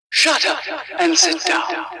Shut up and sit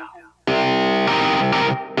down.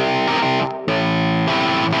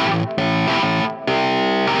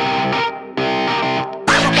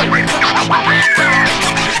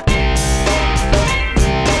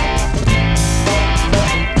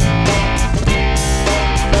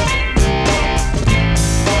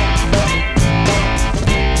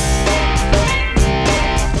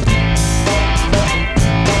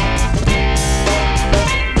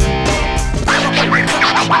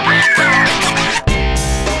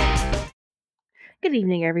 Good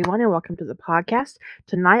evening, everyone, and welcome to the podcast.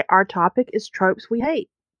 Tonight, our topic is tropes we hate.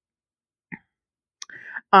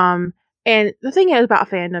 And the thing is about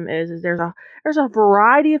fandom is there's a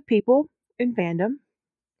variety of people in fandom,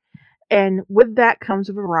 and with that comes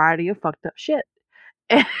a variety of fucked up shit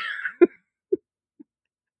and,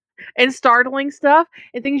 and startling stuff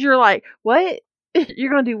and things you're like, what?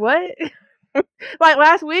 You're gonna do what? Like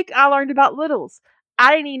last week, I learned about Littles.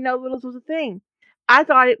 I didn't even know Littles was a thing. I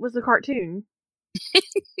thought it was a cartoon.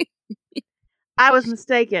 I was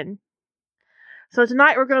mistaken. So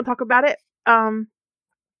tonight we're going to talk about it.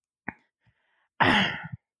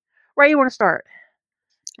 Where you want to start?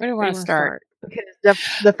 Where do you want to start? Because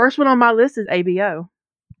the first one on my list is ABO.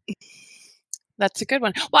 That's a good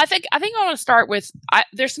one. Well, I think I want to start with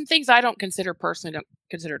there's some things I don't consider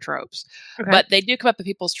tropes, but they do come up in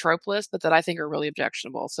people's trope list, but that I think are really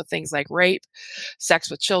objectionable. So things like rape,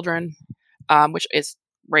 sex with children, which is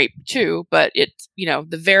rape too, but it's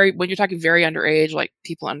when you're talking very underage, like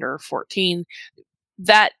people under 14,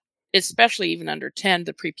 that especially even under 10,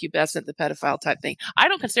 the prepubescent, the pedophile type thing, I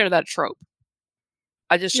don't consider that a trope.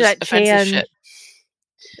 I just offensive shit.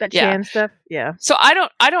 That Chan stuff, yeah. So I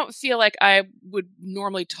don't feel like I would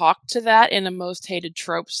normally talk to that in a most hated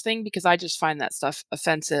tropes thing because I just find that stuff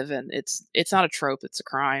offensive and it's not a trope, it's a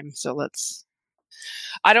crime. So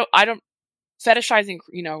I don't fetishizing,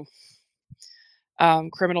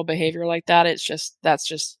 criminal behavior like that. That's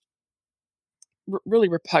just really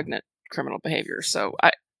repugnant criminal behavior. So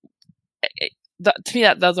to me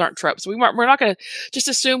those aren't tropes. We're not going to just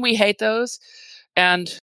assume we hate those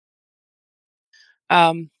and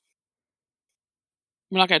we're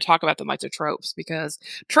not going to talk about them like they're tropes because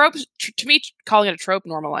tropes, to me, calling it a trope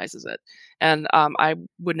normalizes it. And I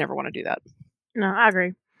would never want to do that. No, I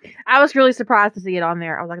agree. I was really surprised to see it on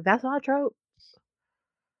there. I was like, that's not a trope.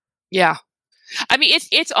 Yeah. I mean,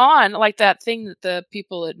 it's on like that thing that the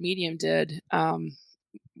people at Medium did.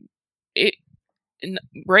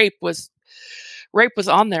 Rape was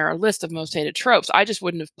on their list of most hated tropes. I just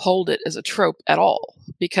wouldn't have polled it as a trope at all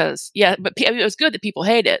because, but it was good that people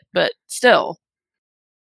hate it, but still.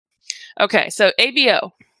 Okay, so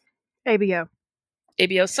ABO.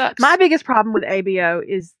 ABO sucks. My biggest problem with ABO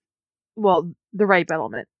is, the rape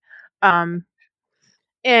element. And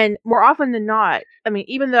more often than not, I mean,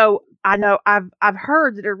 even though I know I've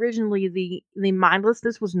heard that originally the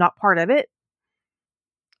mindlessness was not part of it,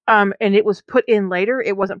 and it was put in later.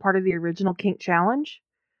 It wasn't part of the original Kink Challenge.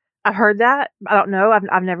 I've heard that. I don't know.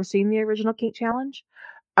 I've never seen the original Kink Challenge.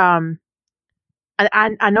 I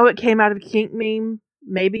know it came out of Kink Meme,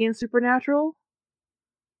 maybe in Supernatural.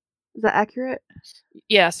 Is that accurate?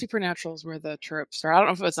 Yeah, Supernatural is where the tropes are. I don't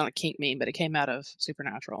know if it was on a Kink Meme, but it came out of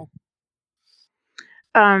Supernatural.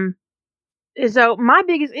 So my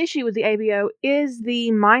biggest issue with the ABO is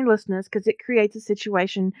the mindlessness because it creates a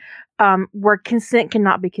situation where consent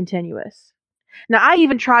cannot be continuous. Now, I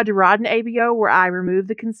even tried to ride an ABO where I removed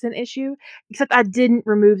the consent issue, except I didn't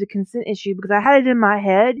remove the consent issue because I had it in my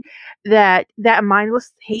head that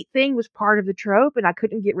mindless hate thing was part of the trope and I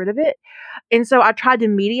couldn't get rid of it. And so I tried to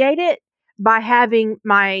mediate it by having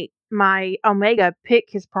my Omega pick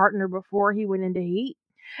his partner before he went into heat.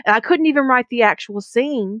 And I couldn't even write the actual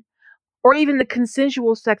scene or even the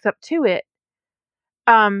consensual sex up to it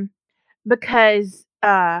because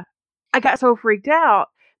I got so freaked out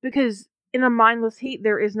because in a mindless heat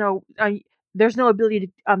there's no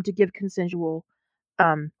ability to give consensual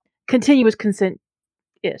continuous consent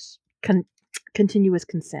continuous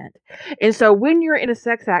consent. And so when you're in a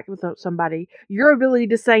sex act with somebody, your ability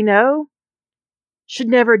to say no should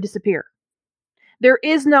never disappear. There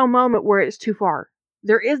is no moment where it's too far.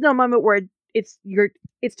 There is no moment where it's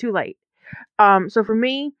too late. So for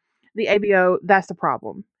me, the ABO, that's the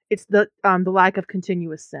problem. It's the lack of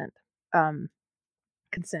continuous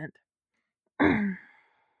consent.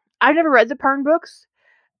 I've never read the Pern books.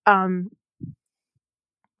 I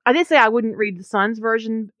did say I wouldn't read the son's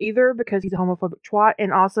version either because he's a homophobic twat,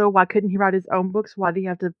 and also why couldn't he write his own books? Why do you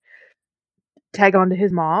have to tag on to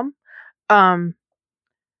his mom?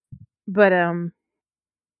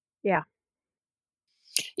 Yeah.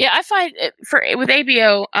 Yeah, I find with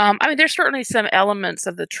ABO. I mean, there's certainly some elements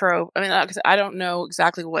of the trope. I mean, like I said, I don't know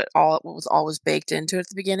exactly what was always baked into it at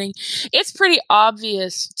the beginning. It's pretty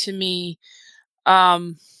obvious to me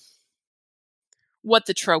what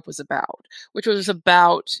the trope was about, which was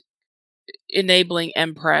about enabling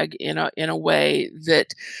MPreg in a way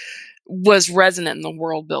that was resonant in the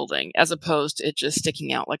world building, as opposed to it just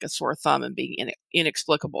sticking out like a sore thumb and being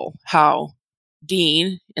inexplicable. How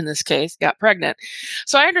Dean, in this case, got pregnant.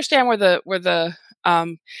 So I understand where the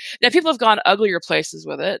now people have gone uglier places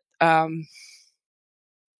with it. And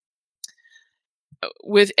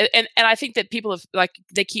I think that people have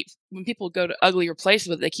when people go to uglier places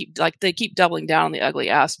with it, they keep doubling down on the ugly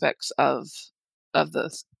aspects of the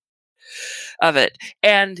of it.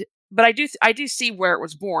 But I do see where it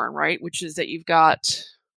was born, right? Which is that you've got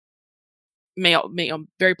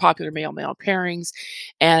very popular male pairings,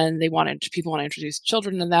 and people want to introduce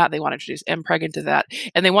children in that. They want to introduce MPreg into that,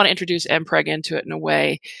 and they want to introduce MPreg into it in a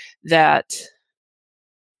way that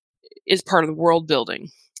is part of the world building.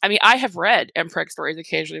 I mean, I have read MPreg stories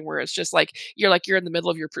occasionally where it's just like you're in the middle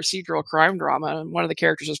of your procedural crime drama and one of the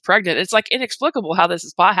characters is pregnant. It's like inexplicable how this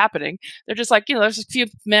is happening. They're just like, there's a few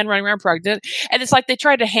men running around pregnant, and it's like they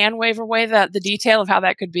tried to hand wave away the detail of how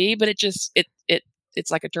that could be, but it's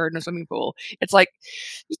like a turd in a swimming pool. It's like,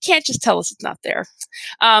 you can't just tell us it's not there.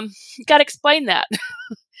 You got to explain that.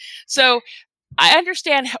 So I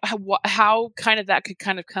understand how kind of that could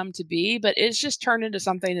kind of come to be, but it's just turned into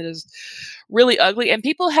something that is really ugly, and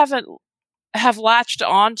people have latched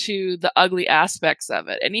onto the ugly aspects of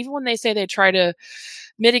it. And even when they say they try to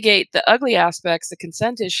mitigate the ugly aspects, the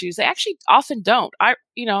consent issues, they actually often don't.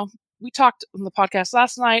 We talked on the podcast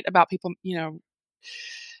last night about people,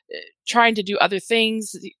 trying to do other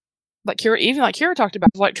things. Like Kira talked about,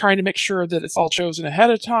 like trying to make sure that it's all chosen ahead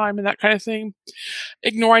of time and that kind of thing,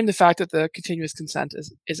 ignoring the fact that the continuous consent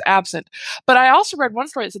is absent. But I also read one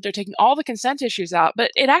story that said they're taking all the consent issues out, but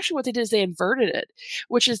what they did is they inverted it,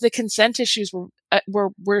 which is the consent issues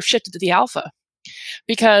were shifted to the alpha.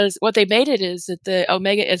 Because what they made it is that the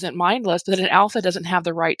omega isn't mindless, but that an alpha doesn't have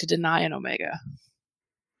the right to deny an omega.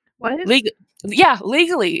 What?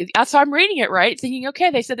 Legally. So I'm reading it right, thinking,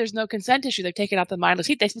 okay, they said there's no consent issue. They've taken out the mindless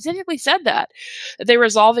heat. They specifically said that they're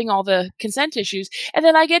resolving all the consent issues. And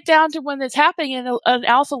then I get down to when it's happening, and an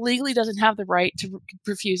alpha legally doesn't have the right to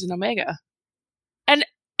refuse an omega. And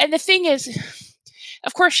the thing is,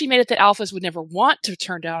 of course, she made it that alphas would never want to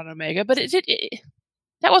turn down an omega, but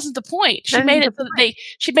that wasn't the point. She made it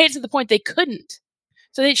to the point they couldn't.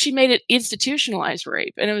 So she made it institutionalized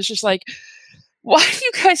rape, and it was just like, why do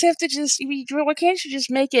you guys have to why can't you just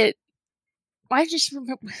make it? Why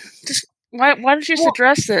why don't you just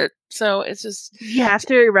address it? So it's just, you have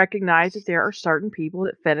to recognize that there are certain people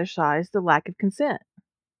that fetishize the lack of consent.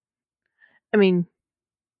 I mean,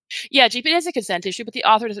 yeah, GP is a consent issue, but the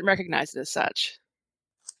author doesn't recognize it as such.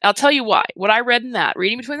 I'll tell you why. What I read in that,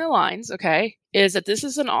 reading between the lines, okay, is that this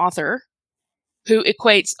is an author who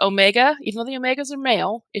equates omega, even though the omegas are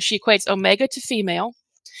male, she equates omega to female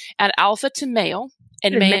and alpha to male,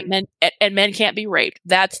 and men can't be raped.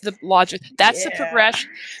 That's the logic. That's the progression.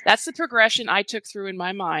 That's the progression I took through in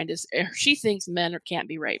my mind. Is she thinks men can't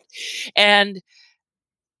be raped, and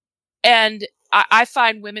I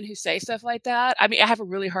find women who say stuff like that. I mean, I have a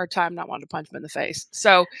really hard time not wanting to punch them in the face.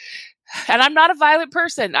 So, and I'm not a violent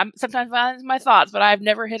person. I'm sometimes violent in my thoughts, but I've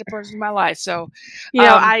never hit a person in my life. So,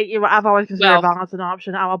 I've always considered violence an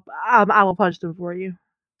option. I will punch them for you.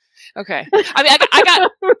 Okay. I mean,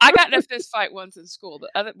 I got in a fist fight once in school.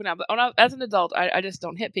 But as an adult, I just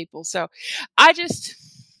don't hit people. So I just,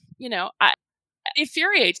 it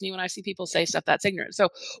infuriates me when I see people say stuff that's ignorant. So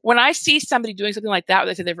when I see somebody doing something like that, where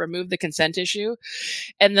they say they've removed the consent issue,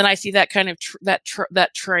 and then I see that kind of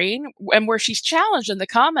that train, and where she's challenged in the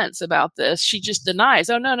comments about this, she just denies.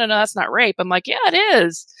 Oh, no, that's not rape. I'm like, yeah, it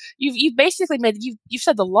is. You've basically you've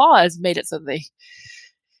said the law has made it so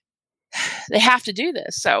they have to do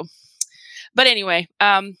this. So, but anyway,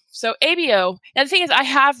 so ABO. And the thing is, I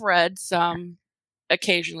have read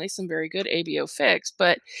occasionally some very good ABO fics,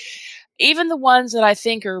 but even the ones that I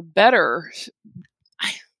think are better,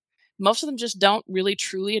 most of them just don't really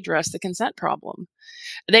truly address the consent problem.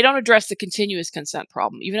 They don't address the continuous consent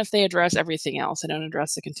problem. Even if they address everything else, they don't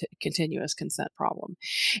address the continuous consent problem.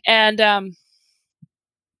 And,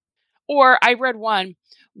 or I read one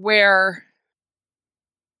where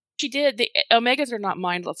the omegas are not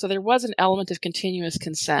mindless, so there was an element of continuous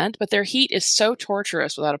consent, but their heat is so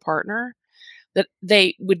torturous without a partner that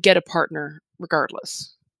they would get a partner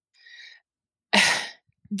regardless.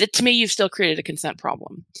 To me, you've still created a consent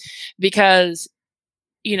problem, because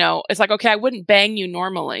it's like, okay, I wouldn't bang you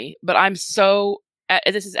normally, but I'm so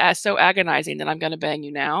this is so agonizing that I'm going to bang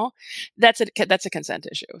you now. That's a consent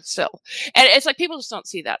issue still, and it's like people just don't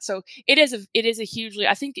see that. So it is a hugely.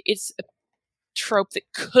 I think it's a trope that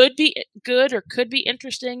could be good or could be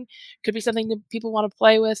interesting, could be something that people want to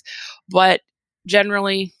play with, but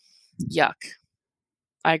generally, yuck.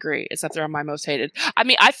 I agree. It's up there on my most hated. I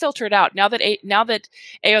mean, I filter it out now that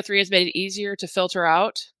AO3 has made it easier to filter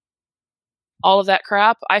out all of that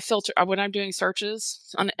crap. I filter when I'm doing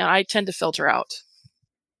searches, and I tend to filter out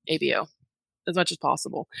ABO as much as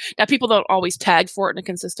possible. Now, people don't always tag for it in a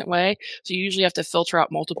consistent way, so you usually have to filter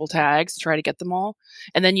out multiple tags to try to get them all,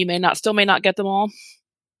 and then you may not get them all.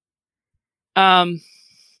 But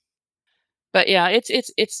yeah,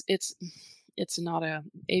 it's not a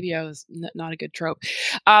ABO is not a good trope.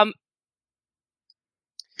 So I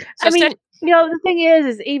mean, the thing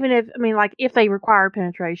is even if if they require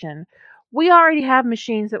penetration, we already have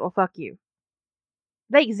machines that will fuck you.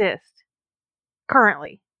 They exist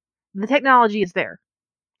currently. The technology is there.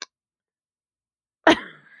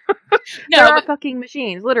 There are fucking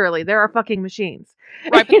machines. Literally, there are fucking machines.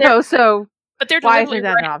 Right, but so but they're why isn't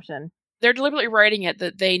that an option? They're deliberately writing it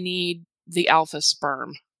that they need the alpha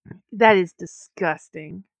sperm. That is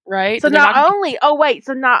disgusting. Right? So not only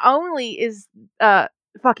is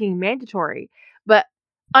fucking mandatory, but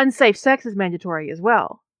unsafe sex is mandatory as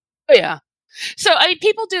well. Oh yeah. So I mean,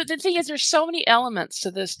 people do. The thing is, there's so many elements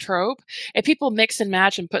to this trope, and people mix and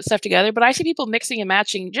match and put stuff together. But I see people mixing and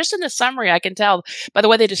matching. Just in the summary, I can tell by the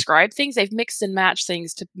way they describe things, they've mixed and matched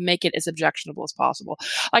things to make it as objectionable as possible.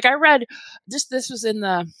 Like I read, this was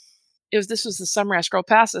the summary. I scrolled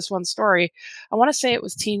past this one story. I want to say it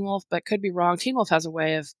was Teen Wolf, but could be wrong. Teen Wolf has a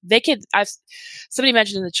way of somebody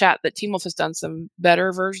mentioned in the chat that Teen Wolf has done some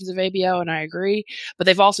better versions of ABO, and I agree, but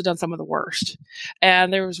they've also done some of the worst.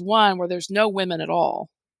 And there was one where there's no women at all.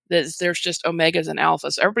 There's just omegas and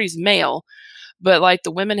alphas. So everybody's male, but like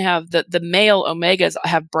the women have the male omegas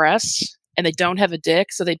have breasts and they don't have a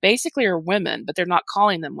dick. So they basically are women, but they're not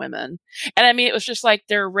calling them women. And I mean, it was just like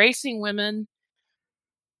they're erasing women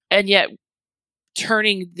and yet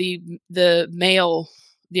turning the male,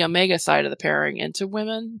 the omega side of the pairing into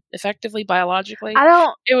women effectively biologically.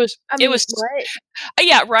 Yeah,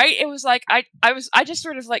 right. It was like I just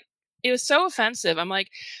sort of like, it was so offensive. I'm like,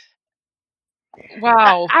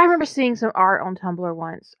 wow. I remember seeing some art on Tumblr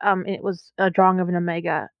once. It was a drawing of an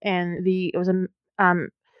omega, and he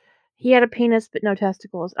had a penis but no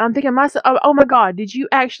testicles. I'm thinking myself, oh my god, did you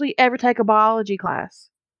actually ever take a biology class?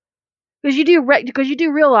 Because you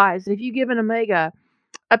do realize that if you give an omega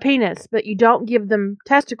a penis, but you don't give them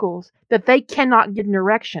testicles, that they cannot get an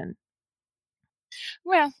erection.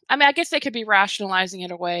 Well, I mean, I guess they could be rationalizing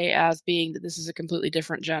it away as being that this is a completely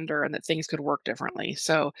different gender and that things could work differently.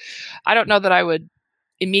 So I don't know that I would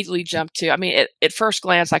immediately jump to, I mean, at first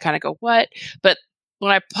glance, I kind of go, what? But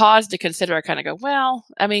when I pause to consider, I kind of go, well,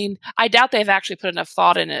 I mean, I doubt they've actually put enough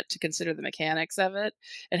thought in it to consider the mechanics of it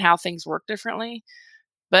and how things work differently.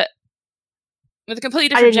 But with a completely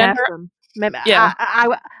different gender. Maybe, yeah.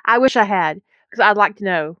 I wish I had, because I'd like to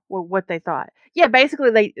know what they thought. Yeah,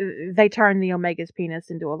 basically they turned the omega's penis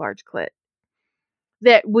into a large clit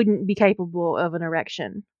that wouldn't be capable of an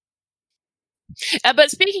erection. But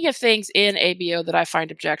speaking of things in ABO that I find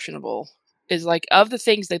objectionable, is like, of the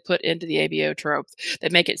things they put into the ABO trope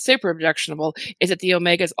that make it super objectionable, is that the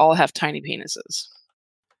omegas all have tiny penises.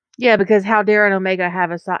 Yeah, because how dare an omega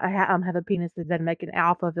have a penis that doesn't make an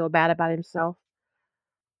alpha feel bad about himself?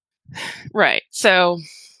 Right. So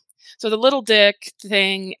the little dick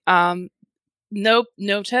thing, no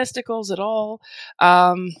testicles at all.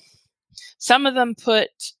 Some of them put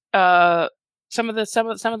some of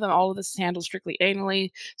them, all of this is handled strictly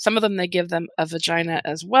anally. Some of them they give them a vagina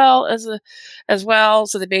as well. So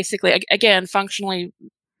they basically, again, functionally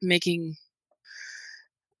making,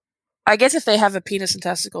 I guess if they have a penis and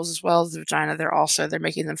testicles as well as the vagina, they're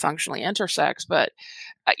making them functionally intersex. But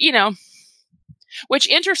which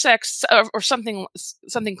intersex or something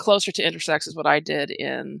closer to intersex is what I did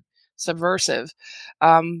in Subversive.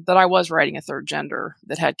 But I was writing a third gender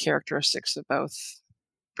that had characteristics of both.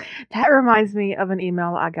 That reminds me of an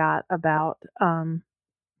email I got about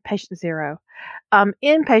Patient Zero.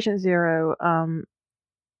 In Patient Zero,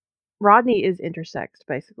 Rodney is intersexed.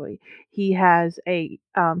 Basically, he has a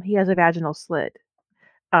vaginal slit,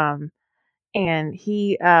 and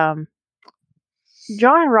he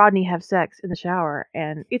John and Rodney have sex in the shower,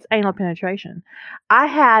 and it's anal penetration. I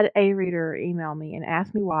had a reader email me and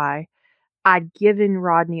ask me why I'd given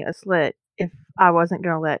Rodney a slit if I wasn't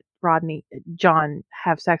going to let John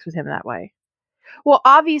have sex with him that way. Well,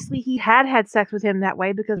 obviously he had sex with him that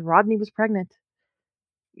way because Rodney was pregnant.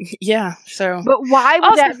 Yeah, so. But why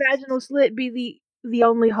would that vaginal slit be the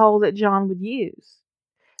only hole that John would use.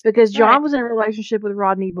 Because John was in a relationship with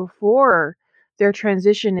Rodney before their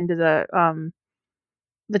transition into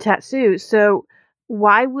the tattoo. So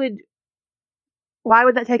why would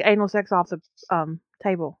that take anal sex off the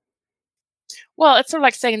table? Well, it's sort of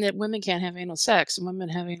like saying that women can't have anal sex, and women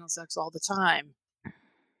have anal sex all the time.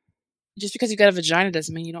 Just because you've got a vagina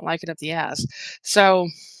doesn't mean you don't like it up the ass. So,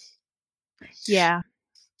 yeah.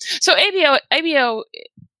 So ABO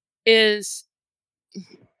is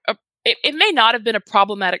it may not have been a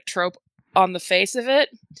problematic trope on the face of it,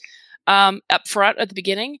 up front at the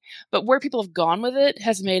beginning, but where people have gone with it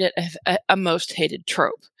has made it a most hated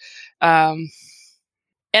trope. And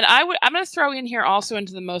I'm going to throw in here also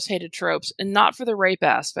into the most hated tropes, and not for the rape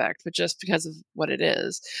aspect, but just because of what it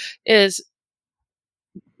is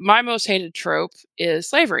my most hated trope is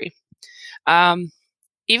slavery.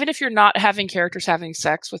 Even if you're not having characters having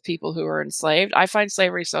sex with people who are enslaved, I find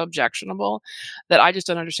slavery so objectionable that I just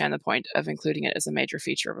don't understand the point of including it as a major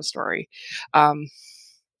feature of a story. I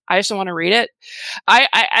just don't want to read it.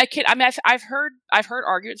 I've heard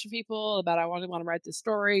arguments from people about I want to write this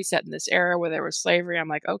story set in this era where there was slavery. I'm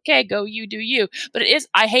like, okay, go you, do you. But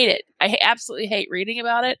I hate it. I absolutely hate reading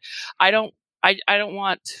about it.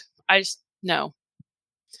 No.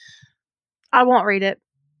 I won't read it.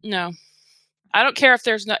 No. I don't care if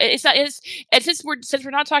there's no. It's not. Since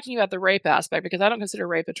we're not talking about the rape aspect, because I don't consider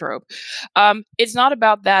rape a trope. It's not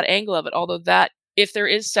about that angle of it. Although that if there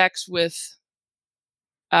is sex with,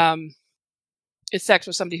 it's sex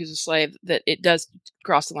with somebody who's a slave, that it does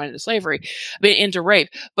cross the line into slavery, into rape.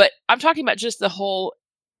 But I'm talking about just the whole.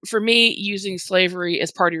 For me, using slavery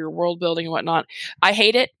as part of your world building and whatnot, I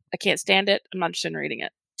hate it. I can't stand it. I'm not interested in reading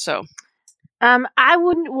it. So. I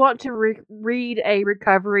wouldn't want to read a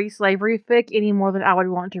recovery slavery fic any more than I would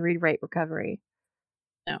want to read rape recovery.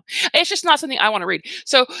 No, it's just not something I want to read.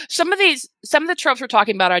 So some of the tropes we're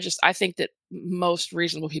talking about, I think that most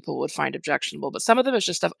reasonable people would find objectionable, but some of them is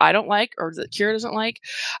just stuff I don't like or that Kira doesn't like.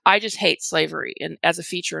 I just hate slavery as a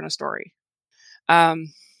feature in a story.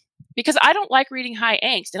 Because I don't like reading high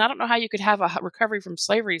angst, and I don't know how you could have a recovery from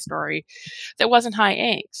slavery story that wasn't high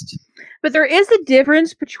angst. But there is a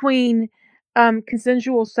difference between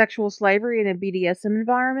consensual sexual slavery in a BDSM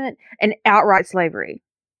environment and outright slavery.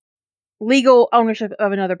 Legal ownership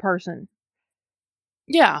of another person.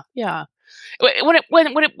 Yeah. When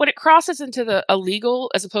it crosses into the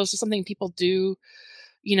illegal as opposed to something people do,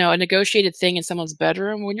 a negotiated thing in someone's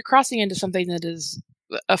bedroom, when you're crossing into something that is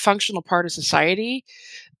a functional part of society,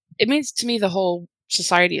 it means to me the whole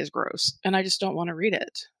society is gross, and I just don't want to read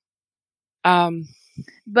it.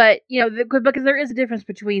 But, because there is a difference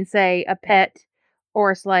between, say, a pet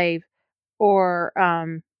or a slave or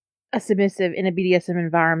a submissive in a BDSM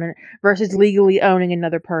environment versus legally owning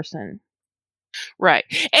another person. Right.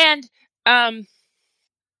 And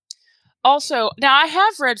also, now I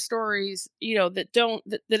have read stories, that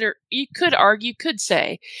are, you could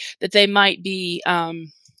say that they might be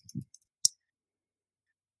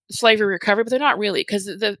slavery recovery, but they're not really, because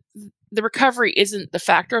the recovery isn't the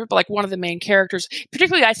factor of it, but like one of the main characters,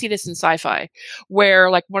 particularly I see this in sci-fi,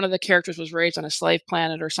 where like one of the characters was raised on a slave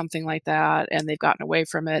planet or something like that, and they've gotten away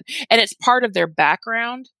from it, and it's part of their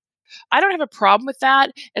background. I don't have a problem with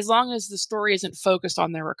that as long as the story isn't focused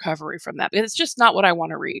on their recovery from that, because it's just not what I want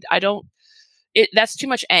to read. That's too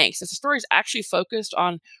much angst. If the story is actually focused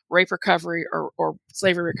on rape recovery or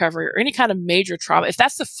slavery recovery or any kind of major trauma, if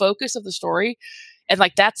that's the focus of the story, and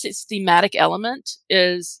like that's its thematic element,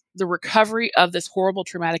 is the recovery of this horrible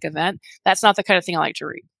traumatic event, that's not the kind of thing I like to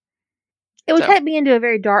read. It would take me into a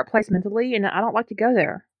very dark place mentally, and I don't like to go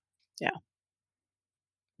there. Yeah.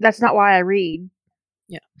 That's not why I read.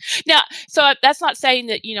 Yeah. Now, so that's not saying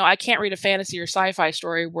that, I can't read a fantasy or sci-fi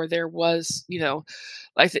story where there was, we don't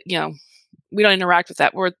interact with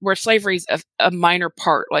that, where slavery is a minor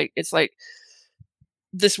part. Like, it's like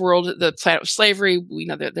this world, the planet of slavery, we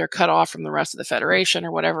know that they're cut off from the rest of the Federation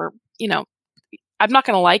or whatever. I'm not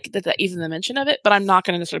going to like that even the mention of it, but I'm not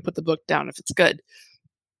going to necessarily put the book down if it's good.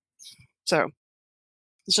 So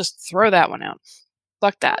let's just throw that one out.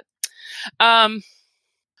 Fuck that.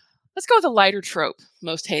 Let's go with a lighter trope,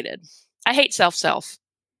 most hated. I hate self-self.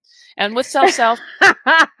 And with self-self,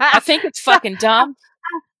 I think it's fucking dumb.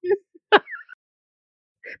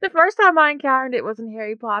 The first time I encountered it was in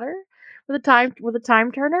Harry Potter with a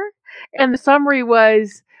time turner, and the summary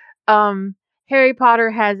was Harry Potter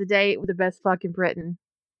has a date with the best fuck in Britain.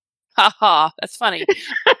 Haha, that's funny.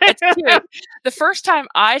 It's cute. The first time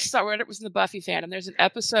I saw it was in the Buffy fandom. There's an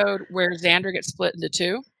episode where Xander gets split into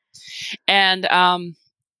two, and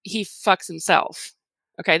he fucks himself.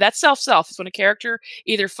 Okay, that's self-self. It's when a character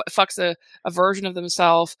either fucks a version of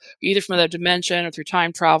themselves, either from another dimension or through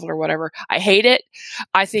time travel or whatever. I hate it.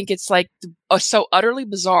 I think it's like so utterly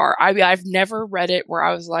bizarre. I mean, I've never read it where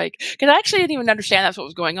I was like, because I actually didn't even understand that's what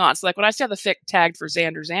was going on. So like when I saw the fic tagged for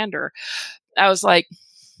Xander, I was like,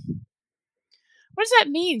 what does that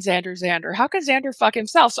mean, Xander? How can Xander fuck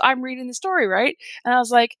himself? So I'm reading the story, right? And I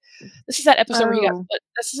was like, this is that episode where he got split.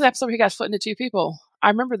 This is the episode where he got split into two people. I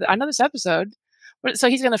remember that. I know this episode. So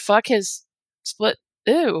he's gonna fuck his split.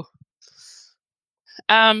 Ew.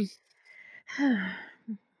 But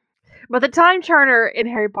the time turner in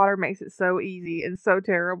Harry Potter makes it so easy and so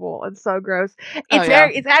terrible and so gross.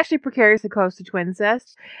 It's actually precariously close to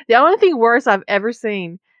twincest. The only thing worse I've ever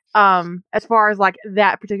seen, as far as like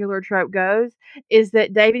that particular trope goes, is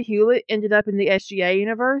that David Hewlett ended up in the SGA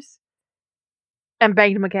universe and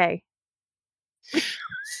banged McKay.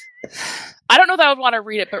 I don't know that I would want to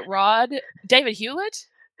read it, but David Hewlett?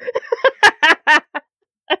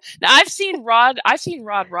 Now I've seen Rod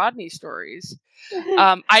Rodney stories.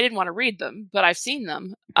 I didn't want to read them, but I've seen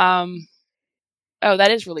them. Oh,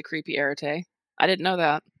 that is really creepy, Arete. I didn't know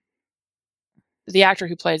that. The actor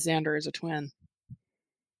who played Xander is a twin.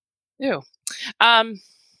 Ew. Oh,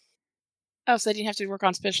 so they didn't have to work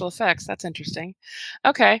on special effects. That's interesting.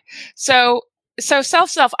 Okay. So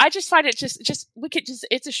self, I just find it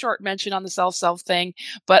it's a short mention on the self thing,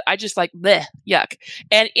 but I just like, bleh, yuck.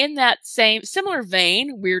 And in that similar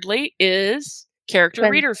vein, weirdly, is character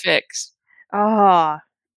reader fics. Those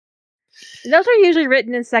are usually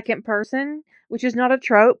written in second person, which is not a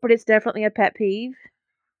trope, but it's definitely a pet peeve.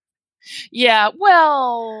 Yeah,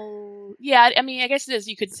 well, yeah, I mean, I guess it is.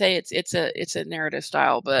 You could say it's a narrative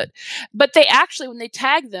style, but they actually, when they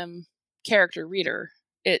tag them character reader,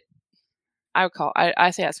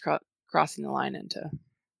 I say that's crossing the line into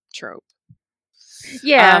trope.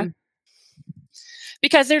 Yeah.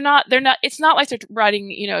 Because they're not, it's not like they're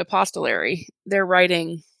writing, epistolary. They're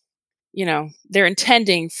writing, they're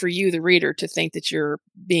intending for you, the reader, to think that you're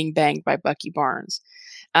being banged by Bucky Barnes.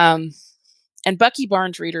 And Bucky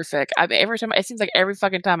Barnes reader fic, every time, it seems like every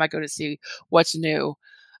fucking time I go to see what's new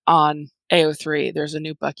on AO3, there's a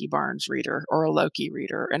new Bucky Barnes reader or a Loki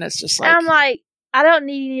reader. And it's just like, I'm like, I don't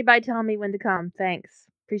need anybody telling me when to come. Thanks.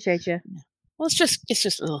 Appreciate you. Well, it's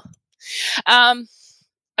just, ugh.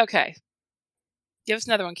 Okay. Give us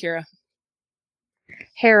another one, Kira.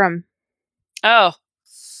 Harem. Oh,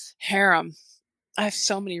 harem. I have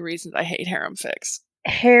so many reasons I hate harem fics.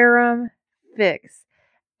 Harem fics.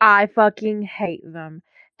 I fucking hate them.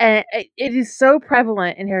 And it is so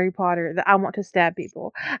prevalent in Harry Potter that I want to stab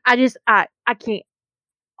people. I can't.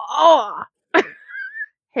 Oh!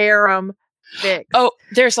 Harem fics. Oh,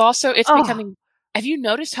 there's also, becoming, have you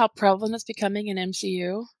noticed how prevalent it's becoming in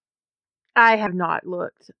MCU? I have not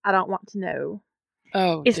looked. I don't want to know.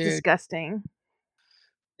 Oh, it's disgusting.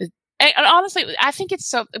 And honestly, I think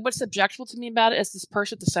what's objectionable to me about it is this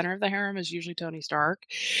person at the center of the harem is usually Tony Stark.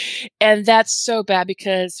 And that's so bad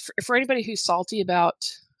because for anybody who's salty about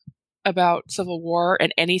Civil War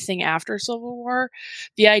and anything after Civil War,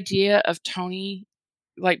 the idea of Tony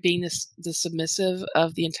like being the submissive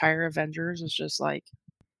of the entire Avengers is just like,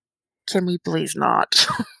 can we please not?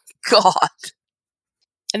 God.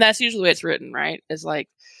 And that's usually the way it's written, right? Is like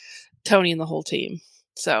Tony and the whole team.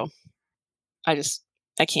 So I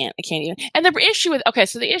can't even. And the issue with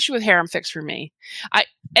harem fics for me,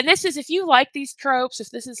 and this is, if you like these tropes,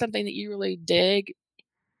 if this is something that you really dig,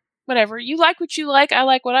 whatever, you like what you like, I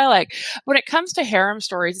like what I like. When it comes to harem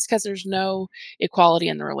stories, it's because there's no equality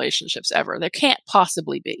in the relationships ever. There can't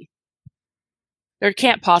possibly be.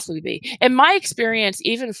 In my experience,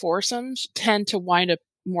 even foursomes tend to wind up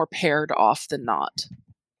more paired off than not.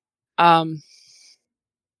 I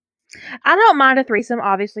don't mind a threesome.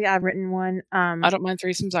 Obviously, I've written one. I don't mind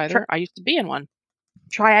threesomes either. I used to be in one.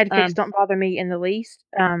 Triad fics don't bother me in the least.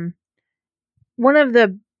 One of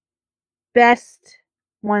the best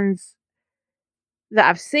ones that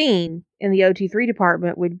I've seen in the OT3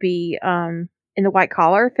 department would be in the White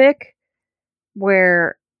Collar fic,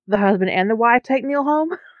 where the husband and the wife take Neil home.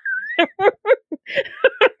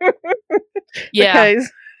 Yeah.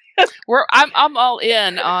 Because I'm all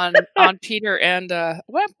in on Peter and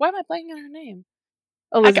why am I blanking on her name?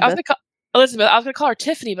 Elizabeth. Elizabeth. I was gonna call her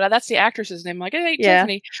Tiffany, but that's the actress's name. Like, it ain't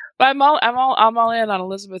Tiffany. But I'm all in on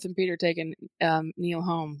Elizabeth and Peter taking Neil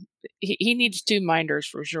home. He needs two minders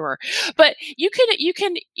for sure. But you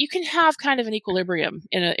can have kind of an equilibrium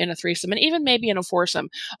in a threesome, and even maybe in a foursome.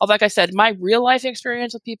 Although, like I said, my real life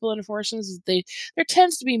experience with people in foursomes is there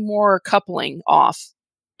tends to be more coupling off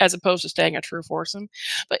as opposed to staying a true foursome.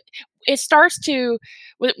 But it starts to,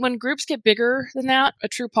 when groups get bigger than that, a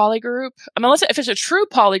true poly group, I mean, if it's a true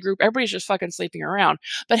poly group, everybody's just fucking sleeping around.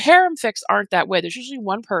 But harem fics aren't that way. There's usually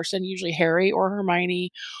one person, usually Harry or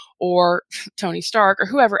Hermione or Tony Stark or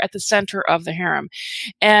whoever at the center of the harem.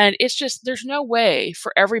 And it's just, there's no way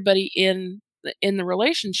for everybody in the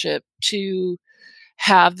relationship to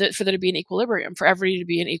have that, for there to be an equilibrium, for everybody to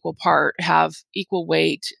be an equal part, have equal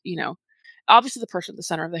weight. Obviously the person at the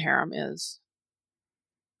center of the harem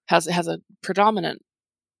has a predominant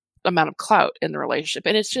amount of clout in the relationship,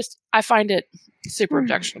 and it's just, I find it super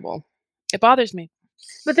objectionable. It bothers me.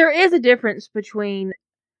 But there is a difference between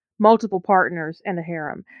multiple partners and a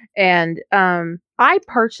harem, and I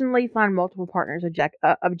personally find multiple partners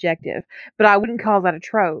objective, but I wouldn't call that a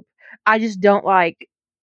trope. I just don't like.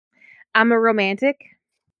 I'm a romantic.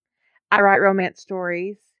 I write romance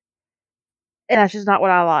stories, and that's just not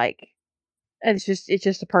what I like. And it's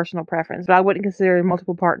just a personal preference, but I wouldn't consider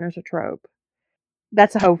multiple partners a trope.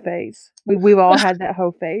 That's a hoe phase. We've all had that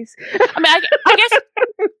hoe phase. I mean,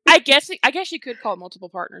 I guess you could call multiple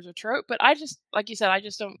partners a trope, but I just, like you said, I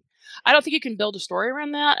don't think you can build a story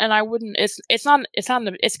around that, and I wouldn't. It's kind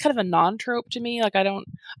of a non-trope to me. Like I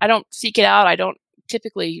don't seek it out.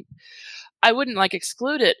 I wouldn't like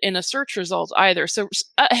exclude it in a search result either. So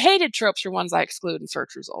hated tropes are ones I exclude in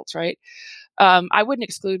search results, right? I wouldn't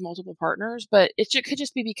exclude multiple partners, but it could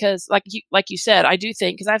just be because, like you said, I do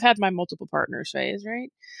think, because I've had my multiple partners phase,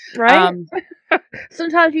 right? Right.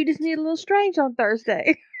 Sometimes you just need a little strange on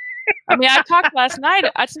Thursday. I mean, I talked last night.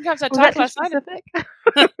 I talked last night.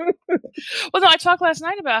 Well, no, I talked last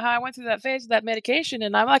night about how I went through that phase of that medication,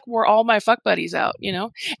 and I'm like, wore all my fuck buddies out,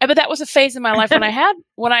 but that was a phase in my life when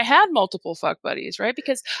I had multiple fuck buddies, right?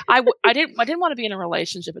 Because I didn't want to be in a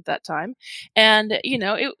relationship at that time, and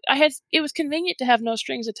it was convenient to have no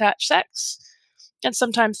strings attached sex, and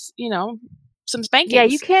sometimes some spankings. Yeah,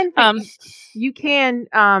 you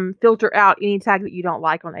can filter out any tag that you don't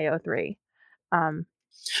like on AO3.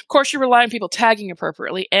 Of course, you're relying on people tagging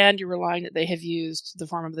appropriately, and you're relying that they have used the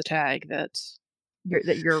form of the tag that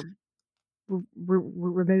you're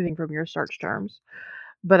removing from your search terms.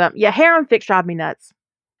 But yeah, harem fics drive me nuts.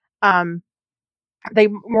 They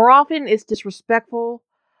more often it's disrespectful.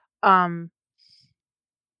 And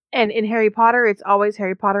in Harry Potter, it's always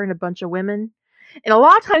Harry Potter and a bunch of women, and a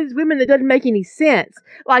lot of times women that doesn't make any sense.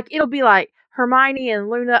 Like it'll be like Hermione and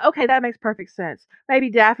Luna, okay, that makes perfect sense. Maybe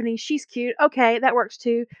Daphne, she's cute. Okay, that works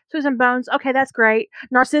too. Susan Bones, okay, that's great.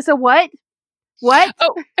 Narcissa, what?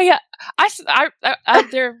 Oh, yeah.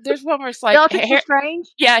 There's one where it's like Bellatrix Strange.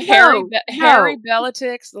 Yeah, no, Harry,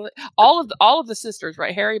 Bellatrix, all of the sisters,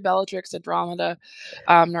 right? Harry, Bellatrix, Andromeda,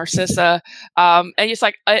 Narcissa, and it's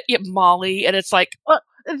like Molly, and it's like, well,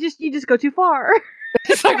 you just go too far.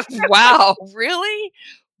 It's like, wow, really?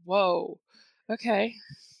 Whoa. Okay.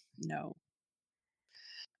 No.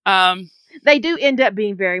 They do end up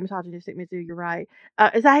being very misogynistic, Mizu. You're right.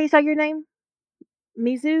 Is that how you say your name?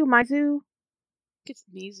 Mizu? It's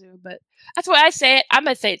Mizu, but that's why I say it. I'm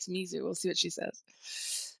gonna say it's Mizu. We'll see what she says.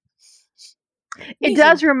 It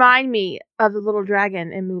does remind me of the little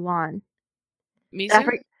dragon in Mulan.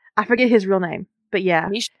 Mizu? I forget his real name, but yeah.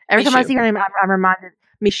 Every time I see her name, I'm reminded.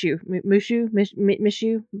 Mishu. Mushu. It's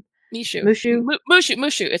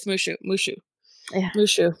Mushu. Yeah.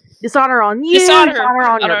 Mushu. Dishonor on you. Dishonor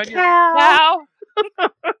on your cow.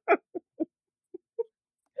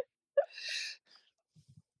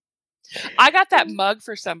 I got that mug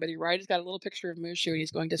for somebody, right? It's got a little picture of Mushu, and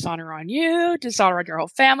he's going, dishonor on you, dishonor on your whole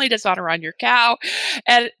family, dishonor on your cow.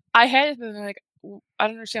 And I had been like, I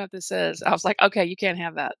don't understand what this is. I was like, okay, you can't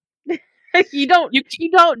have that. You don't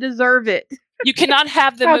deserve it. You cannot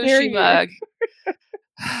have the Mushu mug.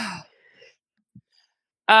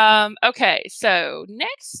 Okay, so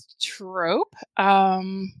next trope.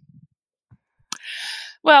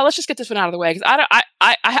 Well, let's just get this one out of the way, because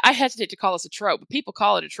I hesitate to call this a trope, but people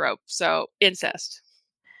call it a trope. So incest.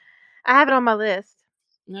 I have it on my list.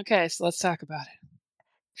 Okay, so let's talk about it.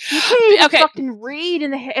 You can't even fucking read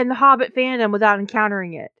in the Hobbit fandom without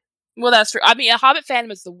encountering it. Well, that's true. I mean, a Hobbit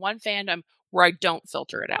fandom is the one fandom where I don't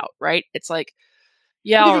filter it out, right? It's like,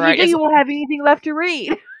 yeah, all right. You won't have anything left to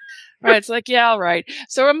read. Right, it's like, yeah, all right.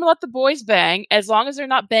 So I'm going to let the boys bang. As long as they're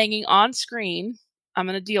not banging on screen, I'm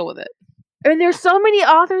going to deal with it. I mean, there's so many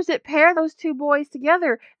authors that pair those two boys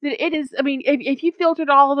together that it is. I mean, if you filtered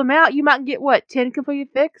all of them out, you might get 10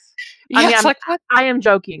 completed fics. Yeah, I am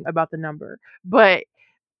joking about the number, but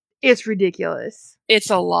it's ridiculous. It's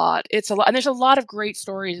a lot, and there's a lot of great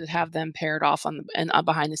stories that have them paired off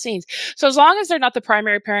behind the scenes. So as long as they're not the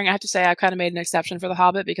primary pairing, I have to say I've kind of made an exception for The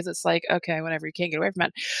Hobbit, because it's like, okay, whatever, you can't get away from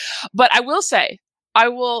it. But I will say, I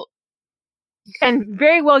will. And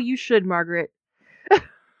very well you should, Margaret.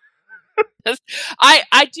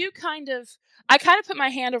 I do kind of put my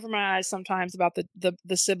hand over my eyes sometimes about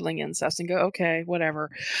the sibling incest and go, okay, whatever.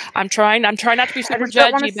 I'm trying not to be super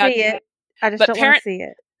judgy about it. I just don't want to see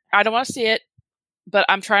it. I don't want to see it, but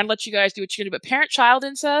I'm trying to let you guys do what you can do. But parent-child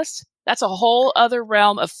incest, that's a whole other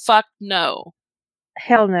realm of fuck no.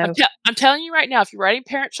 Hell no. I'm telling you right now, if you're writing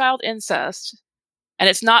parent-child incest and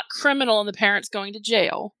it's not criminal and the parent's going to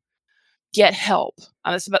jail, get help.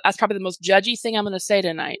 That's probably the most judgy thing I'm going to say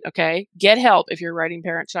tonight, okay? Get help if you're writing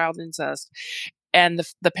parent-child incest and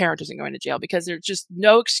the parent isn't going to jail, because there's just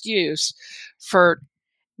no excuse for...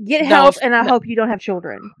 Get help, and I hope you don't have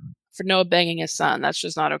children. For Noah banging his son. That's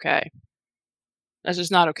just not okay. That's just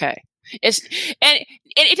not okay. And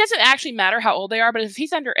it doesn't actually matter how old they are, but if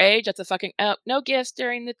he's underage, that's a fucking... no gifts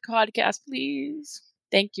during the podcast, please.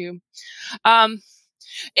 Thank you.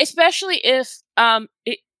 Especially if...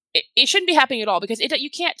 It shouldn't be happening at all, because you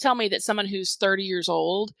can't tell me that someone who's 30 years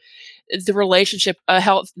old, the relationship,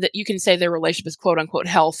 that you can say their relationship is quote unquote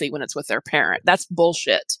healthy when it's with their parent. That's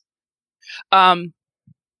bullshit. But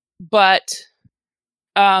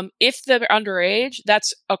if they're underage,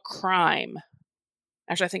 that's a crime.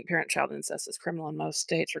 Actually, I think parent-child incest is criminal in most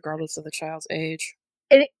states, regardless of the child's age.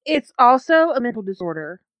 And it's also a mental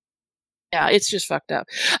disorder. Yeah, it's just fucked up.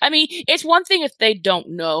 I mean, it's one thing if they don't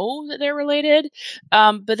know that they're related,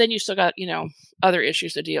 but then you still got, other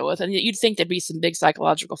issues to deal with. And you'd think there'd be some big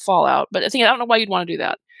psychological fallout. But I don't know why you'd want to do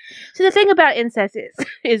that. So the thing about incest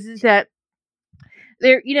is that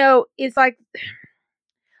there, it's like...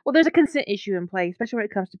 Well, there's a consent issue in play, especially when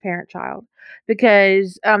it comes to parent-child,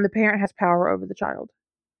 because the parent has power over the child.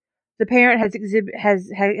 The parent has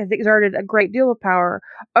exerted a great deal of power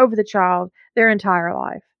over the child their entire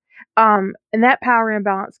life, and that power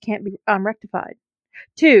imbalance can't be rectified.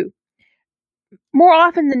 2, more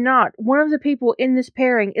often than not, one of the people in this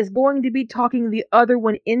pairing is going to be talking the other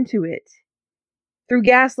one into it through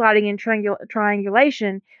gaslighting and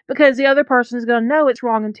triangulation, because the other person is going to know it's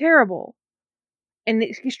wrong and terrible. And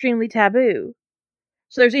it's extremely taboo.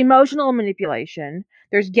 So there's emotional manipulation,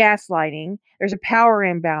 there's gaslighting, there's a power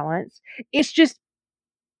imbalance. It's just...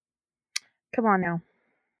 Come on now.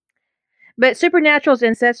 But Supernatural's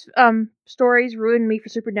incest stories ruined me for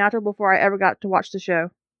Supernatural before I ever got to watch the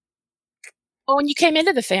show. Well, when you came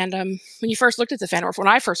into the fandom, when you first looked at the fandom, or when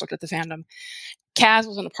I first looked at the fandom, Kaz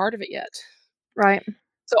wasn't a part of it yet. Right.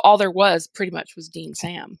 So all there was pretty much was Dean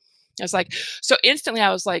Sam. I was like... So instantly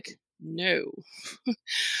I was like... No,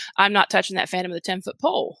 I'm not touching that fandom with a 10-foot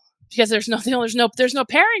pole, because there's no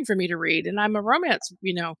pairing for me to read, and I'm a romance,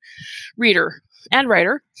 reader and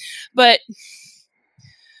writer. But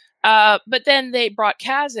then they brought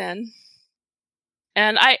Kaz in,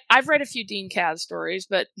 and I've read a few Dean Kaz stories,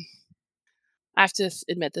 but I have to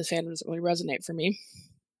admit the fandom doesn't really resonate for me.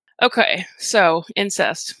 Okay, so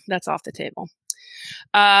incest, that's off the table.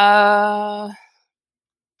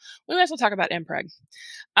 We might as well talk about Mpreg.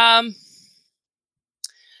 I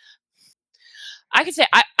could say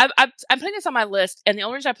I'm putting this on my list, and the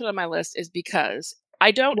only reason I put it on my list is because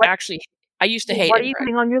I don't actually... I used to hate What Mpreg. are you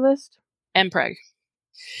putting on your list? Mpreg.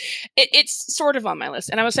 It's sort of on my list,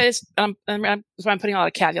 and I would say this. That's why I'm putting a lot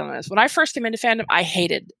of caveat on this. When I first came into fandom, I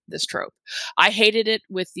hated this trope. I hated it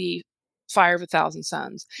with the Fire of 1,000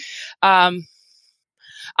 Suns. I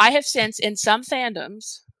have since, in some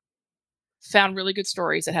fandoms, found really good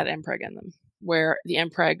stories that had Mpreg in them, where the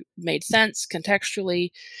Mpreg made sense contextually.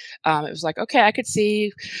 It was like, okay, I could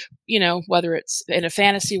see, whether it's in a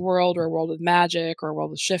fantasy world or a world with magic or a world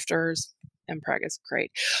with shifters, Mpreg is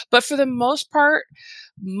great. But for the most part,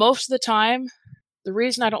 most of the time, the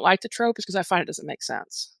reason I don't like the trope is because I find it doesn't make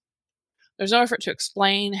sense. There's no effort to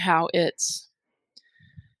explain how it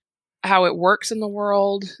works in the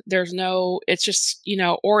world. It's just,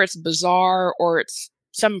 or it's bizarre, or it's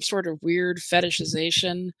some sort of weird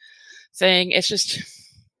fetishization thing. It's just,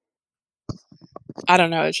 I don't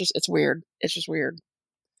know. It's weird. It's just weird.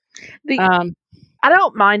 I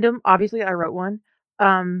don't mind them. Obviously, I wrote one.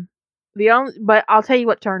 But I'll tell you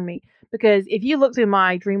what turned me, because if you look through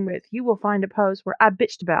my Dreamwidth, you will find a post where I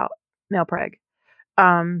bitched about Mpreg.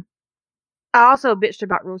 I also bitched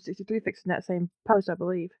about Rule 63 fixing that same post, I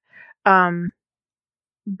believe.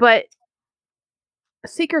 But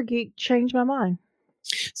Seeker Geek changed my mind.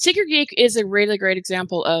 Seeker Geek is a really great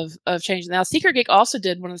example of change. Now, Seeker Geek also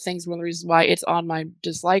did one of the reasons why it's on my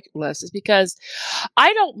dislike list is because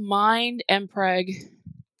I don't mind Mpreg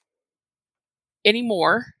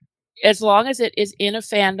anymore, as long as it is in a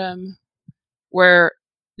fandom where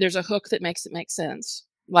there's a hook that makes it make sense.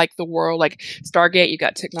 Like the world, like Stargate, you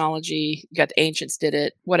got technology, you got the Ancients did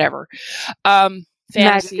it, whatever.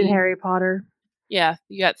 fantasy, Magic and Harry Potter. Yeah,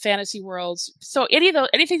 you got fantasy worlds. So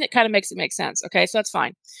anything that kind of makes it make sense. Okay, so that's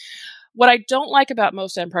fine. What I don't like about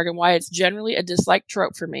most MPreg and why it's generally a dislike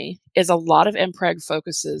trope for me is a lot of MPreg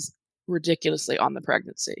focuses ridiculously on the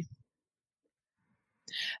pregnancy.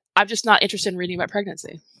 I'm just not interested in reading about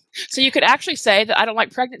pregnancy. So you could actually say that I don't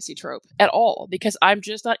like pregnancy trope at all because I'm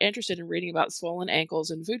just not interested in reading about swollen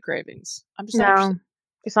ankles and food cravings. I'm just not interested.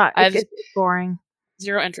 It's not. It's boring.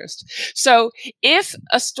 Zero interest. So if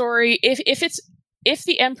a story, if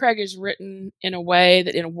the MPreg is written in a way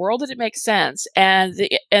that in a world that it makes sense, and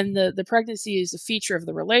the pregnancy is a feature of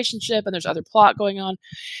the relationship, and there's other plot going on,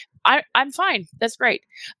 I'm fine. That's great.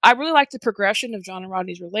 I really like the progression of John and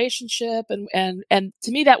Rodney's relationship, and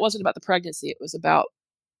to me that wasn't about the pregnancy. It was about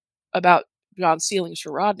John's feelings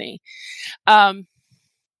for Rodney.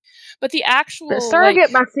 But the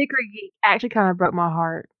Surrogate by Secret Geek actually kind of broke my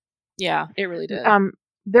heart. Yeah, it really did.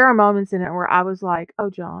 There are moments in it where I was like, "Oh,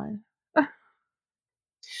 John, how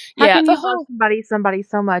can you love somebody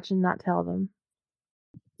so much and not tell them?"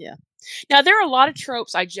 Yeah. Now there are a lot of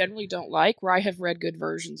tropes I generally don't like where I have read good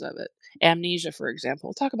versions of it. Amnesia, for example.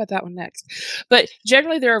 We'll talk about that one next. But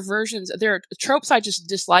generally there are tropes I just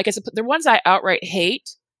dislike. The ones I outright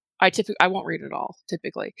hate, I won't read at all,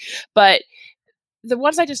 typically. But the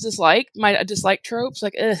ones I just dislike, my dislike tropes,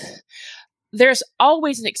 like, there's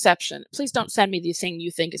always an exception. Please don't send me the thing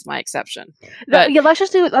you think is my exception. But, yeah, let's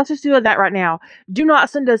just do that right now. Do not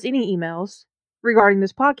send us any emails regarding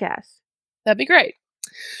this podcast. That'd be great.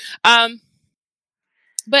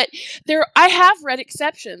 But I have read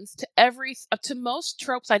exceptions to most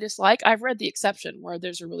tropes I dislike. I've read the exception where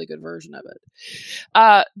there's a really good version of it.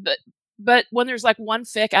 But when there's like one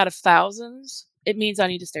fic out of thousands, it means I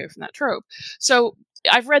need to stay away from that trope. So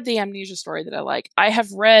I've read the Amnesia story that I like. I have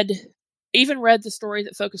even read the story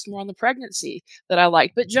that focused more on the pregnancy that I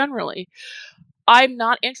liked. But generally, I'm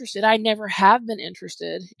not interested. I never have been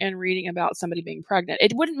interested in reading about somebody being pregnant.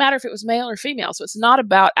 It wouldn't matter if it was male or female. So it's not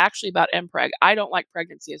actually about MPreg. I don't like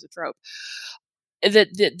pregnancy as a trope.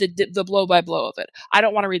 The blow by blow of it. I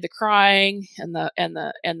don't want to read the crying and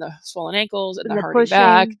the swollen ankles and the hurting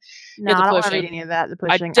back. No, I don't want to read any of that. The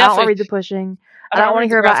pushing. I don't want to read the pushing. I don't want to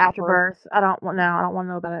hear about afterbirth. I don't want to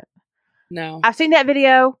know about it. No. I've seen that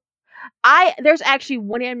video. There's actually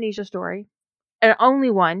one Amnesia story, and only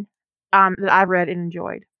one, that I've read and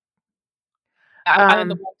enjoyed. I'm in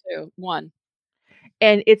the one too. One.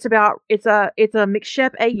 And it's a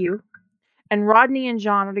McShep AU, and Rodney and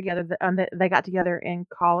John are together. They got together in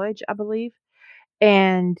college, I believe,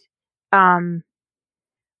 and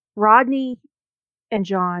Rodney and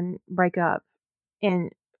John break up,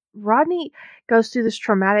 and Rodney goes through this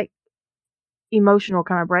traumatic emotional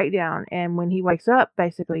kind of breakdown, and when he wakes up,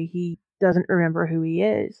 basically he doesn't remember who he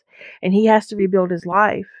is, and he has to rebuild his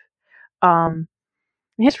life.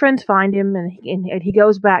 His friends find him, and he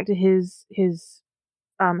goes back to his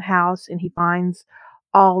house, and he finds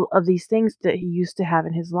all of these things that he used to have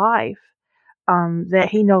in his life, that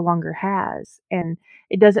he no longer has, and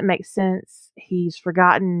it doesn't make sense. He's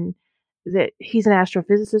forgotten that he's an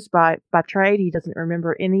astrophysicist by trade. He doesn't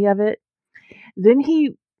remember any of it. Then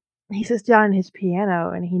he sits down in his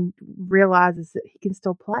piano, and he realizes that he can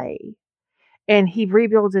still play, and he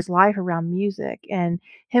rebuilds his life around music, and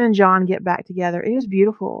him and John get back together. It was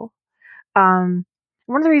beautiful. One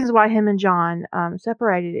of the reasons why him and John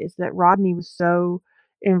separated is that Rodney was so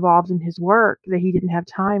involved in his work that he didn't have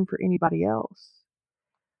time for anybody else.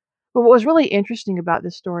 But what was really interesting about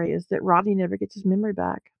this story is that Rodney never gets his memory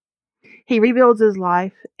back. He rebuilds his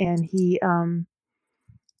life, and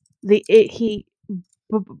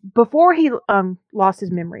before he lost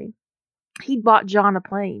his memory, he bought John a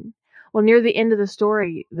plane. Well, near the end of the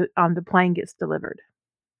story, the plane gets delivered,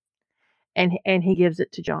 and he gives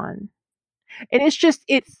it to John, and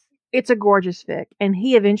it's a gorgeous fic. And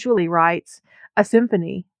he eventually writes a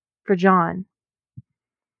symphony for John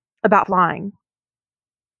about flying,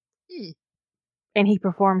 and he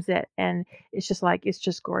performs it, and it's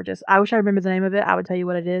just gorgeous. I wish I remember the name of it. I would tell you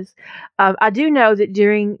what it is. I do know that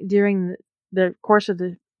during the course of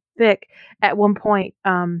the fic, at one point,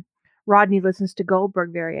 Rodney listens to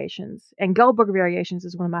Goldberg Variations, and Goldberg Variations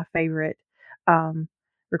is one of my favorite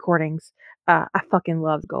recordings. I fucking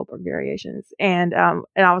love Goldberg Variations, and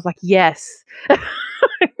I was like, yes.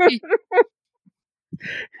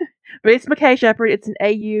 But it's McKay Shepherd. It's an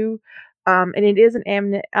AU, and it is an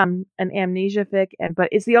Amnesia fic, but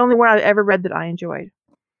it's the only one I've ever read that I enjoyed.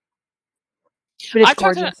 But it's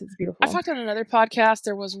gorgeous. It's beautiful. I talked on another podcast.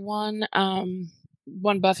 There was one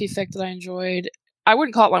Buffy fic that I enjoyed. I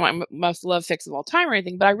wouldn't call it like my most love fix of all time or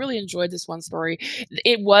anything, but I really enjoyed this one story.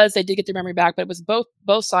 They did get their memory back, but it was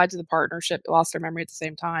both sides of the partnership lost their memory at the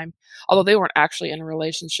same time, although they weren't actually in a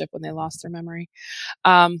relationship when they lost their memory.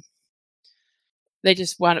 They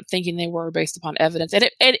just wound up thinking they were based upon evidence. And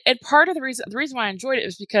part of the reason why I enjoyed it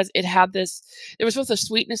was because it had there was both a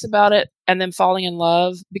sweetness about it and them falling in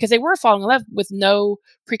love, because they were falling in love with no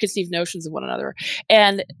preconceived notions of one another.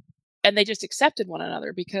 And they just accepted one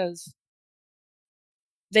another because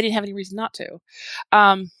they didn't have any reason not to.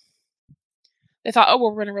 They thought, oh,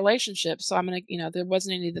 well, we're in a relationship, so I'm going to, there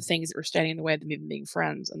wasn't any of the things that were standing in the way of them even being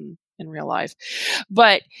friends in real life.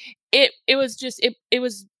 But it was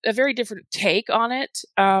a very different take on it,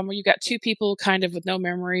 where you got two people kind of with no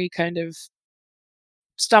memory, kind of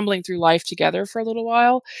stumbling through life together for a little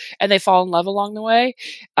while, and they fall in love along the way.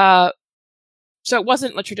 So it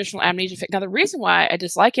wasn't a traditional amnesia fix. Now, the reason why I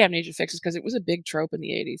dislike amnesia fix is because it was a big trope in the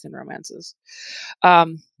 80s in romances.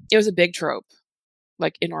 It was a big trope,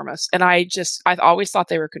 like enormous. And I've always thought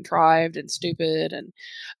they were contrived and stupid. And,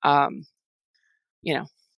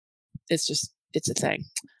 it's a thing.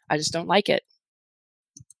 I just don't like it.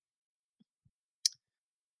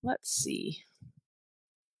 Let's see.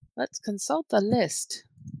 Let's consult the list.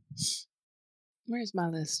 Where's my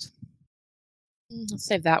list? Let's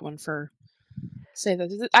save that one for...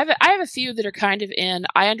 I have a few that are kind of in,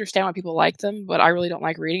 I understand why people like them, but I really don't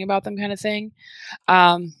like reading about them kind of thing.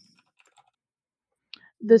 The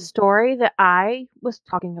story that I was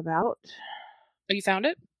talking about. Oh, you found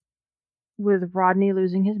it? With Rodney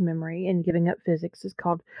losing his memory and giving up physics is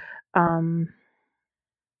called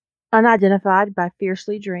Unidentified by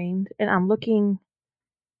Fiercely Dreamed. And I'm looking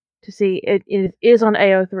to see, it is on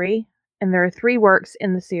AO3, and there are 3 works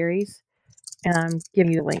in the series. And I'm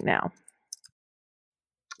giving you the link now.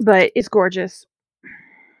 But it's gorgeous.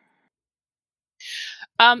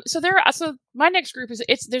 So my next group is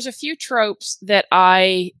there's a few tropes that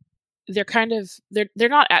they're kind of they're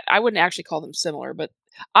not, I wouldn't actually call them similar, but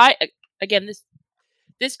this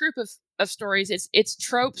group of stories, it's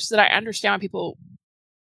tropes that I understand why people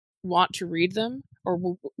want to read them,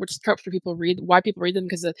 or which tropes do people read, why people read them,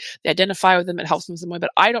 because they identify with them, it helps them some way. But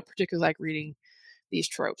I don't particularly like reading these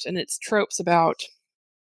tropes, and it's tropes about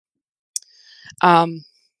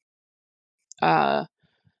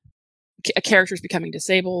characters becoming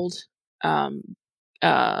disabled. I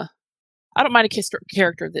don't mind a story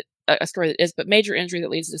that is, but major injury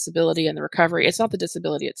that leads to disability and the recovery. It's not the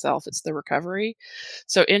disability itself, it's the recovery.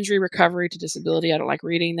 So injury, recovery to disability, I don't like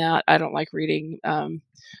reading that. I don't like reading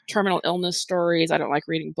terminal illness stories. I don't like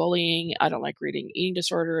reading bullying. I don't like reading eating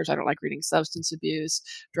disorders. I don't like reading substance abuse,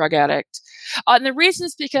 drug addict. And the reason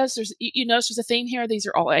is because you notice there's a theme here. These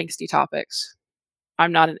are all angsty topics.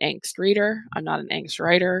 I'm not an angst reader. I'm not an angst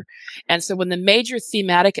writer. And so when the major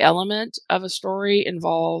thematic element of a story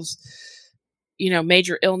involves,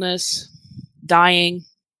 major illness, dying,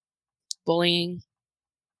 bullying,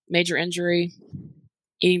 major injury,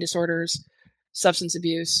 eating disorders, substance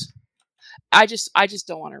abuse, I just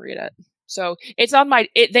don't want to read it. So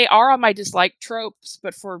they are on my dislike tropes,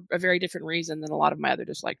 but for a very different reason than a lot of my other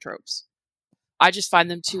dislike tropes. I just find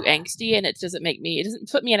them too angsty, and it doesn't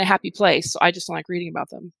put me in a happy place. So I just don't like reading about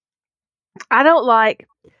them. I don't like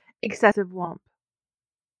excessive wump.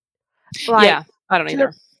 Yeah, I don't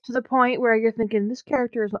either. To the point where you're thinking this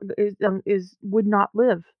character would not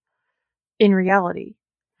live in reality.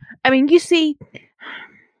 I mean, you see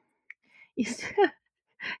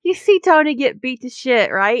Tony get beat to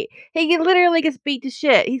shit, right? He literally gets beat to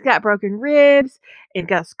shit. He's got broken ribs and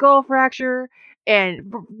got a skull fracture.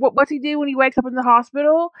 And what's he do when he wakes up in the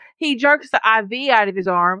hospital? He jerks the IV out of his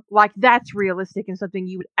arm, like that's realistic and something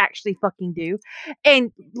you would actually fucking do,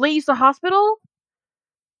 and leaves the hospital?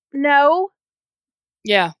 No.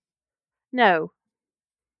 Yeah. No.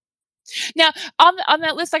 Now, on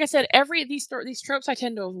that list, like I said, these tropes I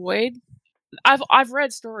tend to avoid. I've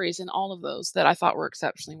read stories in all of those that I thought were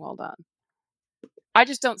exceptionally well done. I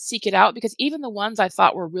just don't seek it out, because even the ones I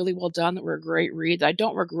thought were really well done, that were a great read, that I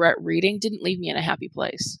don't regret reading, didn't leave me in a happy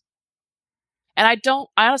place. And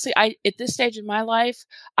honestly, at this stage in my life,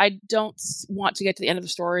 I don't want to get to the end of a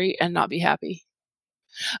story and not be happy.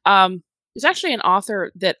 There's actually an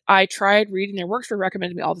author that I tried reading. Their works were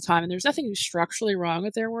recommended to me all the time, and there's nothing structurally wrong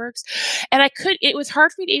with their works. And it was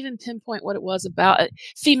hard for me to even pinpoint what it was about.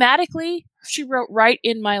 Thematically, she wrote right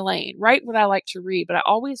in my lane, right what I like to read, but I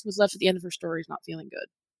always was left at the end of her stories not feeling good.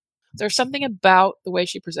 There's something about the way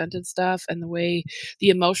she presented stuff and the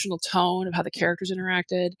emotional tone of how the characters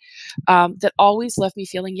interacted, that always left me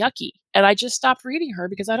feeling yucky. And I just stopped reading her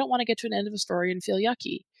because I don't want to get to an end of a story and feel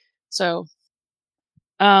yucky. So,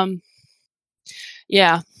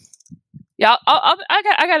 yeah, Yeah, I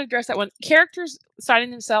got to address that one. Characters signing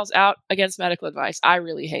themselves out against medical advice. I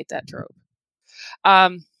really hate that trope.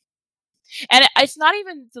 And it's not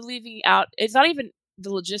even the leaving out. It's not even the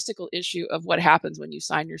logistical issue of what happens when you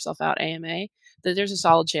sign yourself out AMA. That there's a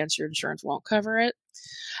solid chance your insurance won't cover it.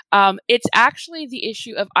 It's actually the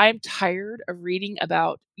issue of I'm tired of reading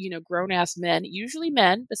about, grown ass men, usually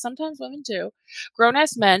men, but sometimes women too, grown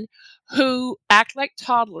ass men who act like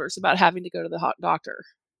toddlers about having to go to the doctor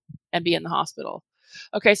and be in the hospital.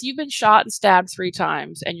 Okay, so you've been shot and stabbed 3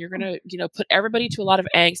 times, and you're gonna, put everybody to a lot of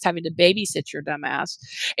angst having to babysit your dumb ass.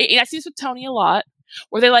 And I see this with Tony a lot,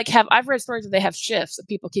 where they I've read stories where they have shifts of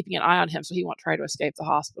people keeping an eye on him so he won't try to escape the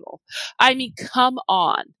hospital. I mean, come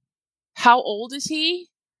on. How old is he?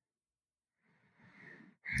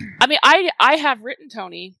 I mean, I have written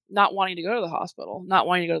Tony not wanting to go to the hospital, not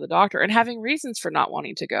wanting to go to the doctor, and having reasons for not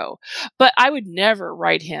wanting to go. But I would never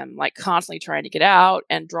write him constantly trying to get out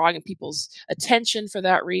and drawing people's attention for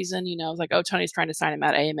that reason. Like, oh, Tony's trying to sign him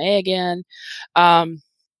out AMA again.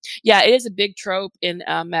 Yeah, it is a big trope in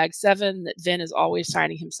Mag 7 that Vin is always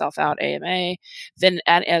signing himself out AMA. Vin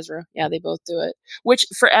and Ezra, yeah, they both do it. Which,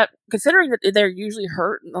 considering that they're usually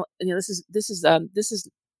hurt, this is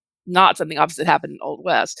not something obviously that happened in Old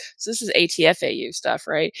West. So this is ATFAU stuff,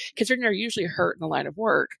 right? Considering they're usually hurt in the line of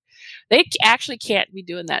work, they actually can't be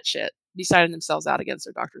doing that shit, be signing themselves out against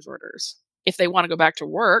their doctor's orders. If they want to go back to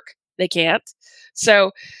work, they can't.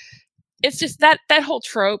 So it's just that whole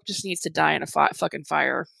trope just needs to die in a fucking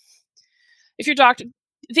fire. If your doctor,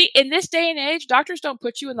 in this day and age, doctors don't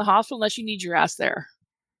put you in the hospital unless you need your ass there,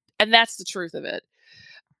 and that's the truth of it.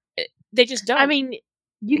 They just don't. I mean,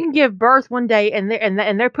 you can give birth one day and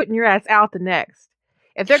they're putting your ass out the next.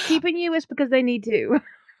 If they're keeping you, it's because they need to.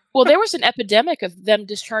 Well, there was an epidemic of them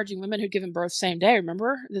discharging women who'd given birth same day.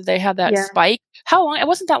 Remember? They had that spike. How long? It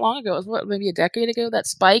wasn't that long ago. It was maybe a decade ago, that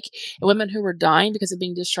spike in women who were dying because of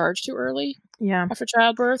being discharged too early. Yeah. After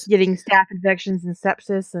childbirth. Getting staph infections and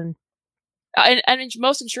sepsis and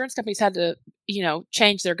most insurance companies had to,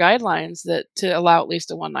 change their guidelines to allow at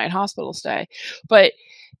least a one-night hospital stay. But,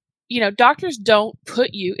 doctors don't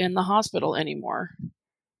put you in the hospital anymore.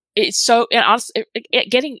 It's so, and honestly,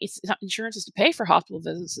 getting insurances to pay for hospital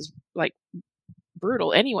visits is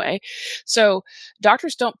brutal anyway. So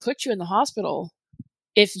doctors don't put you in the hospital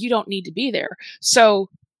if you don't need to be there. So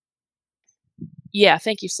yeah,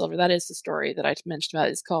 thank you, Silver. That is the story that I mentioned about.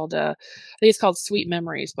 It's called, I think it's called Sweet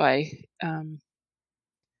Memories by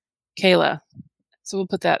Kayla. So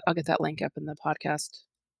I'll get that link up in the podcast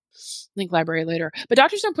link library later. But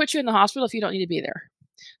doctors don't put you in the hospital if you don't need to be there.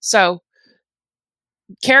 So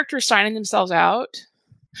characters signing themselves out.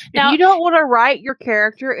 Now, if you don't want to write your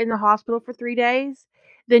character in the hospital for 3 days,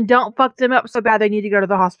 then don't fuck them up so bad they need to go to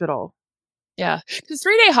the hospital. Yeah, because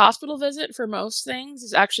 3-day hospital visit for most things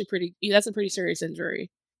is actually that's a pretty serious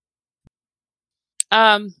injury.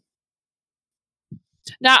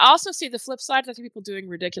 Now, I also see the flip side. I see people doing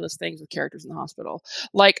ridiculous things with characters in the hospital.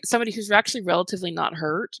 Like somebody who's actually relatively not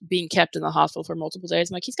hurt being kept in the hospital for multiple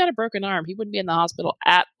days. I'm like, he's got a broken arm. He wouldn't be in the hospital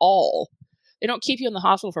at all. They don't keep you in the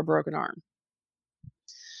hospital for a broken arm.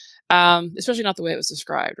 Especially not the way it was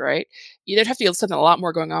described, right? There'd have to be something a lot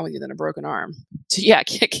more going on with you than a broken arm.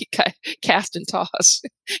 Cast and toss.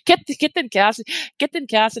 Get them casted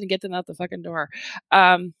and get them out the fucking door.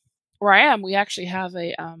 Where I am, we actually have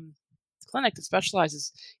a clinic that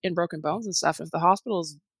specializes in broken bones and stuff. If the hospital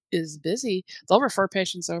is busy, they'll refer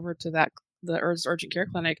patients over to the urgent care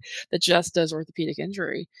clinic that just does orthopedic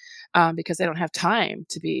injury, because they don't have time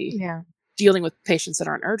to be dealing with patients that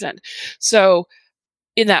aren't urgent. So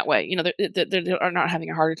in that way, they are not having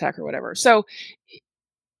a heart attack or whatever. So,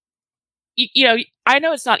 I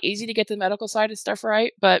know it's not easy to get the medical side of stuff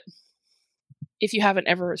right, but if you haven't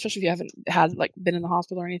ever, especially if you haven't had been in the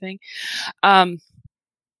hospital or anything,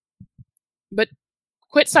 but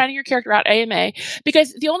quit signing your character out AMA,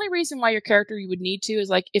 because the only reason why your character you would need to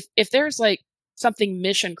is if there's something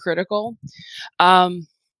mission critical,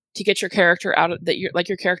 to get your character out of that,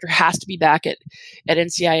 your character has to be back at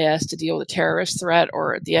NCIS to deal with a terrorist threat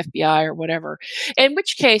or the FBI or whatever. In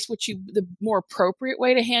which case, the more appropriate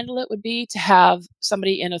way to handle it would be to have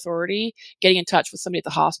somebody in authority getting in touch with somebody at the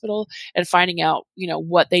hospital and finding out,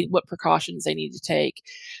 what precautions they need to take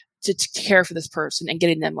to care for this person and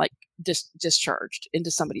getting them discharged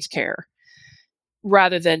into somebody's care,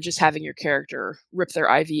 rather than just having your character rip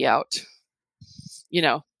their IV out,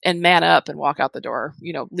 and man up and walk out the door,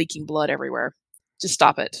 leaking blood everywhere. Just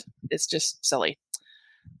stop it. It's just silly.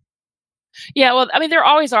 Yeah, well, I mean, there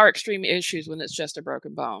always are extreme issues when it's just a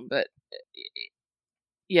broken bone, but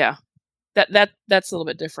yeah. that's a little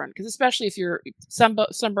bit different, because especially if you're some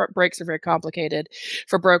breaks are very complicated.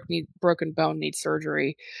 For broken bone needs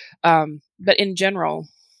surgery, but in general,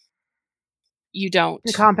 you don't.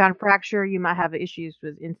 The compound fracture, you might have issues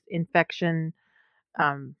with infection,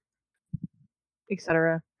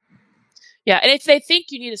 etc. Yeah, and if they think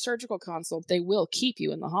you need a surgical consult, they will keep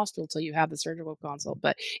you in the hospital till you have the surgical consult.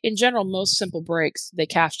 But in general, most simple breaks, they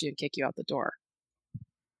cast you and kick you out the door.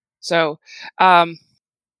 So, let's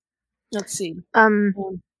see.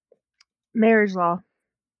 Marriage law.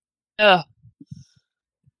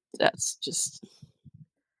 That's just...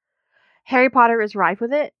 Harry Potter is rife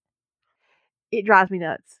with it. It drives me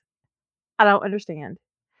nuts. I don't understand.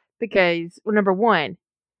 Because, well, number one,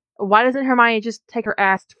 why doesn't Hermione just take her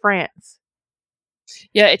ass to France?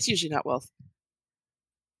 Yeah, it's usually not well.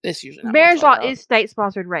 It's usually not marriage law is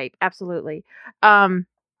state-sponsored rape. Absolutely.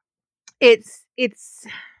 It's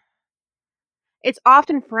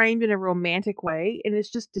often framed in a romantic way, and it's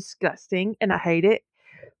just disgusting, and I hate it.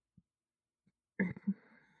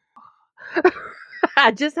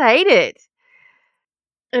 I just hate it.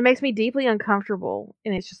 It makes me deeply uncomfortable,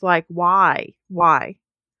 and it's just like, why? Why?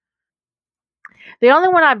 The only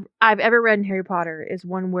one I've ever read in Harry Potter is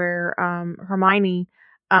one where Hermione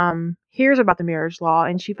hears about the marriage law,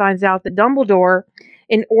 and she finds out that Dumbledore,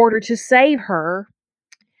 in order to save her,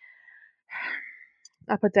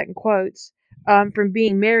 I put that in quotes, from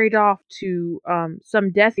being married off to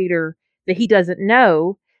some Death Eater that he doesn't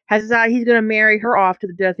know, has decided he's going to marry her off to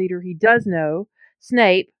the Death Eater he does know,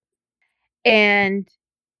 Snape. And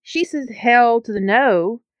she says hell to the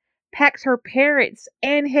no, packs her parents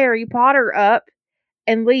and Harry Potter up,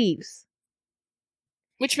 and leaves.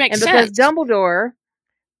 Which makes sense. And because Dumbledore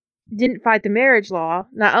didn't fight the marriage law,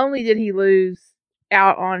 not only did he lose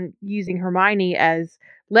out on using Hermione as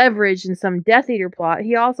leverage in some Death Eater plot,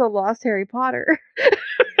 he also lost Harry Potter.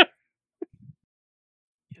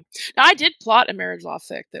 Now, I did plot a marriage law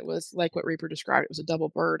fic that was like what Reaper described. It was a double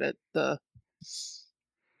bird at Dumbledore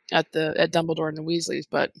and the Weasleys,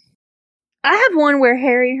 but I have one where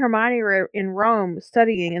Harry and Hermione are in Rome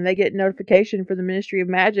studying, and they get notification from the Ministry of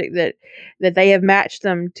Magic that they have matched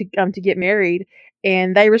them to get married,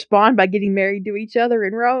 and they respond by getting married to each other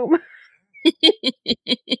in Rome.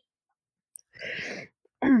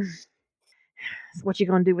 What you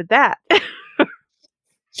gonna do with that?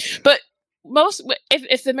 But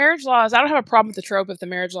if the marriage law is, I don't have a problem with the trope if the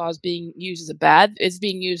marriage law is being used as it's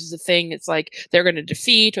being used as a thing. It's like they're going to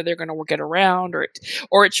defeat, or they're going to get around, or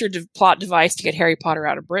it's your plot device to get Harry Potter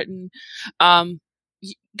out of Britain.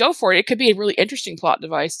 Go for it. It could be a really interesting plot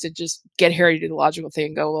device to just get Harry to do the logical thing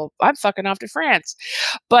and go, well, I'm fucking off to France.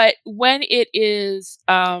 But when it is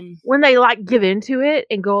when they like give into it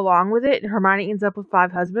and go along with it, and Hermione ends up with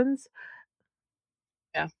 5 husbands.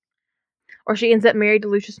 Yeah. Or she ends up married to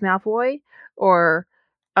Lucius Malfoy, or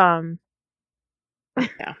yeah.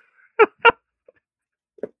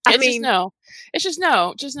 It's just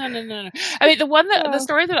no. I mean, the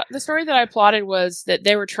story that I plotted was that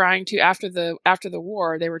they were trying to, after the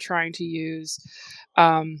war, they were trying to use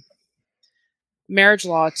marriage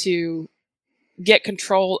law to get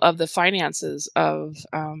control of the finances of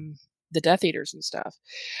the Death Eaters and stuff.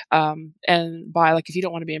 And by, like, if you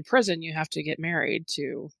don't want to be in prison, you have to get married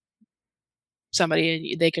to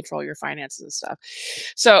somebody, and they control your finances and stuff.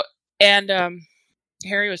 So, and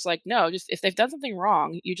Harry was like, no, just if they've done something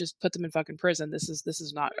wrong, you just put them in fucking prison. This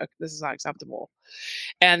is not acceptable.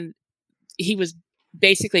 And he was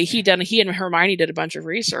basically, he and Hermione did a bunch of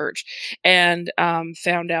research and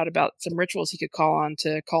found out about some rituals he could call on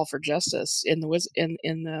to call for justice in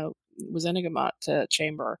the Wizengamot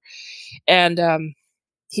chamber. And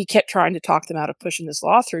he kept trying to talk them out of pushing this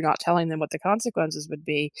law through, not telling them what the consequences would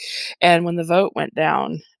be. And when the vote went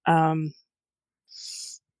down,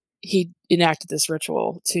 he enacted this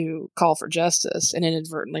ritual to call for justice, and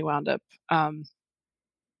inadvertently wound up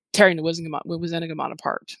tearing the Wizengamot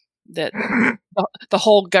apart. That the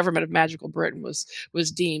whole government of magical Britain was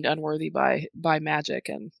deemed unworthy by magic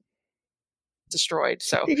and destroyed.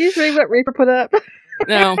 So, did you read what Reaper put up?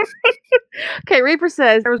 No. Okay, Reaper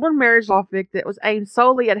says there was one marriage law fic that was aimed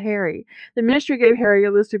solely at Harry. The ministry gave Harry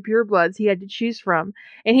a list of purebloods he had to choose from,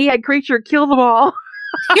 and he had Creature kill them all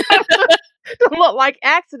to look like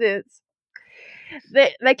accidents.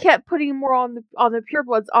 They kept putting more on the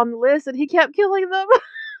purebloods on the list, and he kept killing them.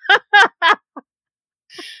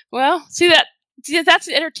 Well, that's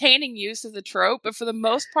an entertaining use of the trope, but for the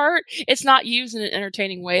most part, it's not used in an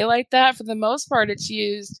entertaining way like that. For the most part, it's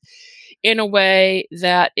used in a way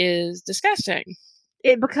that is disgusting.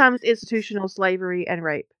 It becomes institutional slavery and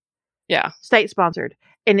rape. Yeah. State-sponsored.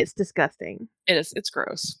 And it's disgusting. It is. It's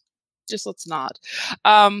gross. Just let's not.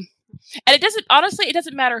 And it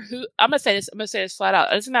doesn't matter who. I'm gonna say this flat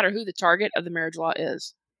out. It doesn't matter who the target of the marriage law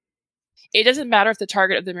is. It doesn't matter if the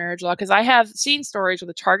target of the marriage law, because I have seen stories where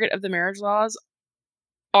the target of the marriage laws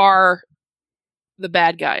are the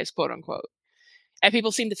bad guys, quote unquote, and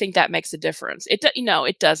people seem to think that makes a difference.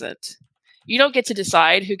 It doesn't. You don't get to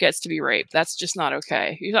decide who gets to be raped. That's just not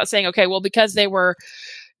okay. You're not saying, okay, well, because they were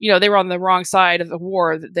on the wrong side of the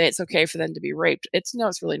war, that it's okay for them to be raped. It's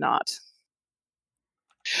really not.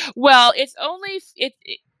 Well, it's only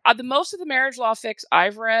the most of the marriage law fics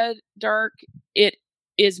I've read, Dark, it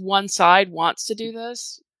is one side wants to do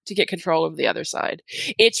this to get control of the other side.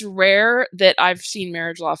 It's rare that I've seen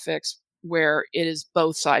marriage law fics where it is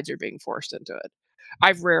both sides are being forced into it.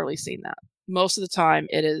 I've rarely seen that. Most of the time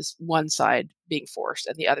it is one side being forced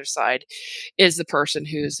and the other side is the person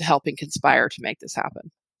who's helping conspire to make this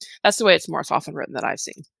happen. That's the way it's more often written that I've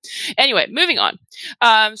seen. Anyway, moving on.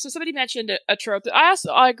 So somebody mentioned a trope that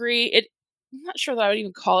I agree. I'm not sure that I would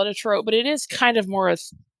even call it a trope, but it is kind of more a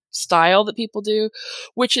style that people do,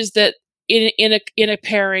 which is that in a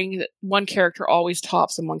pairing that one character always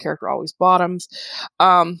tops and one character always bottoms.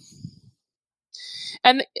 And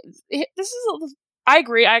this is I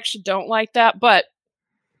agree. I actually don't like that, but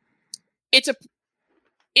it's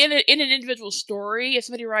in an individual story, if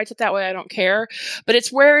somebody writes it that way, I don't care. But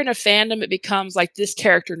it's where in a fandom it becomes like this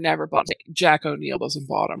character never bottoms. Jack O'Neill doesn't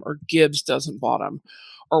bottom, or Gibbs doesn't bottom,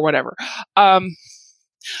 or whatever. I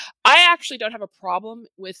actually don't have a problem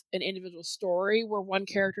with an individual story where one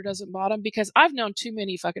character doesn't bottom, because I've known too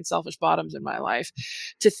many fucking selfish bottoms in my life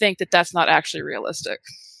to think that that's not actually realistic.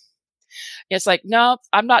 It's like, no,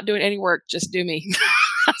 I'm not doing any work. Just do me.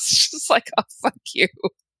 It's just like, oh, fuck you.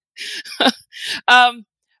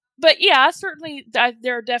 But yeah, certainly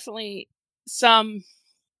there are definitely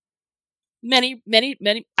many,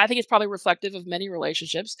 I think it's probably reflective of many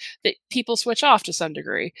relationships that people switch off to some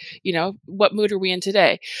degree. What mood are we in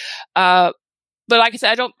today? But like I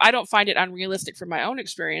said, I don't find it unrealistic from my own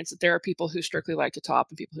experience that there are people who strictly like to top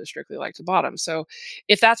and people who strictly like to bottom. So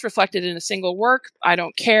if that's reflected in a single work, I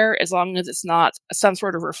don't care, as long as it's not some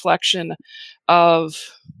sort of reflection of,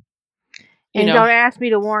 and don't ask me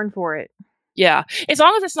to warn for it. Yeah. As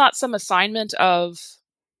long as it's not some assignment of,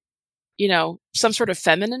 some sort of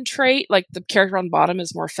feminine trait, like the character on bottom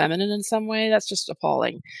is more feminine in some way, that's just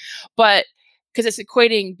appalling. But because it's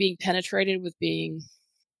equating being penetrated with being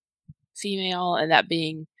female, and that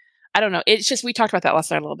being, I don't know. It's just, we talked about that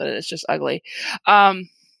last night a little bit. It's just ugly. But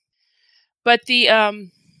it's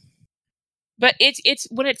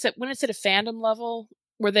when it's at a fandom level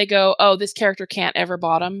where they go, oh, this character can't ever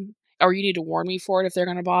bottom, or you need to warn me for it if they're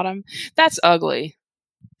going to bottom. That's ugly.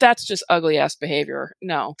 That's just ugly ass behavior.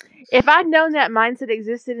 No. If I'd known that mindset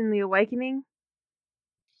existed in The Awakening,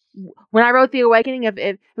 when I wrote The Awakening,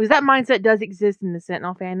 it was that mindset does exist in the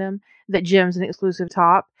Sentinel fandom, that Jim's an exclusive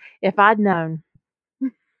top. If I'd known.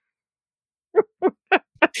 I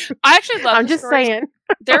actually love. I'm just saying.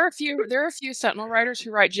 There are a few Sentinel writers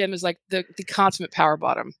who write Jim as like the consummate power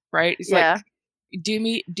bottom, right? He's like, do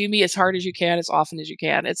me as hard as you can, as often as you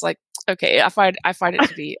can. It's like, okay, I find it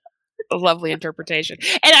to be a lovely interpretation,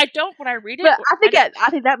 and I don't when I read it. But I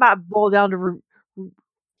think that might boil down to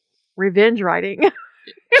revenge writing.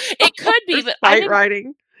 It could be, but fight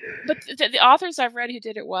writing. But the authors I've read who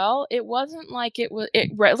did it well, it wasn't like it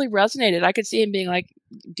really resonated. I could see him being like,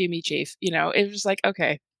 "Do me, chief." It was like,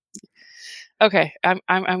 okay,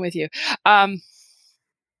 I'm with you. I've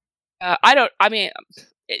read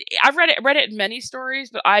it in many stories,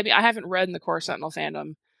 but I haven't read in the core Sentinel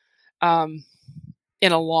fandom in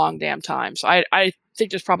a long damn time. So I think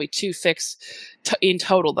there's probably 2 fics in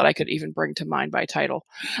total that I could even bring to mind by title.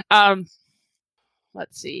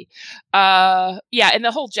 Let's see. And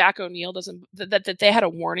the whole Jack O'Neill doesn't, that they had a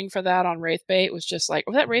warning for that on Wraithbait was just like,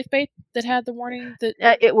 was that Wraithbait that had the warning?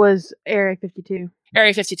 That it was Area 52.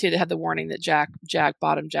 Area 52 that had the warning that Jack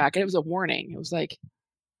bottomed Jack, and it was a warning. It was like,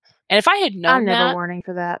 and if I had known that, I never warning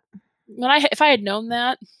for that. If I had known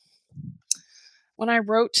that when I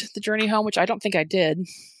wrote The Journey Home, which I don't think I did,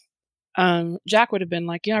 Jack would have been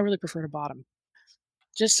like, yeah, I really prefer to bottom,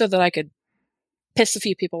 just so that I could piss a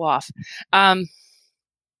few people off.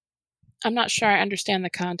 I'm not sure I understand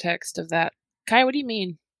the context of that. Kai, what do you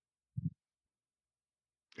mean?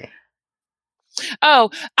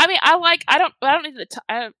 Oh, I mean, I don't need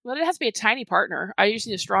well, it has to be a tiny partner. I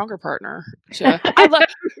usually need a stronger partner. I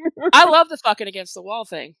love the fucking against the wall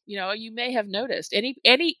thing. You may have noticed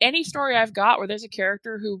any story I've got where there's a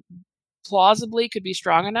character who plausibly could be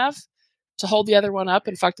strong enough to hold the other one up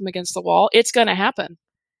and fuck them against the wall. It's going to happen.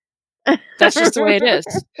 That's just the way it is.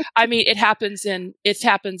 I mean, it happens in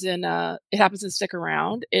Stick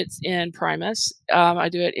Around. It's in Primus. I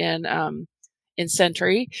do it in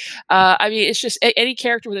Sentry. I mean, it's just any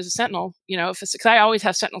character where there's a sentinel, because I always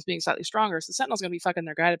have sentinels being slightly stronger. So the sentinel's going to be fucking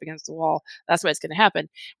their guy up against the wall. That's the way it's going to happen.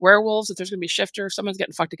 Werewolves, if there's going to be shifter, someone's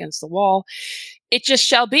getting fucked against the wall. It just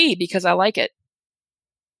shall be because I like it.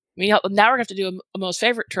 I mean, now we're going to have to do a most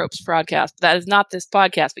favorite tropes podcast. But that is not this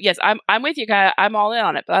podcast. But yes, I'm with you, guy. I'm all in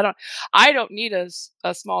on it. But I don't need a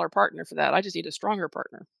smaller partner for that. I just need a stronger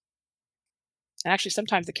partner. And actually,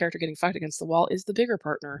 sometimes the character getting fucked against the wall is the bigger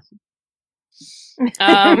partner.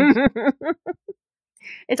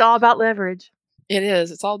 It's all about leverage. It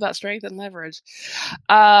is. It's all about strength and leverage.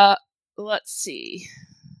 Let's see.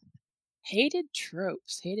 Hated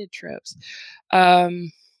tropes.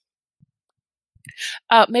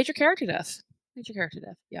 Major character death.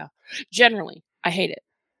 Yeah. Generally, I hate it.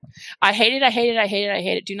 I hate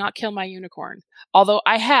it. Do not kill my unicorn. Although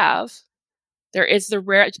there is the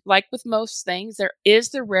rare, like with most things, there is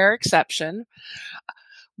the rare exception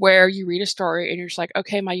where you read a story and you're just like,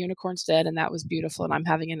 okay, my unicorn's dead and that was beautiful and I'm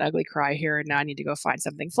having an ugly cry here and now I need to go find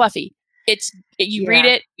something fluffy. Read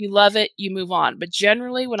it, you love it, you move on. But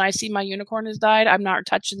generally, when I see my unicorn has died, I'm not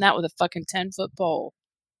touching that with a fucking 10-foot pole.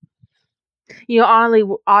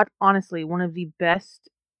 Honestly, one of the best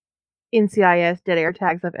NCIS dead air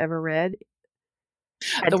tags I've ever read.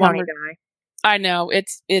 The one where I know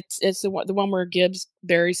it's the one where Gibbs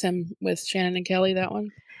buries him with Shannon and Kelly. That one.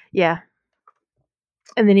 Yeah.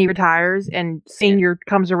 And then he retires, and Senior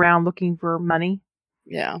comes around looking for money.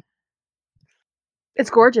 Yeah. It's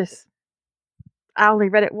gorgeous. I only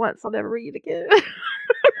read it once. I'll never read it again.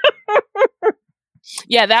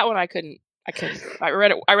 Yeah, that one I couldn't. I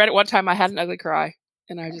read it one time. I had an ugly cry,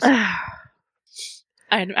 and I just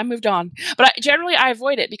I moved on. But generally I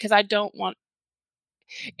avoid it because I don't want.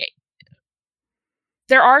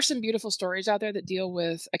 There are some beautiful stories out there that deal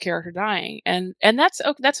with a character dying, and that's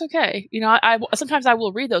okay. I sometimes I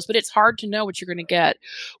will read those, but it's hard to know what you're going to get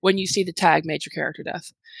when you see the tag major character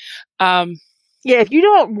death. Yeah, if you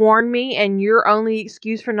don't warn me and your only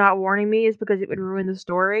excuse for not warning me is because it would ruin the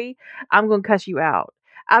story, I'm going to cuss you out.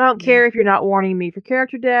 I don't care if you're not warning me for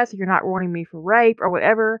character deaths, if you're not warning me for rape or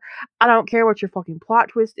whatever. I don't care what your fucking plot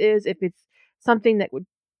twist is. If it's something that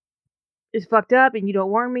is fucked up and you don't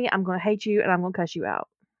warn me, I'm going to hate you and I'm going to cuss you out.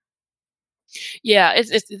 Yeah, it's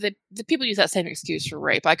the people use that same excuse for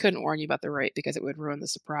rape. I couldn't warn you about the rape because it would ruin the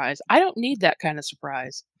surprise. I don't need that kind of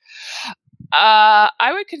surprise.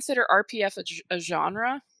 I would consider RPF a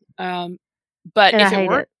genre, but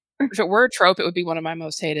if it were a trope, it would be one of my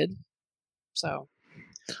most hated. So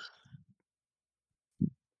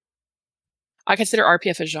I consider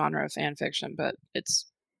RPF a genre of fan fiction, but it's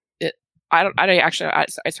hard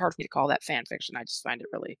for me to call that fan fiction. I just find it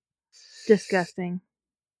really disgusting.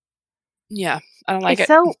 Yeah, I don't like it.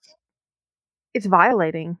 So it's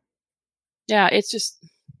violating. Yeah, it's just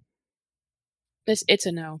it's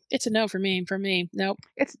a no. It's a no for me. Nope.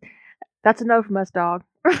 That's a no from us, dog.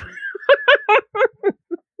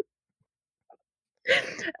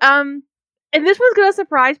 And this one's gonna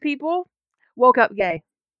surprise people. Woke Up Gay.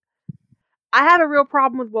 I have a real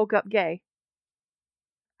problem with Woke Up Gay.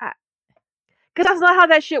 Because that's not how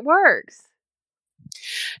that shit works.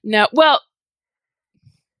 No, well,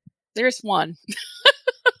 there's one.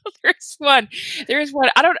 There's one.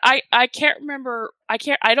 I can't remember. I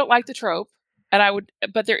don't like the trope,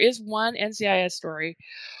 but there is one NCIS story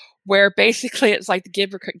where basically it's like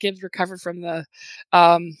Gibbs recovered from the,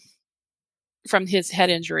 from his head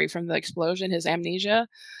injury, from the explosion, his amnesia,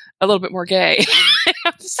 a little bit more gay.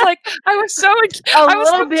 I'm just like, I was so a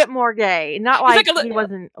little bit more gay, not like he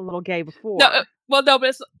wasn't a little gay before. I'm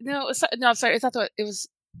sorry. It's not that it was.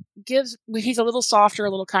 Gibbs, he's a little softer,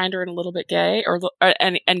 a little kinder, and a little bit gay,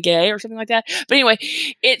 and gay, or something like that. But anyway,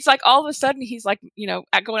 it's like all of a sudden he's like,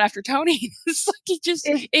 going after Tony. It's like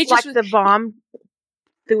it's like the bomb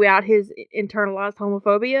throughout his internalized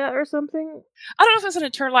homophobia or something. I don't know if it's an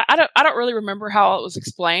internal. I don't really remember how it was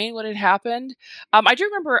explained what had happened. I do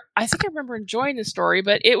remember. I think I remember enjoying the story,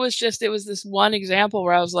 but it was this one example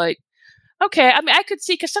where I was like, okay. I mean, I could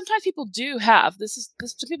see, because sometimes people do have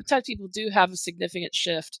sometimes people do have a significant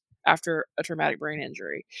shift after a traumatic brain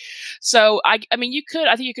injury. So I think you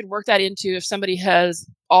could work that into if somebody has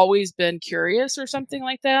always been curious or something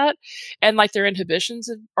like that, and like their inhibitions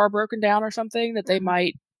are broken down or something, that they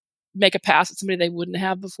might make a pass at somebody they wouldn't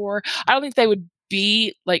have before. I don't think they would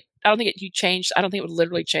be like, I don't think it would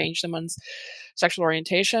literally change someone's sexual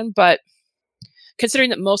orientation, but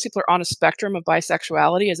considering that most people are on a spectrum of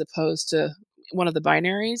bisexuality as opposed to one of the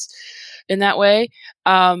binaries in that way,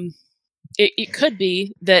 it could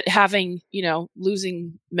be that having,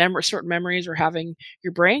 losing certain memories or having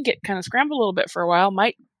your brain get kind of scrambled a little bit for a while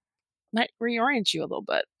might reorient you a little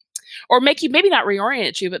bit, or make you, maybe not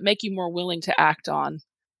reorient you, but make you more willing to act on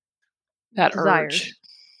that Desires. urge.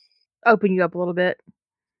 Open you up a little bit.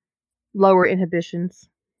 Lower inhibitions.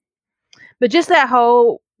 But just that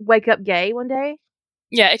whole wake up gay one day.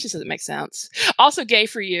 Yeah, it just doesn't make sense. Also, gay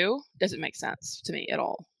for you doesn't make sense to me at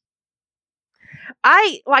all.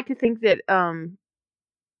 I like to think that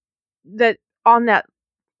that on that,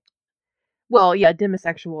 well, yeah,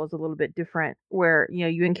 demisexual is a little bit different, where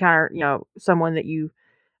you encounter someone that you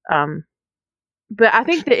but I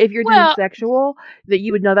think that if you're demisexual, that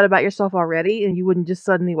you would know that about yourself already, and you wouldn't just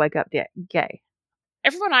suddenly wake up gay.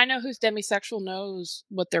 Everyone I know who's demisexual knows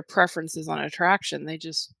what their preference is on attraction.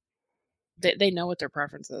 They know what their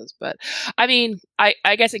preference is. But I mean, I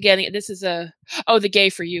guess again, this is the gay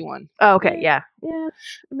for you one. Oh, okay, yeah. I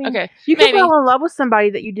mean, okay, you can fall in love with somebody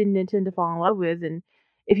that you didn't intend to fall in love with, and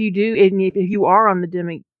if you do, and if you are on the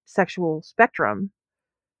demisexual spectrum,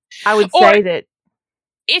 I would say that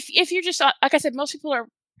if you're just like I said, most people are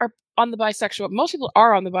on the bisexual. Most people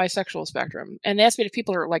are on the bisexual spectrum, and they ask me if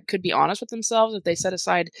people are could be honest with themselves, if they set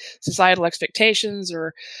aside societal expectations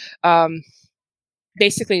or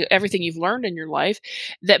basically everything you've learned in your life,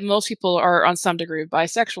 that most people are on some degree of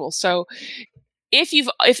bisexual. So if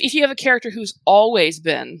you have a character who's always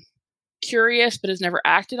been curious but has never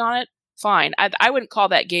acted on it, fine. I wouldn't call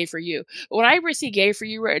that gay for you. But when I ever see gay for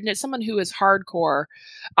you written, it's someone who is hardcore.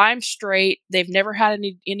 I'm straight. They've never had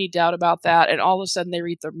any doubt about that, and all of a sudden they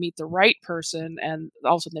meet the right person, and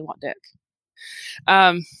all of a sudden they want dick.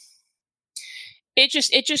 It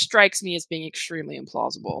just strikes me as being extremely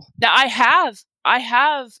implausible. Now I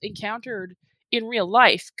have encountered in real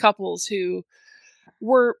life couples who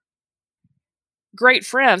were great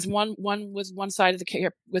friends. One was one side of the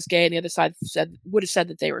was gay, and the other side would have said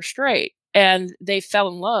that they were straight, and they fell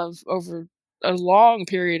in love over a long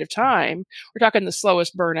period of time. We're talking the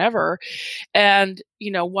slowest burn ever. And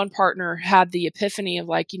one partner had the epiphany of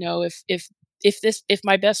if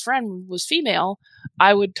my best friend was female,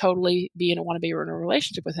 I would totally want to be in a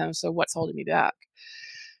relationship with him. So what's holding me back?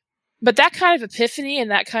 But that kind of epiphany and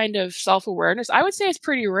that kind of self-awareness, I would say, is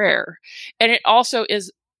pretty rare. And it also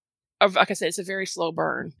is, like I said, it's a very slow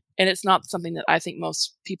burn. And it's not something that I think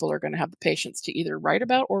most people are going to have the patience to either write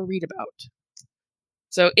about or read about.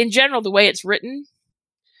 So in general, the way it's written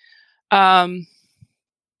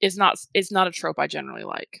is not a trope I generally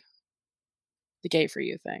like. The gay for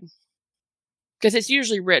you thing. Because it's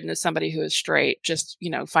usually written as somebody who is straight, just,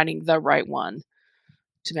 finding the right one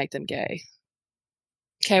to make them gay.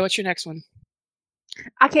 Okay, what's your next one?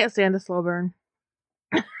 I can't stand a slow burn.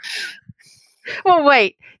 Well,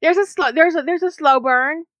 wait. There's a slow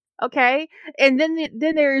burn, okay? And then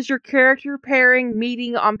there's your character pairing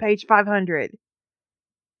meeting on page 500.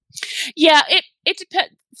 Yeah, it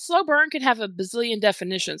depends. Slow burn can have a bazillion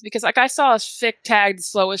definitions, because I saw a fic tagged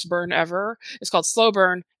slowest burn ever. It's called slow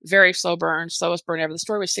burn, very slow burn, slowest burn ever. The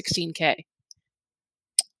story was 16K.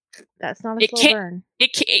 That's not a slow burn.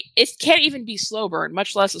 It can't even be slow burn,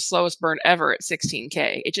 much less the slowest burn ever at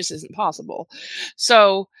 16K. It just isn't possible.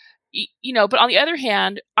 So, but on the other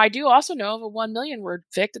hand, I do also know of a 1 million word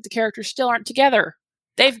fic that the characters still aren't together.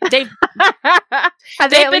 Have they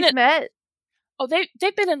at least met? Oh,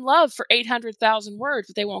 they've been in love for 800,000 words,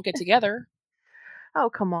 but they won't get together. Oh,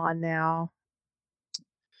 come on now.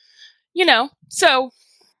 So,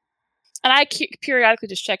 and I periodically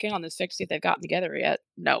just check in on this fic to see if they've gotten together yet.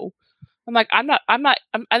 No. I'm like, I'm not,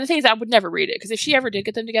 the thing is, I would never read it, because if she ever did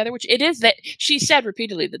get them together, which it is, that she said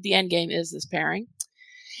repeatedly that the end game is this pairing.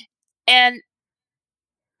 And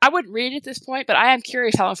I wouldn't read it at this point, but I am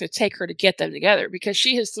curious how long it would take her to get them together, because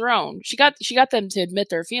she got them to admit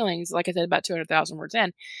their feelings, like I said, about 200,000 words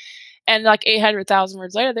in, and 800,000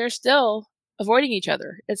 words later, they're still avoiding each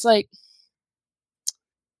other. It's like,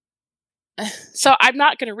 so I'm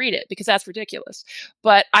not going to read it because that's ridiculous.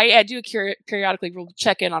 But I do periodically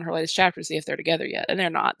check in on her latest chapter to see if they're together yet, and they're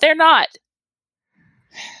not. They're not.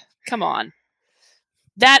 Come on.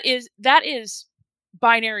 That is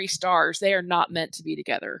binary stars. They are not meant to be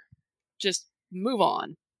together. Just move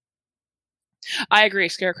on. I agree.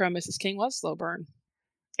 Scarecrow and Mrs. King was slow burn.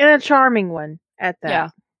 And a charming one at that. Yeah.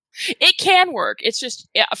 It can work. It's just,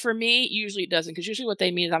 for me, usually it doesn't, because usually what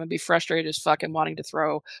they mean is I'm going to be frustrated as fuck and wanting to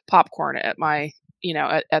throw popcorn at my,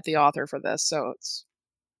 at the author for this. So it's,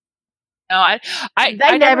 no,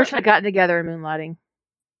 they never should have gotten together in Moonlighting.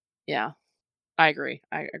 Yeah, I agree.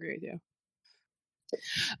 I agree with you.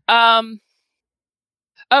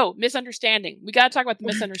 Oh, misunderstanding. We got to talk about the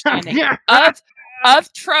misunderstanding Of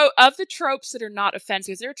the tropes that are not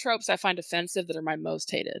offensive, because there are tropes I find offensive that are my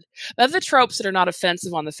most hated. Of the tropes that are not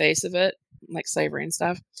offensive on the face of it, like slavery and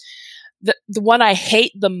stuff, the one I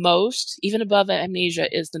hate the most, even above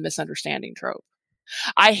amnesia, is the misunderstanding trope.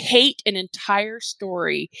 I hate an entire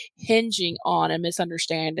story hinging on a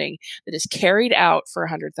misunderstanding that is carried out for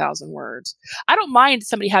 100,000 words. I don't mind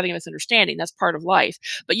somebody having a misunderstanding. That's part of life.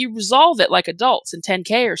 But you resolve it like adults in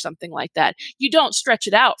 10K or something like that. You don't stretch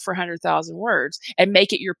it out for 100,000 words and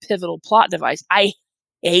make it your pivotal plot device. I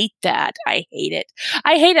hate that. I hate it.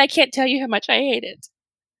 I can't tell you how much I hate it.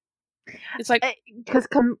 It's like...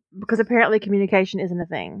 Because apparently communication isn't a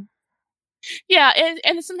thing. Yeah,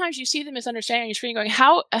 and sometimes you see the misunderstanding on your screen going,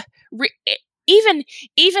 how even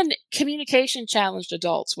communication challenged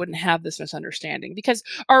adults wouldn't have this misunderstanding, because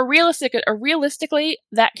realistically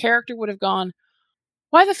that character would have gone,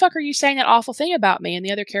 why the fuck are you saying that awful thing about me? And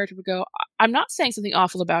the other character would go, I'm not saying something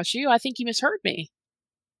awful about you. I think you misheard me.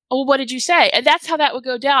 Oh, well, what did you say? And that's how that would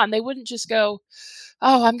go down. They wouldn't just go,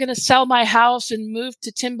 oh, I'm going to sell my house and move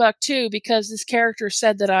to Timbuktu because this character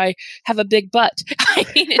said that I have a big butt. I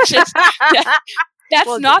mean, it's just,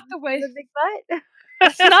 that's not the way. The big butt?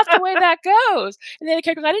 That's not the way that goes. And then the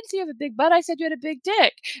character goes, I didn't see you have a big butt. I said you had a big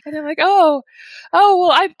dick. And they're like, well,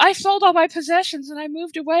 I sold all my possessions and I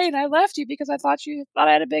moved away and I left you because I thought you thought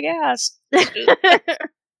I had a big ass. This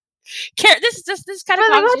kind of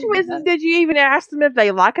conversation. Did you even ask them if they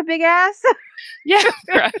like a big ass? Yeah,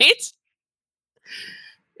 right.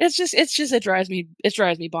 It drives me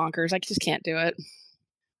bonkers. I just can't do it.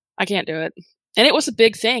 I can't do it. And it was a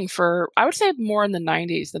big thing for, I would say, more in the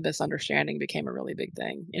 90s. The misunderstanding became a really big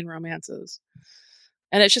thing in romances.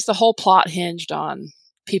 And it's just the whole plot hinged on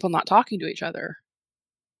people not talking to each other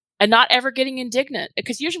and not ever getting indignant.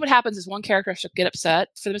 Because usually what happens is one character has to get upset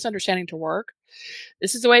for the misunderstanding to work.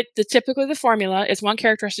 This is the way, typically the formula is one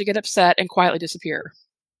character has to get upset and quietly disappear.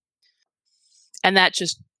 And that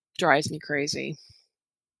just drives me crazy.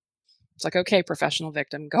 It's like, okay, professional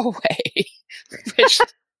victim, go away.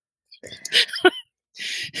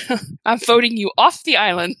 I'm voting you off the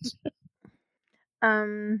island.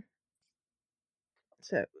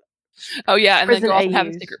 So. Oh yeah, and then go off and have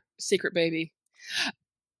a secret baby.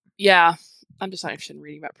 Yeah, I'm just not interested in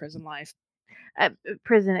reading about prison life.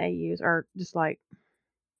 Prison AUs are just like,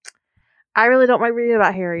 I really don't like reading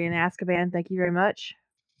about Harry and Azkaban. Thank you very much.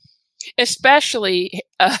 Especially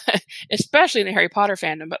in the Harry Potter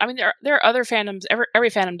fandom, but I mean there are other fandoms. Every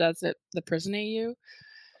fandom does it. The prison AU.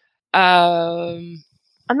 I'm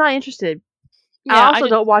not interested. Yeah, I also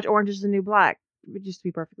don't watch Orange is the New Black, just to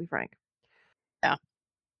be perfectly frank.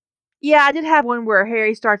 Yeah, I did have one where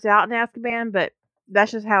Harry starts out in Azkaban, but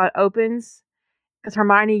that's just how it opens, because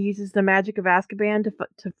Hermione uses the magic of Azkaban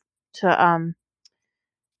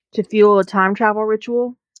to fuel a time travel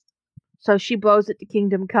ritual. So she blows it to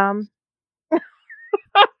Kingdom Come.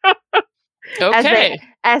 Okay.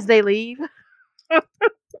 As they leave. I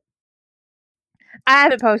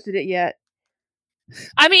haven't posted it yet.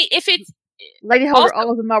 I mean, if it's Lady Holder,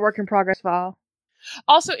 all of them my work in progress file.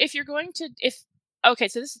 Also, if you're going to, okay,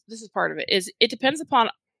 so this is part of it. Is it depends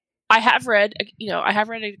upon. I have read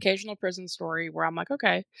an occasional prison story where I'm like,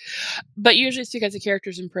 okay, but usually it's because the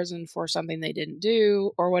character's in prison for something they didn't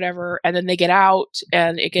do or whatever, and then they get out,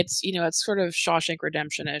 and it gets, it's sort of Shawshank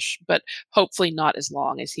Redemption-ish, but hopefully not as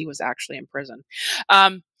long as he was actually in prison.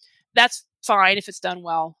 That's fine if it's done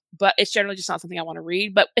well, but it's generally just not something I want to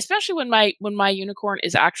read. But especially when my unicorn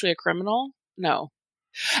is actually a criminal, no.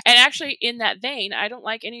 And actually, in that vein, I don't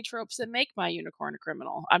like any tropes that make my unicorn a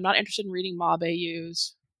criminal. I'm not interested in reading mob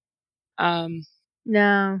AUs. No,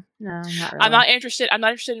 not really. I'm not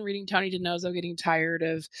interested in reading Tony DiNozzo getting tired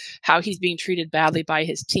of how he's being treated badly by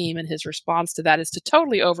his team, and his response to that is to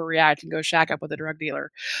totally overreact and go shack up with a drug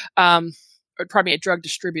dealer. Or pardon me, a drug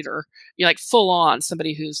distributor, like full on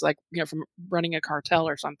somebody who's like, from running a cartel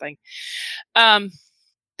or something.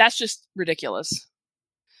 That's just ridiculous.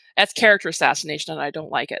 That's character assassination, and I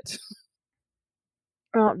don't like it.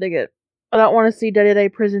 I don't dig it. I don't want to see day-to-day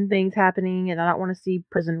prison things happening, and I don't want to see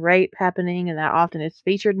prison rape happening, and that often is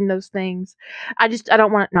featured in those things. I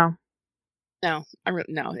don't want it. No. No,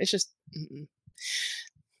 no. It's just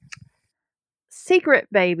Secret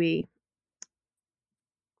Baby.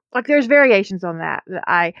 Like, there's variations on that.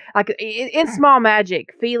 I like in Small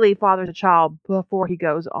Magic, Feely fathers a child before he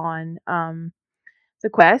goes on the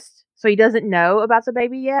quest, so he doesn't know about the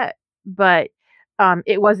baby yet. But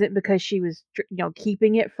it wasn't because she was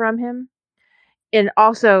keeping it from him. And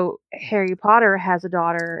also, Harry Potter has a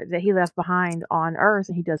daughter that he left behind on Earth,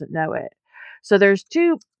 and he doesn't know it. So there's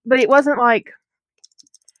two, but it wasn't like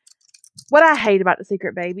what I hate about the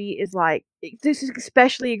secret baby is like, this is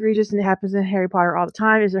especially egregious and it happens in Harry Potter all the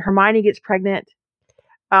time, is that Hermione gets pregnant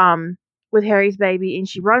with Harry's baby and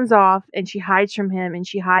she runs off and she hides from him and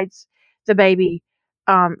she hides the baby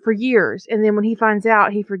for years. And then when he finds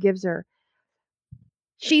out, he forgives her.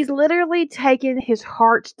 She's literally taken his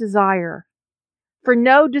heart's desire for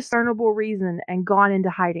no discernible reason and gone into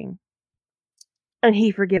hiding. And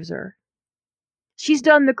he forgives her. She's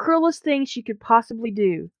done the cruelest thing she could possibly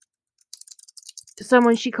do to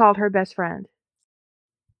someone she called her best friend.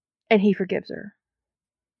 And he forgives her.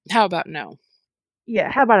 How about no?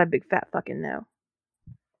 Yeah, how about a big fat fucking no?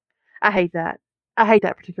 I hate that. I hate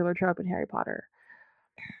that particular trope in Harry Potter.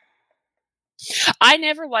 I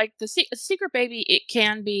never liked the secret baby. It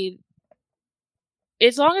can be,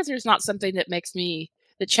 as long as there's not something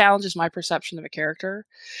that challenges my perception of a character.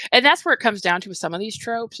 And that's where it comes down to with some of these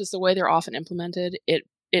tropes, is the way they're often implemented. It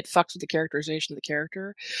fucks with the characterization of the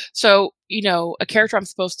character. So, a character I'm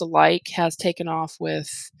supposed to like has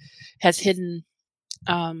hidden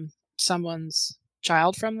someone's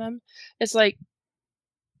child from them. It's like,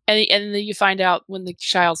 and then you find out when the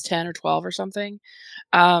child's 10 or 12 or something.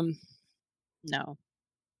 No,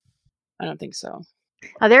 I don't think so.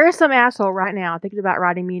 Now, there is some asshole right now thinking about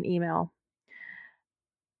writing me an email.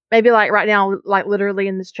 Maybe like right now, like literally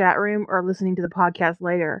in this chat room or listening to the podcast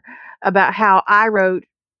later, about how I wrote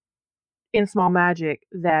in Small Magic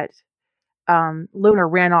that Luna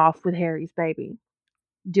ran off with Harry's baby.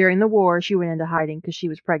 During the war, she went into hiding because she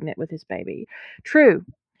was pregnant with his baby. True.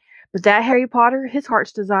 But that Harry Potter, his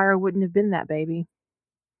heart's desire wouldn't have been that baby.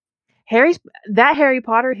 Harry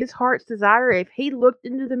Potter, his heart's desire, if he looked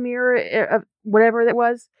into the mirror of whatever that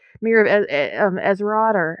was, mirror of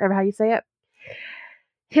Ezerod, or ever how you say it,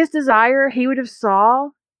 his desire, he would have saw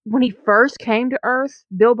when he first came to Earth,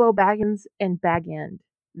 Bilbo Baggins and Bag End.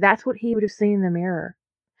 That's what he would have seen in the mirror.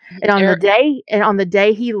 And on the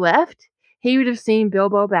day he left, he would have seen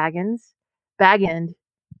Bilbo Baggins, Bag End,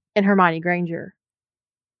 and Hermione Granger.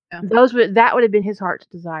 Yeah. That would have been his heart's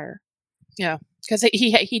desire. Yeah, because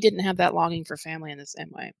he didn't have that longing for family in the same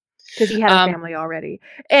way. Because he had a family already.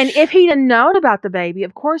 And if he'd have known about the baby,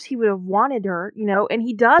 of course he would have wanted her, and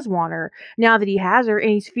he does want her now that he has her, and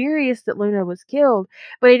he's furious that Luna was killed.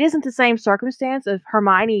 But it isn't the same circumstance of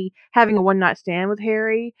Hermione having a one-night stand with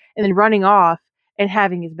Harry and then running off and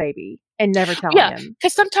having his baby and never telling him. Yeah,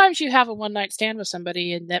 because sometimes you have a one-night stand with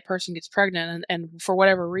somebody and that person gets pregnant, and for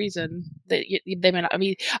whatever reason, they may not. I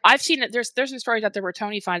mean, I've seen it. There's some stories out there where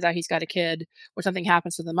Tony finds out he's got a kid or something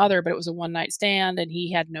happens to the mother, but it was a one-night stand and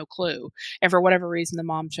he had no clue. And for whatever reason, the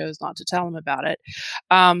mom chose not to tell him about it.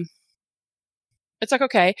 It's like,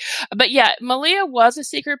 okay. But yeah, Malia was a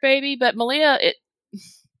secret baby, but Malia,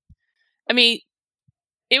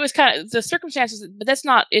 it was kind of the circumstances, but that's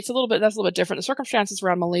a little bit different. The circumstances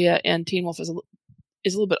around Malia and Teen Wolf is a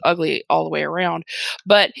little bit ugly all the way around,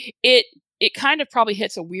 but it kind of probably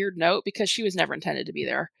hits a weird note because she was never intended to be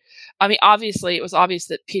there. I mean, obviously it was obvious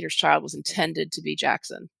that Peter's child was intended to be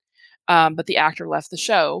Jackson, but the actor left the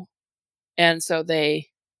show, and so they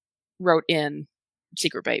wrote in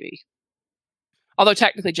secret baby. Although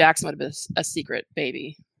technically Jackson would have been a secret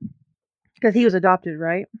baby because he was adopted,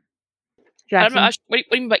 right? Jackson. I don't know, what do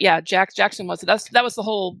you mean? But yeah, Jackson was. That was the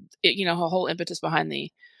whole, whole impetus behind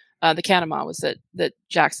the Canema was that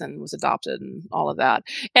Jackson was adopted and all of that.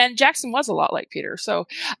 And Jackson was a lot like Peter, so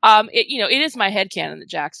it is my headcanon that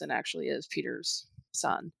Jackson actually is Peter's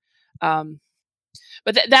son.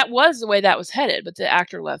 But that was the way that was headed. But the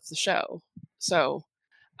actor left the show, so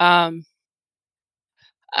I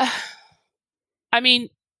mean.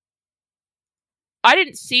 I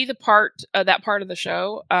didn't see that part of the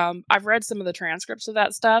show. I've read some of the transcripts of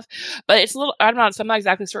that stuff, but it's a little. I'm not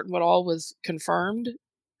exactly certain what all was confirmed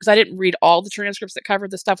because I didn't read all the transcripts that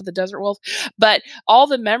covered the stuff with the Desert Wolf. But all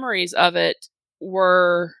the memories of it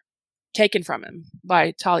were taken from him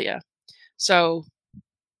by Talia, so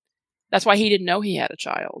that's why he didn't know he had a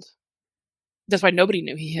child. That's why nobody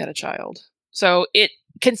knew he had a child. So it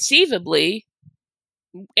conceivably,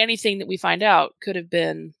 anything that we find out could have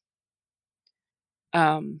been.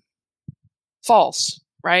 False,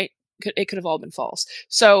 right? It could have all been false.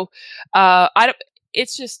 So,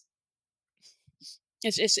 it's just,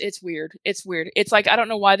 it's weird. It's weird. It's like, I don't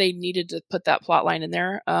know why they needed to put that plot line in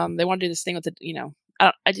there. They want to do this thing with the,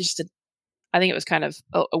 I think it was kind of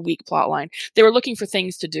a weak plot line. They were looking for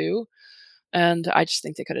things to do, and I just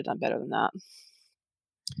think they could have done better than that.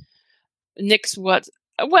 Nyx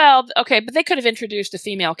well, okay, but they could have introduced a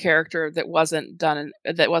female character that wasn't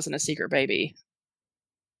a secret baby.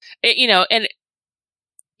 They're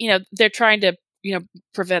trying to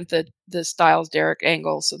prevent the Styles Derek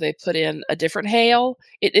angle, so they put in a different Hale.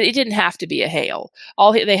 It didn't have to be a Hale.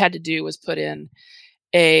 All they had to do was put in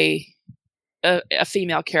a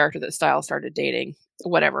female character that Styles started dating.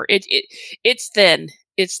 Whatever. It's thin.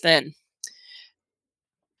 It's thin.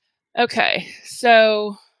 Okay,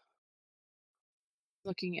 so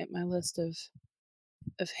looking at my list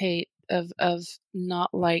of hate of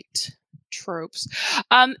not liked tropes.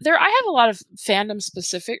 I have a lot of fandom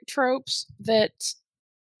specific tropes that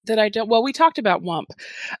I don't. Well, we talked about Wump,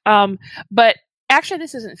 but actually,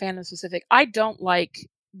 this isn't fandom specific. I don't like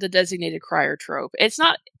the designated crier trope. It's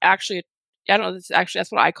not actually. I don't know.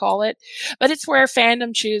 That's what I call it, but it's where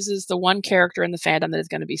fandom chooses the one character in the fandom that is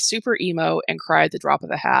going to be super emo and cry at the drop of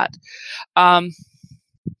a hat.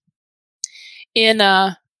 In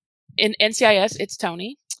NCIS, it's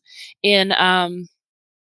Tony. In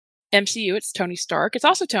MCU, it's Tony Stark. It's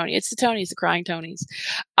also Tony. It's the Tonys, the crying Tonys.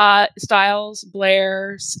 Styles,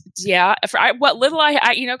 Blair, yeah. What little I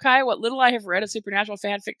have read of Supernatural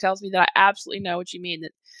fanfic tells me that I absolutely know what you mean,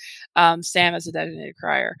 that Sam is a designated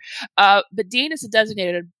crier. But Dean is a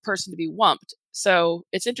designated person to be wumped. So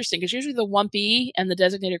it's interesting because usually the wumpy and the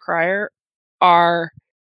designated crier are...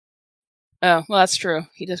 Oh, well, that's true.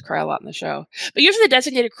 He does cry a lot in the show. But usually the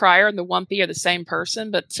designated crier and the wumpy are the same person,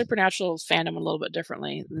 but Supernatural's fandom a little bit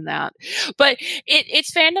differently than that. But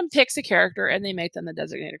it's fandom picks a character and they make them the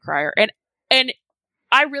designated crier. And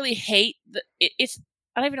I really hate it's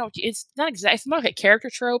I don't even know it's not exactly, it's more like a character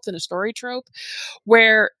trope than a story trope,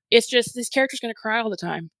 where it's just this character's going to cry all the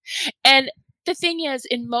time. And the thing is,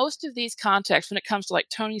 in most of these contexts, when it comes to like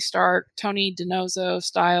Tony Stark, Tony DiNozzo,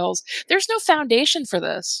 Styles, there's no foundation for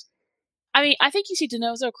this. I mean, I think you see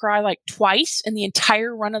DiNozzo cry like twice in the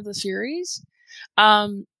entire run of the series.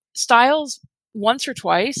 Styles once or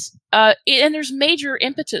twice. And there's major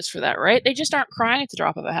impetus for that, right? They just aren't crying at the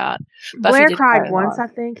drop of a hat. Blair cried once, I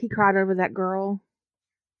think. He cried over that girl.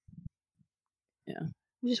 Yeah.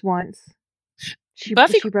 Just once. She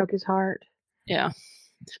broke his heart. Yeah.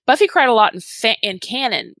 Buffy cried a lot in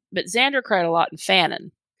canon, but Xander cried a lot in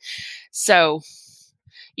fanon. So,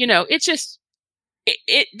 it's just...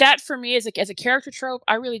 that for me as a character trope,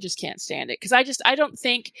 I really just can't stand it because I don't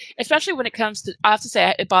think, especially when it comes to, I have to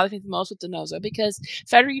say it bothers me the most with DiNozzo because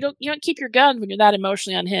Fedra, you don't keep your guns when you're that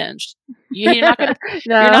emotionally unhinged. You're not gonna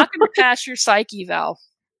you're not gonna pass your psyche eval.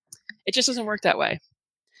 It just doesn't work that way.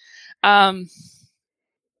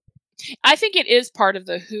 I think it is part of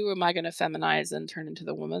the who am I going to feminize and turn into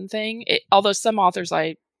the woman thing. Although some authors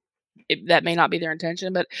that may not be their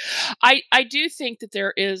intention, but I do think that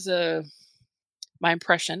there is my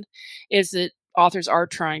impression is that authors are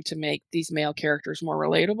trying to make these male characters more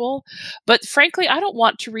relatable. But frankly, I don't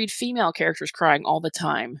want to read female characters crying all the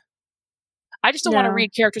time. I just don't want to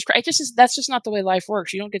read characters cry. That's just not the way life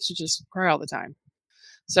works. You don't get to just cry all the time.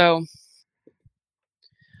 So,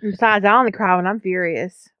 besides, I only cry when I'm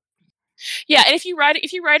furious. Yeah, and if you write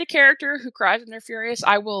a character who cries when they're furious,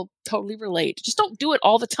 I will totally relate. Just don't do it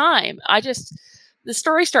all the time. The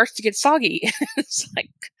story starts to get soggy. It's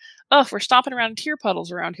like, oh, we're stomping around in tear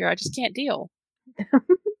puddles around here. I just can't deal.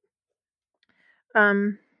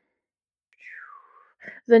 The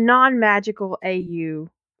non-magical AU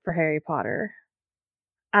for Harry Potter.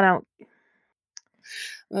 I don't.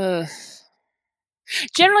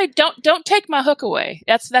 Generally, don't take my hook away.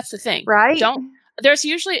 That's the thing, right? There's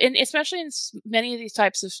usually, and especially in many of these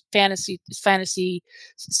types of fantasy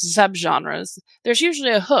subgenres, there's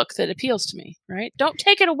usually a hook that appeals to me, right? Don't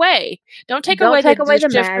take it away. Don't take away the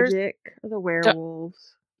magic or the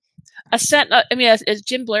werewolves. A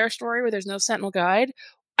Jim Blair story where there's no Sentinel guide.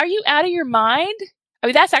 Are you out of your mind? I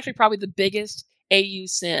mean, that's actually probably the biggest AU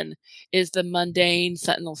sin is the mundane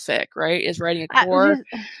Sentinel fic, right? Is writing a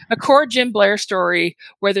core Jim Blair story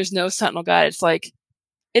where there's no Sentinel guide. It's like,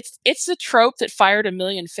 it's a trope that fired a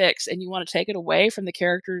million fics, and you want to take it away from the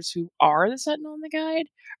characters who are the Sentinel and the guide?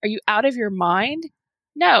 Are you out of your mind?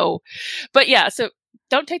 No. But yeah, so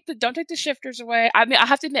don't take the shifters away. I mean, I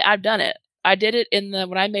have to admit, I've done it. I did it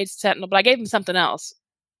when I made Sentinel, but I gave them something else.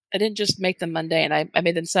 I didn't just make them mundane. I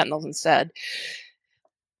made them Sentinels instead.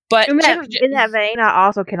 But in that vein, I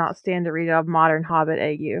also cannot stand to read a modern Hobbit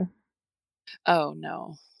AU. Oh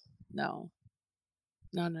no.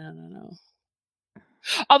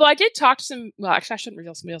 Although I did talk to some... Well, actually, I shouldn't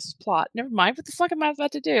reveal somebody else's plot. Never mind. What the fuck am I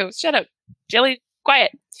about to do? Shut up. Jelly,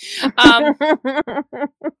 quiet.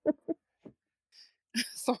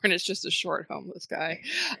 Thorn is just a short, homeless guy.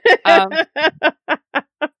 I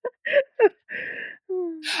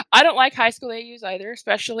don't like high school AUs either,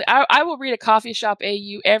 especially... I will read a coffee shop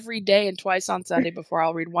AU every day and twice on Sunday before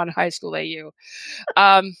I'll read one high school AU.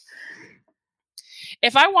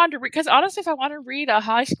 if I want to read, because honestly, if I want to read a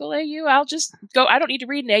high school AU, I'll just go. I don't need to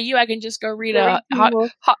read an AU. I can just go read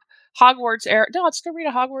Hogwarts era. No, I'll just go read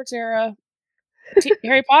a Hogwarts era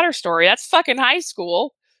Harry Potter story. That's fucking high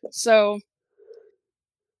school. So,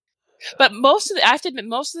 but I have to admit,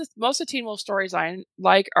 most of the Teen Wolf stories I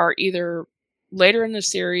like are either later in the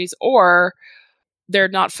series or they're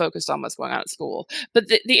not focused on what's going on at school. But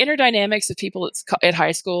the inner dynamics of people at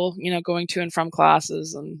high school, going to and from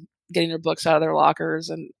classes and getting their books out of their lockers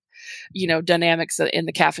and, dynamics in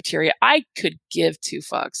the cafeteria, I could give two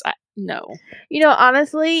fucks. No.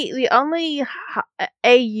 Honestly, the only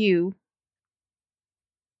AU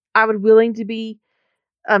I would willing to be,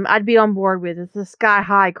 I'd be on board with is the Sky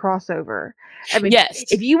High crossover. I mean, yes.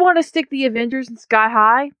 If you want to stick the Avengers in Sky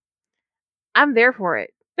High, I'm there for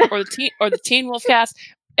it. or the Teen Wolf cast.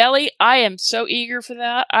 Ellie, I am so eager for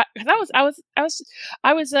that. I was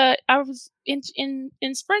in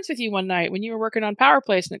sprints with you one night when you were working on power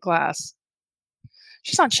placement class.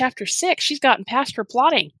 She's on chapter 6. She's gotten past her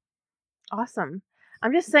plotting. Awesome.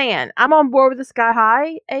 I'm just saying, I'm on board with the Sky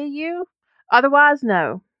High AU. Otherwise,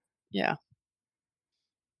 no. Yeah.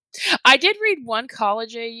 I did read one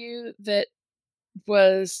college AU that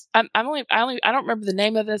was I don't remember the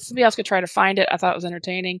name of it. Somebody else could try to find it. I thought it was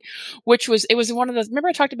entertaining. It was one of those. Remember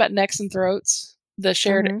I talked about necks and throats, the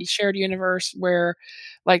shared universe where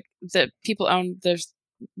like the people own there's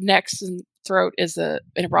necks and throat is an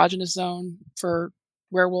erogenous zone for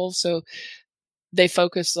werewolves. So they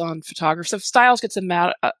focus on photography. So Styles gets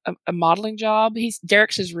a modeling job.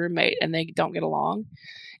 Derek's his roommate and they don't get along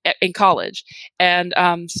in college. And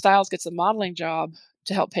Styles gets a modeling job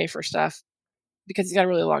to help pay for stuff because he's got a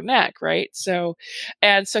really long neck, right? So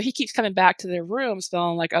he keeps coming back to their room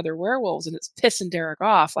smelling like other werewolves, and it's pissing Derek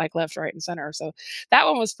off like left, right, and center. So that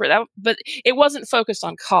one was but it wasn't focused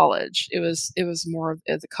on college. It was more of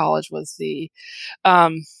the college was the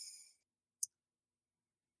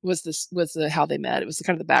how they met. It was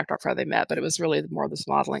kind of the backdrop for how they met, but it was really more of this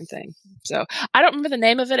modeling thing. So I don't remember the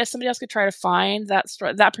name of it. If somebody else could try to find that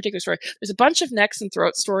particular story. There's a bunch of necks and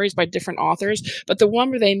throat stories by different authors, but the one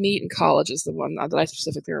where they meet in college is the one that I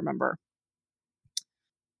specifically remember.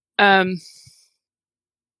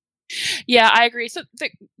 Yeah, I agree. So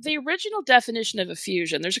the original definition of a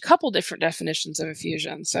fusion, there's a couple different definitions of a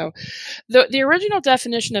fusion. So the original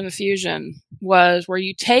definition of a fusion was where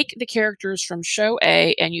you take the characters from show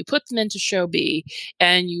A and you put them into show B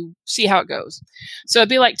and you see how it goes. So it'd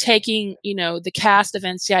be like taking, the cast of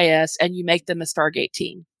NCIS and you make them a Stargate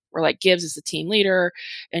team, where like Gibbs is the team leader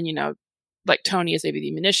and, like Tony is maybe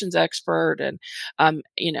the munitions expert and,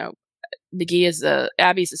 McGee is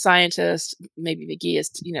Abby's a scientist. Maybe McGee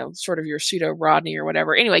is, sort of your pseudo Rodney or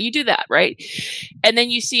whatever. Anyway, you do that, right? And then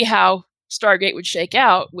you see how Stargate would shake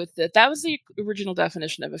out with it. That was the original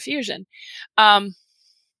definition of a fusion. And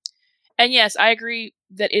yes, I agree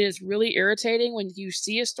that it is really irritating when you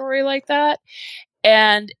see a story like that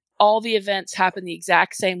and all the events happen the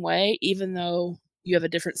exact same way, even though you have a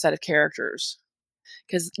different set of characters.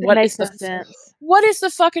 Because what is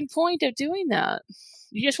the fucking point of doing that?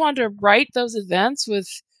 You just wanted to write those events with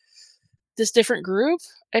this different group?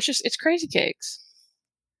 It's crazy cakes.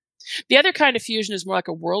 The other kind of fusion is more like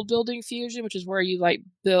a world building fusion, which is where you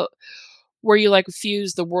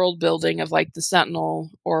fuse the world building of like the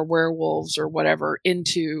Sentinel or werewolves or whatever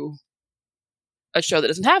into a show that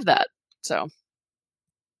doesn't have that. So,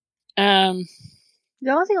 the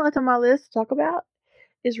only thing left on my list to talk about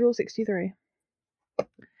is Rule 63.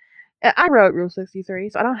 I wrote Rule 63,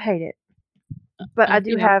 so I don't hate it. But I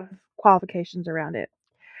do have qualifications around it.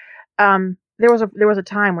 There was a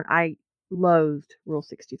time when I loathed Rule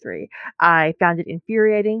 63. I found it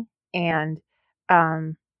infuriating, and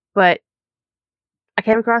but I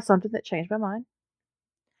came across something that changed my mind.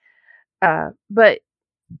 But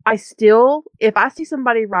I still, if I see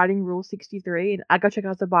somebody writing Rule 63 and I go check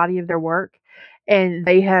out the body of their work, and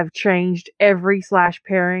they have changed every /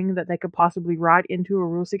 pairing that they could possibly write into a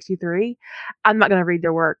Rule 63, I'm not going to read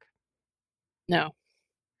their work. No.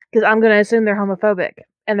 Because I'm going to assume they're homophobic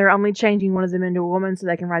and they're only changing one of them into a woman so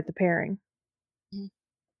they can write the pairing.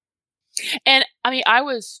 And I mean, I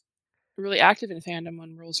was really active in fandom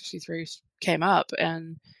when Rule 63 came up,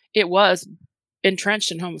 and it was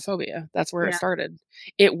entrenched in homophobia. That's where it started.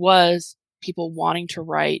 It was people wanting to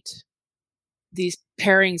write these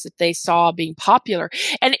pairings that they saw being popular.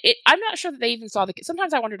 And I'm not sure that they even saw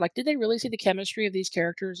sometimes I wondered, like, did they really see the chemistry of these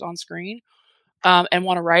characters on screen? And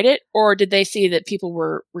want to write it, or did they see that people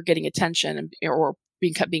were getting attention or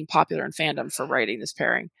being popular in fandom for writing this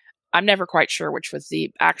pairing? I'm never quite sure which was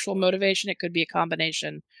the actual motivation. It could be a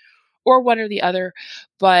combination or one or the other.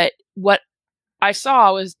 But what I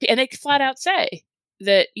saw was, and they flat out say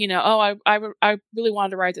that, I really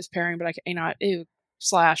wanted to write this pairing, but ew,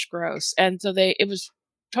 / gross. And so it was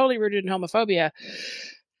totally rooted in homophobia.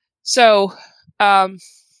 So, I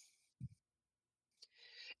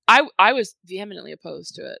was vehemently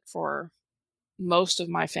opposed to it for most of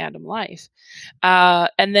my fandom life.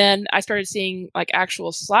 And then I started seeing like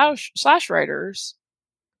actual slash writers,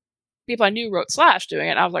 people I knew wrote / doing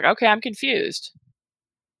it. And I was like, okay, I'm confused.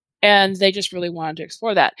 And they just really wanted to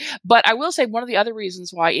explore that. But I will say one of the other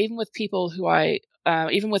reasons why, even with people who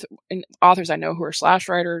even with authors I know who are /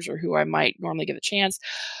 writers or who I might normally give a chance,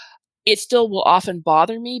 it still will often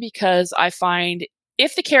bother me because I find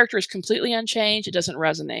if the character is completely unchanged, it doesn't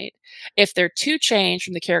resonate. If they're too changed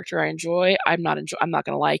from the character I enjoy, I'm not going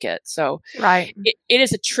to like it. So right. It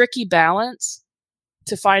is a tricky balance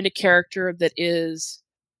to find a character that is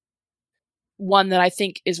one that I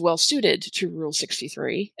think is well suited to Rule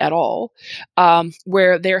 63 at all,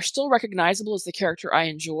 where they're still recognizable as the character I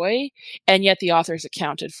enjoy, and yet the author's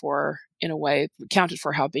accounted for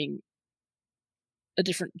how being a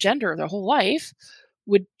different gender their whole life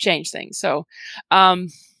would change things. So, I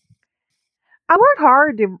worked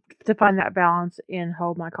hard to find that balance in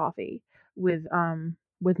Hold My Coffee with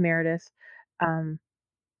Meredith, but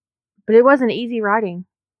it wasn't easy writing.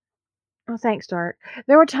 Oh, thanks, Dart.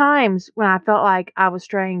 There were times when I felt like I was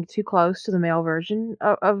straying too close to the male version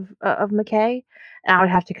of McKay, and I would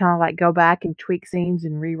have to kind of like go back and tweak scenes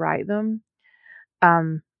and rewrite them,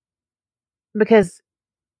 because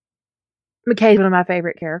McKay is one of my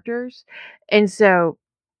favorite characters, and so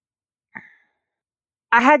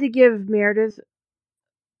I had to give Meredith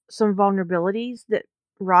some vulnerabilities that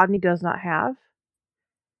Rodney does not have,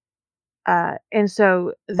 and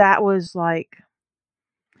so that was like,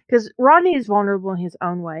 because Rodney is vulnerable in his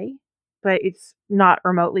own way, but it's not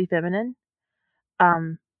remotely feminine.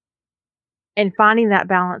 And finding that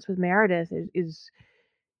balance with Meredith is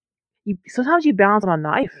sometimes you balance on a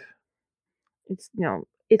knife. It's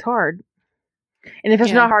it's hard, and if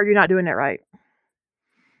it's not hard, you're not doing it right.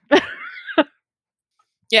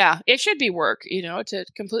 Yeah, it should be work, to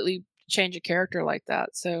completely change a character like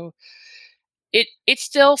that. So it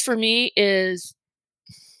still for me is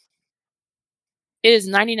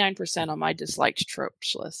 99% on my disliked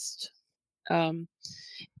tropes list. The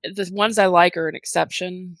ones I like are an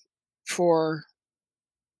exception because,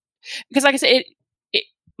 like I said,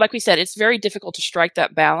 like we said, it's very difficult to strike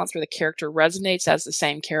that balance where the character resonates as the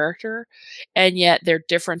same character, and yet they're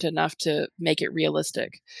different enough to make it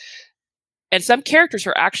realistic. And some characters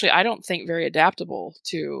are actually, I don't think, very adaptable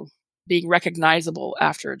to being recognizable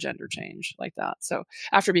after a gender change like that. So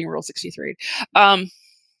after being Rule 63.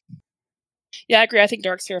 Yeah, I agree. I think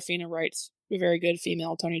Dark Seraphina writes a very good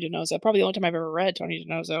female Tony DiNozzo. Probably the only time I've ever read Tony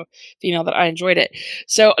DiNozzo female that I enjoyed it.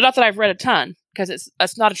 So not that I've read a ton, because it's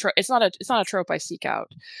not a trope I seek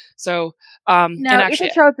out. So no, it's a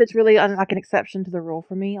trope that's really like an exception to the rule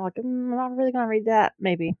for me. Like, I'm not really gonna read that.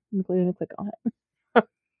 Maybe let me click on it.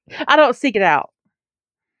 I don't seek it out.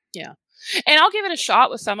 Yeah, and I'll give it a shot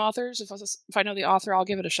with some authors. If I know the author, I'll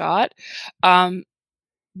give it a shot.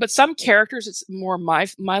 But some characters, it's more my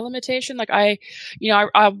limitation. Like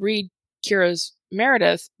I'll read Kira's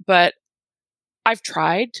Meredith, but I've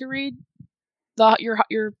tried to read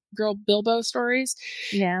your girl Bilbo stories.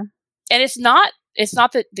 Yeah, and it's not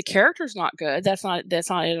that the character's not good. That's not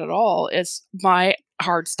it at all. It's my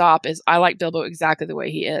hard stop is I like Bilbo exactly the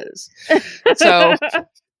way he is. So.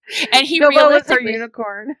 And he Bilbo is our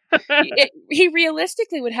unicorn. He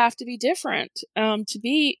realistically would have to be different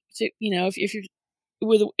if you're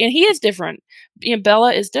and he is different.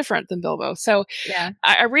 Bella is different than Bilbo. So yeah,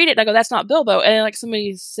 I read it and I go, that's not Bilbo. And like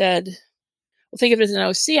somebody said, well, think of it as an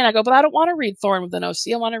OC, and I go, but I don't want to read Thorin with an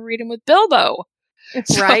OC. I want to read him with Bilbo.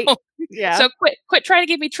 Right? Yeah. So quit trying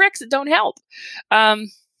to give me tricks that don't help. See,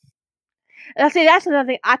 that's another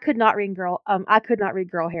thing. I could not read Girl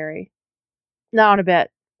Harry. Not on a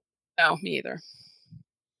bit. No, me either.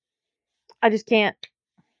 I just can't.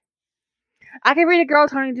 I can read a girl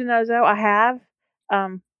Tony DiNozzo. I have.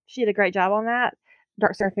 She did a great job on that.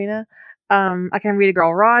 Dark Seraphina. I can read a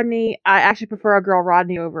girl Rodney. I actually prefer a girl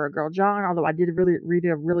Rodney over a girl John, although I did read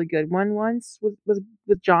a really good one once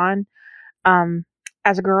with John.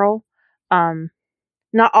 As a girl.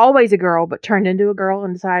 Not always a girl, but turned into a girl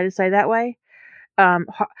and decided to stay that way.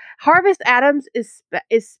 Harvest Adams is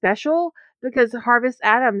special because Harvest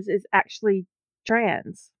Adams is actually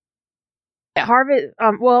trans. Yeah. Harvest.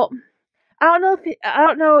 Well, I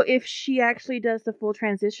don't know if she actually does the full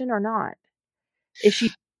transition or not. If she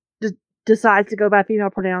decides to go by female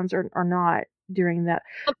pronouns or not during that,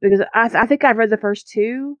 because I think I've read the first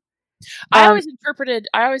two, I always interpreted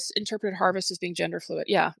Harvest as being gender fluid.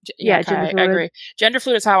 Yeah, Yeah, okay, gender I fluid. agree. Gender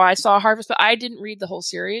fluid is how I saw Harvest, but I didn't read the whole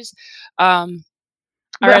series. But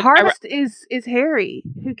Harvest is Harry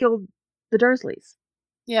who killed the Dursleys.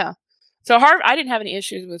 Yeah. So I didn't have any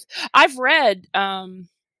issues with. I've read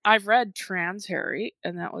Trans Harry,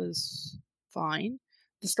 and that was fine.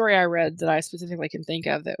 The story I read that I specifically can think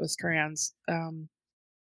of that was trans,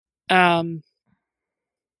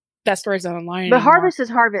 that story's not online But anymore. Harvest is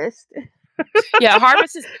Harvest. Yeah,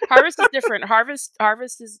 Harvest is different. Harvest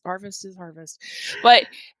is Harvest. But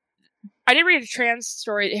I did read a trans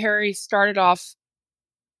story. Harry started off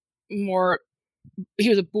more. He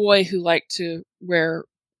was a boy who liked to wear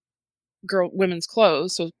women's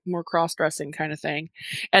clothes, so more cross-dressing kind of thing.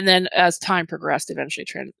 And then as time progressed, eventually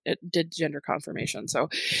it did gender confirmation. So,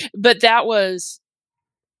 but that was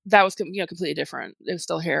completely different. It was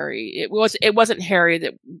still Harry. It wasn't Harry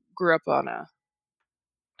that grew up on a.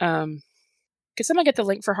 Could someone get the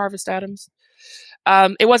link for Harvest Adams?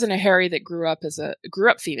 It wasn't a Harry that grew up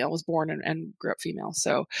female, was born and grew up female.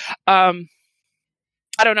 So,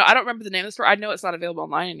 I don't know. I don't remember the name of the story. I know it's not available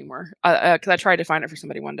online anymore because I tried to find it for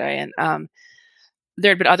somebody one day, and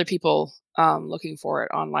there had been other people looking for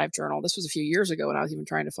it on LiveJournal. This was a few years ago when I was even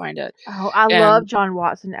trying to find it. Oh, I love John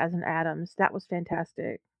Watson as an Adams. That was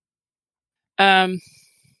fantastic.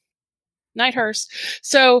 Nighthurst.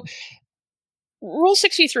 So Rule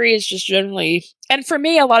 63 is just generally, and for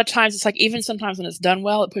me, a lot of times it's like, even sometimes when it's done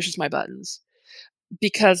well, it pushes my buttons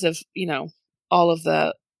because of, all of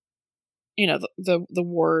the, the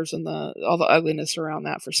wars and all the ugliness around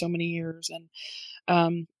that for so many years.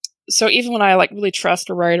 And so even when I really trust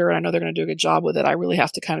a writer and I know they're going to do a good job with it, I really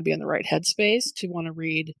have to kind of be in the right headspace to want to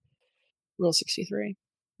read Rule 63.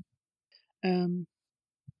 And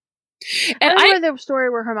I read the story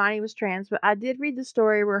where Hermione was trans, but I did read the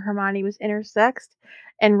story where Hermione was intersexed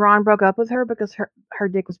and Ron broke up with her because her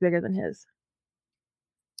dick was bigger than his.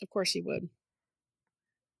 Of course he would.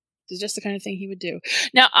 It's just the kind of thing he would do.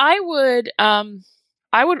 Now Harry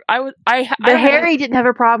didn't have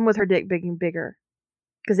a problem with her dick being bigger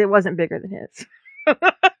because it wasn't bigger than his.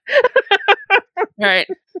 Right.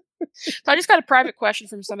 So I just got a private question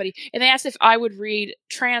from somebody, and they asked if I would read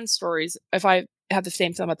trans stories if I have the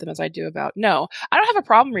same thing about them as I do about. No, I don't have a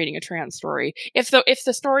problem reading a trans story if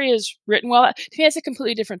the story is written well. To me, it's a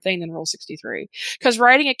completely different thing than Rule 63, because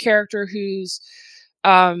writing a character who's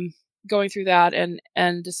going through that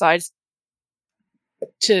and decides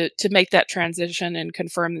to make that transition and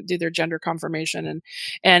do their gender confirmation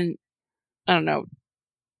and I don't know,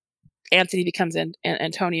 Anthony becomes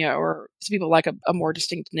Antonia, or some people like a more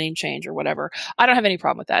distinct name change or whatever. I don't have any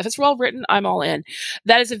problem with that. If it's well written, I'm all in.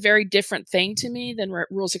 That is a very different thing to me than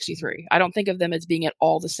Rule 63. I don't think of them as being at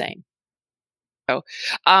all the same. So,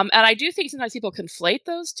 and I do think sometimes people conflate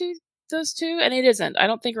those two, and it isn't. I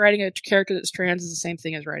don't think writing a character that's trans is the same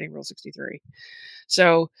thing as writing Rule 63.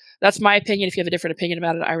 So that's my opinion. If you have a different opinion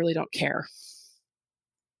about it, I really don't care.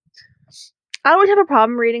 I would have a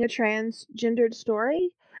problem reading a transgendered story.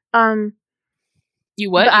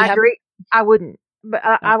 You would? I agree. I wouldn't, but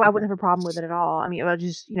I wouldn't have a problem with it at all. I mean, I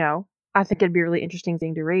just, I think it'd be a really interesting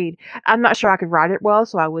thing to read. I'm not sure I could write it well,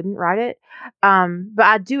 so I wouldn't write it. But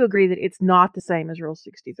I do agree that it's not the same as Rule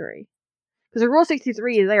 63. Because in Rule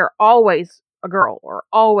 63, they are always a girl or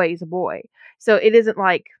always a boy. So it isn't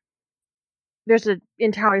like there's an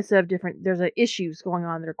entirely set of there's issues going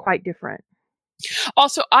on that are quite different.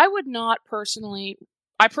 Also, I personally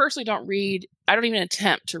don't even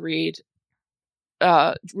attempt to read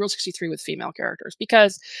Rule 63 with female characters,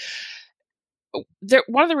 because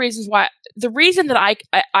one of the reasons that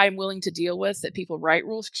I'm willing to deal with that people write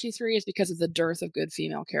Rule 63 is because of the dearth of good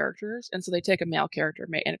female characters, and so they take a male character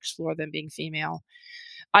and explore them being female.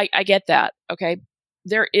 I get that. Okay,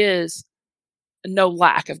 there is no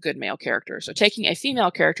lack of good male characters. So taking a female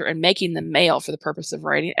character and making them male for the purpose of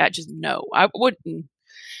writing, I wouldn't.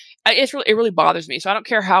 It really bothers me. So I don't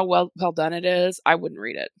care how well done it is. I wouldn't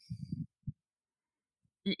read it.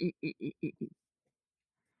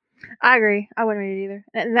 I agree. I wouldn't read it either.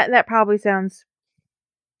 And that probably sounds,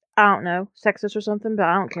 I don't know, sexist or something, but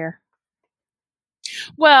I don't care.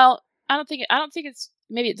 Well, I don't think it's,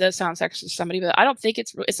 maybe it does sound sexist to somebody, but I don't think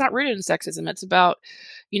it's not rooted in sexism. It's about,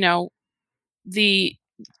 the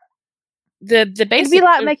basic. It'd be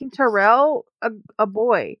like making Tyrell a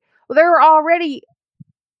boy. Well, there were already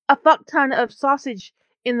a fuck ton of sausage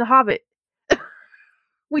in The Hobbit.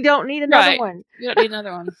 We don't need another one. You don't need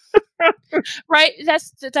another one. Right?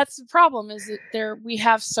 That's the problem, is that we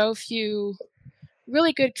have so few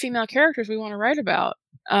really good female characters we want to write about.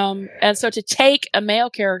 And so to take a male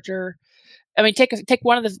character I mean, take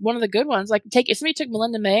one of the good ones. Like, if somebody took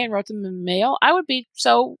Melinda May and wrote them in mail, I would be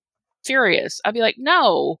so furious. I'd be like,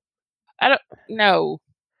 no, I don't, no.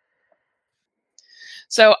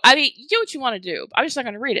 So, I mean, do what you want to do. I'm just not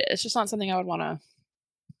going to read it. It's just not something I would want to.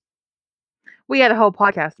 We had a whole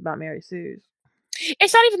podcast about Mary Sue's.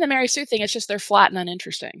 It's not even the Mary Sue thing. It's just they're flat and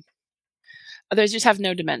uninteresting. They just have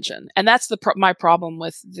no dimension, and that's my problem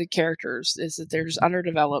with the characters, is that they're just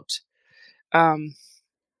underdeveloped.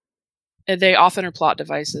 They often are plot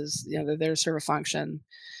devices. You know, they're there to serve a function,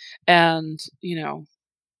 and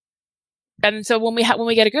and so when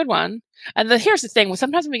we get a good one, and here's the thing: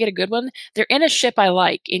 sometimes when we get a good one, they're in a ship I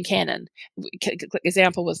like in canon.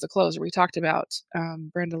 Example was The Closer. We talked about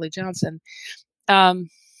Brenda Lee Johnson. And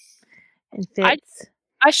Fitz.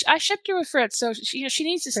 I shipped her with Fritz, so she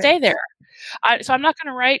needs to stay there. So I'm not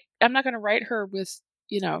going to write her with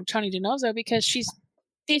Tony DiNozzo, because she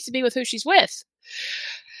needs to be with who she's with.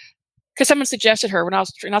 Because someone suggested her when I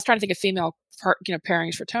was trying to think of female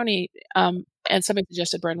pairings for Tony, and somebody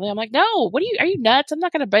suggested Brenda Lee. I'm like, no, are you nuts? I'm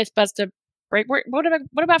not going to bust a break. What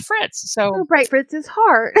about Fritz? So break Fritz's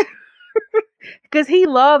heart, because he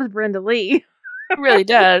loves Brenda Lee. He really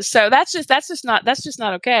does. So that's just not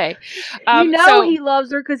okay. He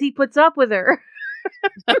loves her because he puts up with her.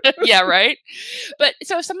 Yeah, right. But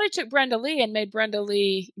so if somebody took Brenda Lee and made Brenda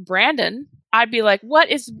Lee Brandon, I'd be like,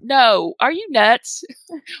 no, are you nuts?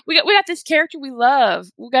 We got this character we love.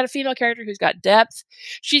 We've got a female character who's got depth.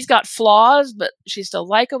 She's got flaws, but she's still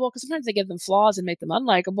likable, because sometimes they give them flaws and make them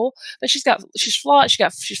unlikable. But she's flawed.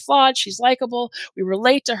 She's flawed. She's likable. We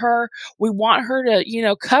relate to her. We want her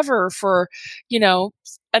to, cover for,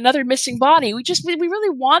 another missing body. We really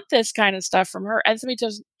want this kind of stuff from her. And somebody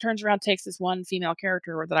just turns around, takes this one female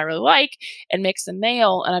character that I really like and makes them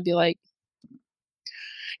male. And I'd be like,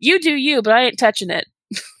 you do you, but I ain't touching it.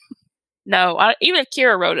 No, even if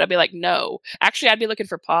Kira wrote it, I'd be like, no. Actually, I'd be looking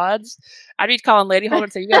for pods. I'd be calling Lady Holder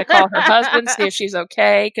and say, you got to call her husband, see if she's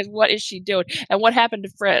okay, because what is she doing? And what happened to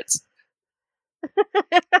Fritz?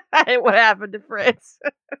 What happened to Fritz?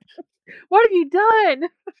 What have you done?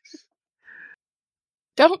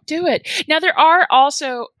 Don't do it. Now, there are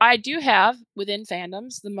also, I do have within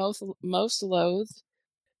fandoms the most loathed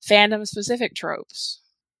fandom-specific tropes.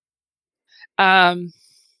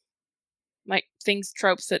 Like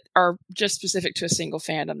tropes that are just specific to a single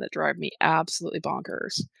fandom that drive me absolutely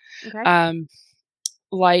bonkers. Okay.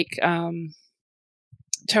 Like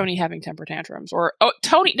Tony having temper tantrums, or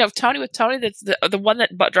Tony with Tony. That's the one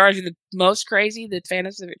that drives you the most crazy. The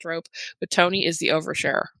fandom specific trope with Tony is the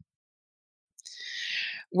overshare,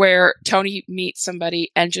 where Tony meets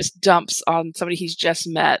somebody and just dumps on somebody he's just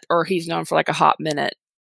met or he's known for like a hot minute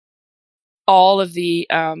all of the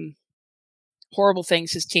horrible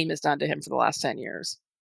things his team has done to him for the last 10 years.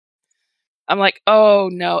 I'm like, oh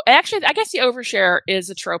no. Actually, I guess the overshare is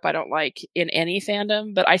a trope I don't like in any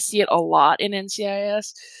fandom, but I see it a lot in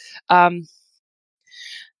NCIS.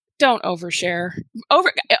 Don't overshare.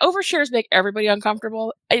 Overshares make everybody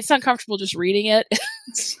uncomfortable. It's uncomfortable just reading it.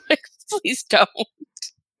 It's like, please don't.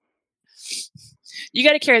 You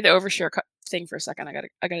got to carry the overshare thing for a second. I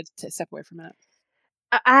got to step away for a minute.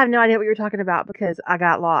 I have no idea what you're talking about, because I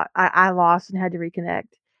got lost. I lost and had to reconnect.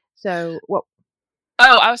 So what?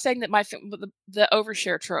 Oh, I was saying that the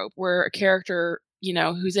overshare trope, where a character,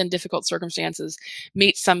 who's in difficult circumstances,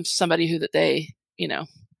 meets somebody who that they,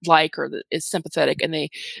 like, or that is sympathetic, and they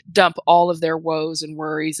dump all of their woes and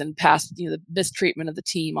worries and past, the mistreatment of the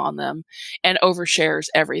team on them, and overshares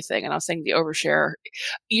everything. And I was saying the overshare,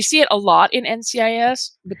 you see it a lot in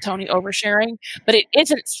NCIS with Tony oversharing, but it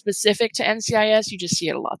isn't specific to NCIS. You just see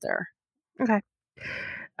it a lot there. Okay.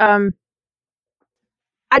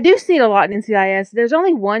 I do see it a lot in NCIS. There's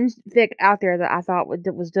only one fic out there that I thought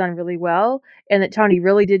that was done really well, and that Tony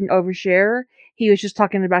really didn't overshare. He was just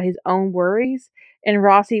talking about his own worries, and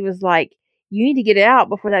Rossi was like, you need to get it out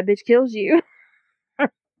before that bitch kills you. And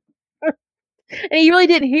he really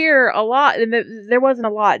didn't hear a lot, and there wasn't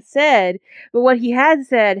a lot said, but what he had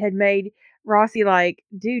said had made Rossi like,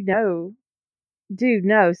 dude, no,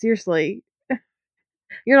 seriously.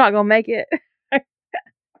 You're not gonna make it.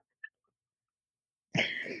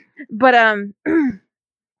 But I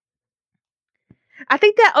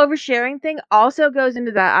think that oversharing thing also goes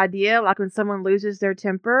into that idea, like when someone loses their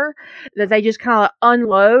temper, that they just kind of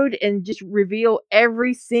unload and just reveal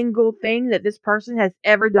every single thing that this person has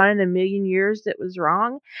ever done in a million years that was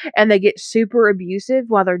wrong, and they get super abusive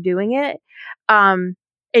while they're doing it. And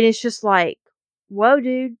it's just like, whoa,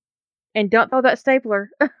 dude, and don't throw that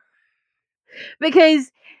stapler.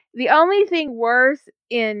 Because the only thing worse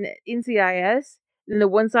in NCIS than the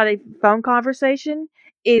one-sided phone conversation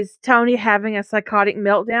is Tony having a psychotic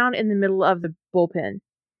meltdown in the middle of the bullpen.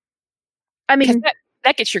 I mean,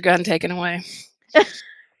 that gets your gun taken away.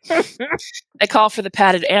 They call for the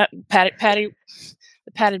padded,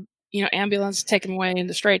 ambulance, take him away in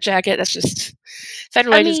the straitjacket. That's just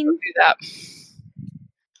federal agents don't do that.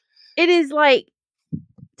 It is like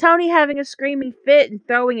Tony having a screaming fit and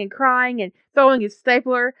throwing and crying and throwing his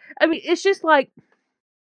stapler. I mean, it's just like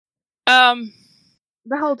the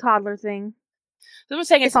whole toddler thing. I'm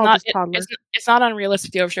saying it's not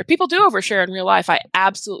unrealistic to overshare. People do overshare in real life. I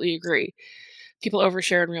absolutely agree. People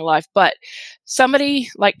overshare in real life, but somebody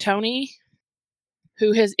like Tony,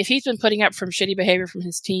 if he's been putting up from shitty behavior from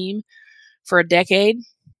his team for a decade,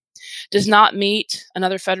 does not meet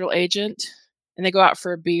another federal agent, and they go out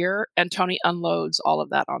for a beer, and Tony unloads all of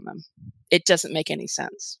that on them. It doesn't make any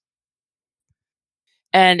sense.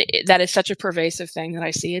 And that is such a pervasive thing that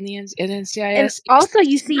I see in NCIS. And also,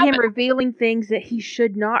 you see him revealing things that he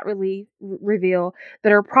should not really reveal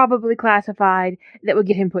that are probably classified that would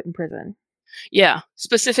get him put in prison. Yeah,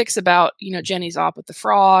 specifics about Jenny's op with the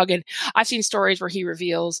frog, and I've seen stories where he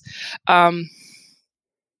reveals, like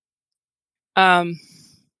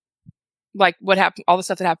what happened, all the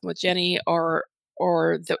stuff that happened with Jenny, or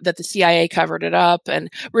that the CIA covered it up and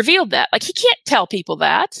revealed that. Like, he can't tell people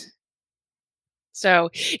that. So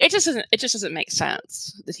it just doesn't make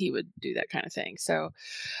sense that he would do that kind of thing. So,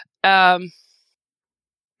 yeah,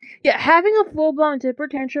 having a full-blown temper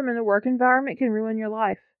tantrum in the work environment can ruin your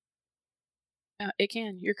life. It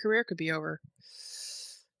can. Your career could be over.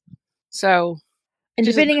 So, and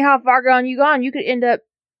depending on how far gone, you could end up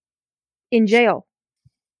in jail.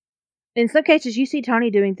 In some cases, you see Tony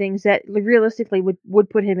doing things that realistically would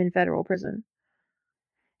put him in federal prison.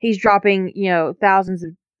 He's dropping, thousands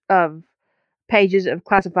of pages of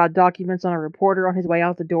classified documents on a reporter on his way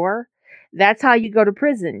out the door. That's how you go to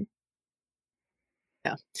prison.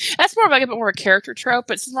 Yeah, that's more of a character trope,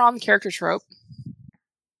 but it's not a character trope.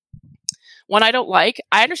 One I don't like.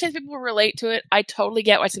 I understand people relate to it. I totally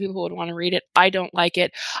get why some people would want to read it. I don't like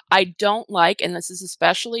it. I don't like, and this is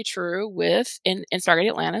especially true in Stargate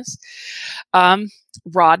Atlantis,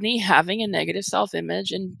 Rodney having a negative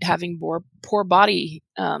self-image and having poor body.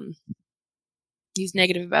 He's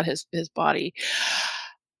negative about his body.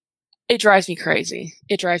 It drives me crazy.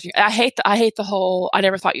 I hate the whole, I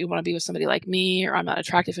never thought you'd want to be with somebody like me, or I'm not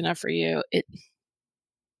attractive enough for you.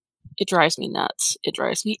 It drives me nuts. It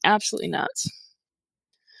drives me absolutely nuts.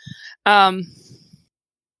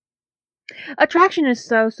 Attraction is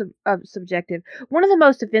so subjective. One of the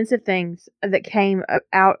most offensive things that came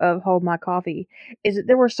out of Hold My Coffee is that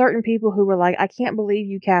there were certain people who were like, I can't believe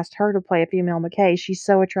you cast her to play a female McKay. She's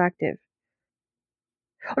so attractive.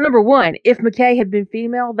 Well, number one, if McKay had been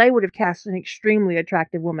female, they would have cast an extremely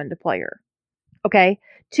attractive woman to play her. Okay?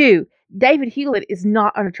 2, David Hewlett is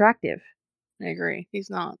not unattractive. I agree. He's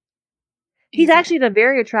not. He's actually a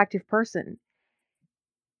very attractive person.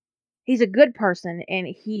 He's a good person, and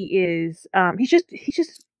he is he's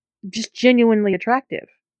just genuinely attractive.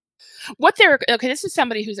 This is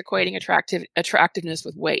somebody who's equating attractiveness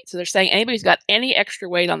with weight. So they're saying anybody who's got any extra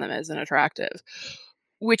weight on them isn't attractive,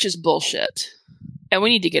 which is bullshit. And we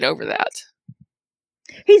need to get over that.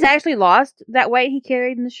 He's actually lost that weight he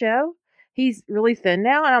carried in the show. He's really thin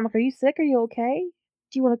now, and I'm like, are you sick? Are you okay?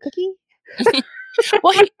 Do you want a cookie?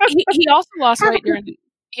 Well, he also lost weight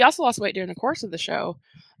during the course of the show.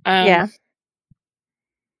 Yeah.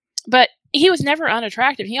 But he was never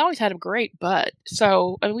unattractive. He always had a great butt.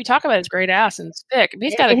 So, I mean, we talk about his great ass and it's thick.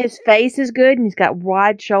 But his face is good, and he's got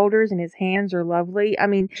wide shoulders, and his hands are lovely. I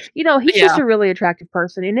mean, he's just a really attractive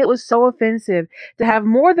person. And it was so offensive to have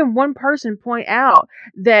more than one person point out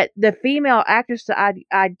that the female actress that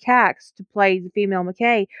I'd cast to play the female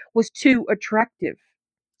McKay was too attractive.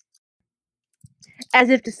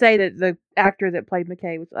 As if to say that the actor that played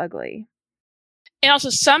McKay was ugly. And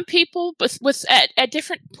also, some people, at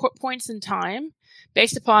different points in time,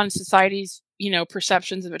 based upon society's,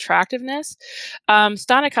 perceptions of attractiveness,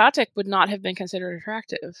 Stana Katic would not have been considered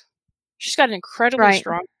attractive. She's got an incredibly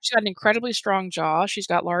strong jaw. She's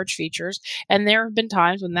got large features, and there have been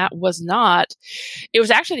times when that was not. It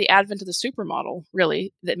was actually the advent of the supermodel,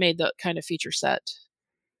 really, that made the kind of feature set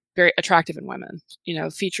very attractive in women,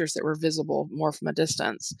 features that were visible more from a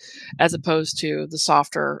distance, as opposed to the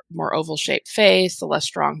softer, more oval shaped face, the less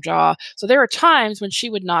strong jaw. So there are times when she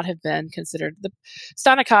would not have been considered.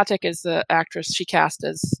 Stana Katic is the actress she cast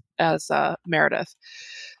as Meredith.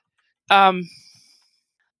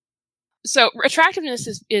 So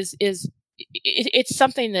attractiveness is it's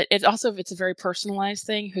something that it's a very personalized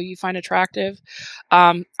thing, who you find attractive.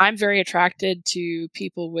 I'm very attracted to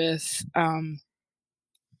people with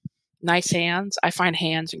nice hands. I find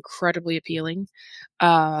hands incredibly appealing.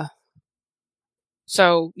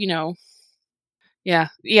 So, yeah,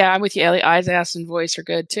 I'm with you, Ellie. Eyes, ass, and voice are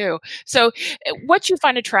good too. So, what you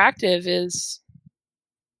find attractive is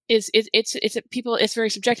people. It's very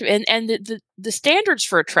subjective, and the standards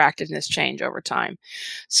for attractiveness change over time.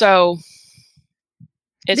 So,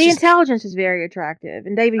 the intelligence is very attractive,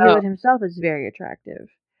 and David Hewlett himself is very attractive.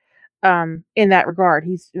 In that regard,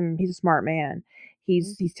 he's a smart man.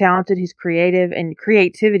 He's talented. He's creative, and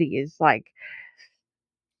creativity is like,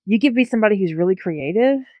 you give me somebody who's really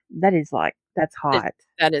creative. That's hot.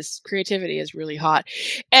 That is, creativity is really hot.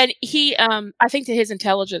 And he, I think that his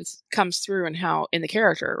intelligence comes through in the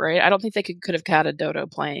character, right? I don't think they could have had a Dodo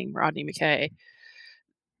playing Rodney McKay.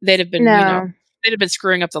 They'd have been, they'd have been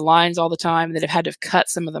screwing up the lines all the time. And they'd have had to have cut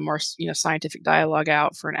some of the more, scientific dialogue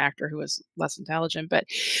out for an actor who was less intelligent. But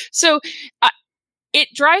so it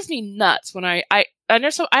drives me nuts when I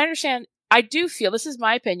understand. I do feel, this is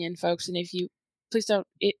my opinion, folks. And if you, please don't,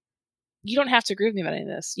 you don't have to agree with me about any of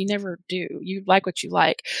this. You never do. You like what you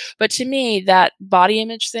like. But to me, that body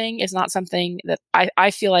image thing is not something that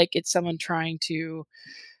I feel like it's someone trying to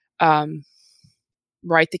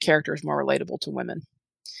write the characters more relatable to women.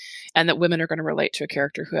 And that women are going to relate to a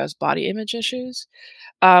character who has body image issues.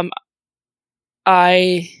 I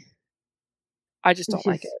just don't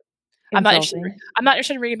like it. I'm not interested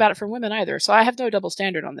in reading about it for women either. So I have no double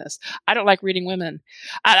standard on this. I don't like reading women.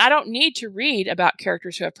 I don't need to read about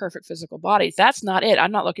characters who have perfect physical bodies. That's not it.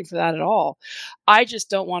 I'm not looking for that at all. I just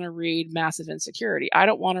don't want to read massive insecurity. I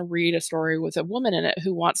don't want to read a story with a woman in it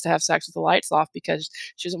who wants to have sex with the lights off because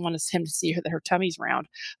she doesn't want him to see that her tummy's round.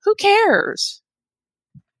 Who cares?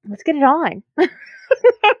 Let's get it on.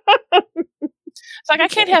 It's like, I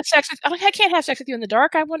can't have sex with you in the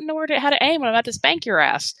dark. I wouldn't know how to aim when I'm about to spank your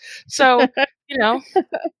ass. So,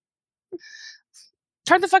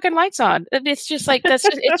 turn the fucking lights on. It's just like, it's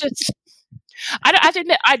just, I have to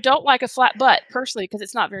admit, I don't like a flat butt personally because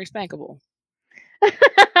it's not very spankable.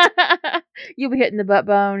 You'll be hitting the butt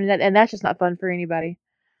bone, and that's just not fun for anybody.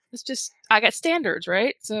 It's just, I got standards,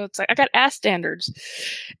 right? So it's like, I got ass standards.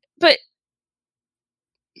 But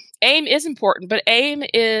aim is important, but aim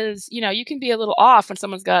is, you can be a little off when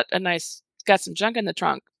someone's got some junk in the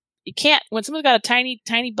trunk. You can't, when someone's got a tiny,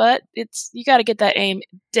 tiny butt, you got to get that aim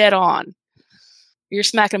dead on. You're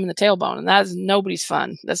smacking them in the tailbone, and that is nobody's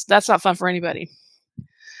fun. That's not fun for anybody.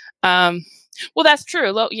 Well, that's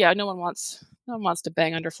true. Yeah, no one wants to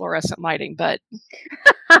bang under fluorescent lighting, but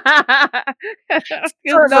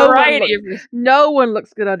for a variety of reasons. No one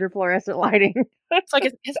looks good under fluorescent lighting. It's like,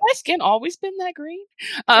 has my skin always been that green?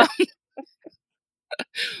 But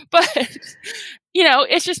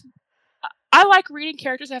it's just, I like reading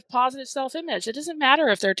characters that have positive self-image. It doesn't matter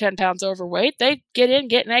if they're 10 pounds overweight. They get in,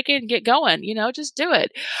 get naked, and get going. Just do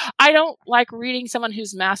it. I don't like reading someone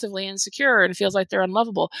who's massively insecure and feels like they're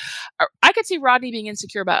unlovable. I could see Rodney being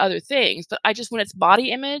insecure about other things, but when it's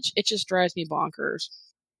body image, it just drives me bonkers.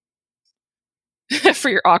 For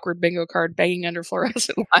your awkward bingo card, banging under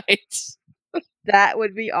fluorescent lights. That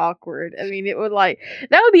would be awkward. I mean, that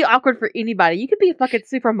would be awkward for anybody. You could be a fucking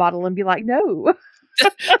supermodel and be like, no.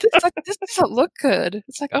 This doesn't look good.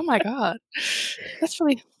 It's like, oh my God. That's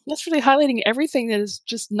really highlighting everything that is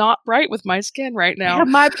just not right with my skin right now. Have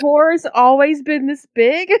my pores always been this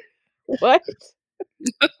big? What?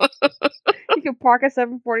 You can park a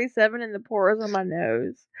 747 and the pores on my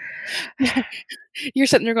nose. You're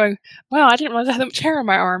sitting there going, wow, I didn't realize I had that much hair on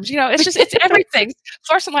my arms. It's everything.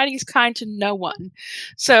 Fluorescent lighting is kind to no one.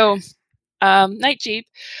 So, Night Jeep.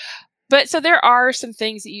 But so there are some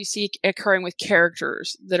things that you see occurring with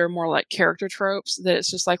characters that are more like character tropes that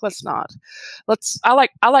it's just like, I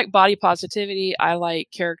like body positivity. I like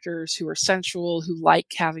characters who are sensual, who like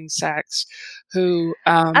having sex, who,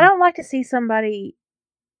 I don't like to see somebody,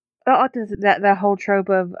 I don't like that whole trope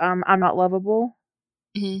of, I'm not lovable.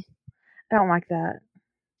 Mm-hmm. I don't like that.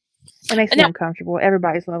 It makes me uncomfortable.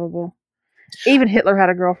 Everybody's lovable. Even Hitler had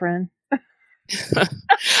a girlfriend.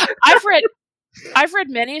 I've read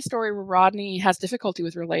many a story where Rodney has difficulty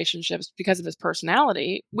with relationships because of his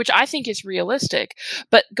personality, which I think is realistic.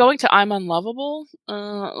 But going to I'm unlovable,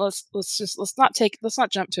 let's not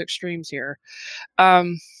jump to extremes here.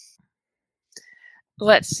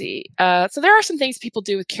 Let's see. So there are some things people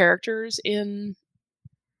do with characters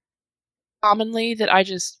commonly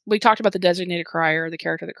that we talked about the designated crier, the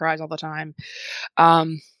character that cries all the time.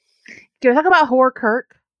 Can we talk about Horror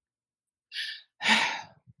Kirk?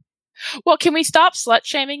 Well, can we stop slut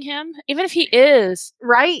shaming him? Even if he is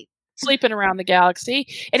right, sleeping around the galaxy,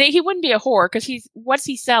 and he wouldn't be a whore because what's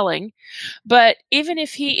he selling? But even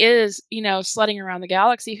if he is, slutting around the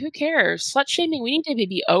galaxy, who cares? Slut shaming. We need to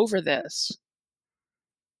be over this.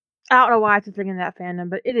 I don't know why it's a thing in that fandom,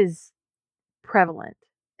 but it is prevalent,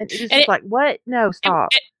 and it's just like, what? No, stop.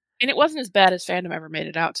 And it wasn't as bad as fandom ever made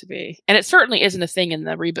it out to be, and it certainly isn't a thing in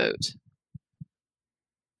the reboot.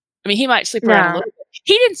 I mean, he might sleep around a little bit.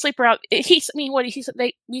 He didn't sleep around.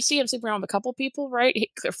 We see him sleep around with a couple people, right?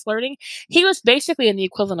 Flirting. He was basically in the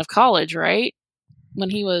equivalent of college, right? When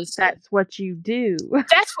he was. That's what you do.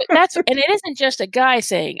 That's and it isn't just a guy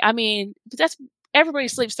saying. I mean, that's everybody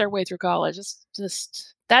sleeps their way through college. It's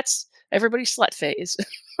just that's everybody's slut phase.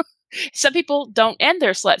 Some people don't end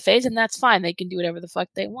their slut phase, and that's fine. They can do whatever the fuck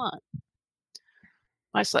they want.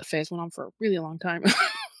 My slut phase went on for a really long time.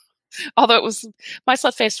 Although my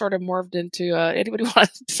slut face sort of morphed into anybody want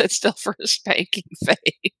to sit still for a spanking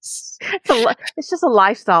face. It's just a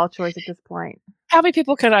lifestyle choice at this point. How many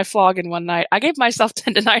people can I flog in one night? I gave myself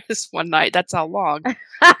tendinitis one night. That's how long.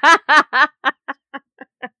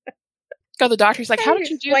 Go to the doctor. He's like, "How did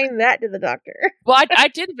you explain that to the doctor?" Well, I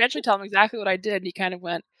did eventually tell him exactly what I did, and he kind of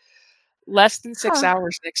went, "Less than 6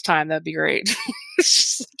 hours next time. That'd be great."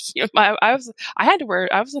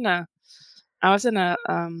 I was in a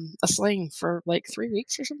sling for like 3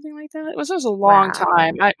 weeks or something like that. It was a long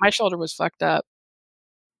time. My shoulder was fucked up.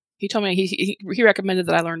 He told me he recommended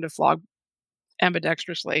that I learn to flog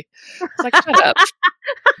ambidextrously. It's like, shut up.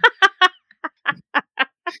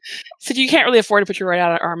 Said you can't really afford to put your right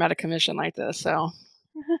arm out of commission like this. So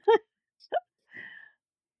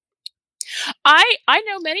I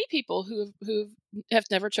know many people who have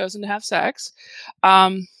never chosen to have sex.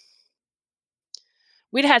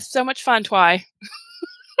 We'd had so much fun, Twy.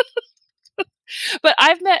 But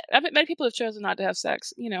I've met many people who've chosen not to have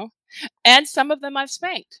sex, and some of them I've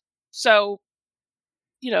spanked. So,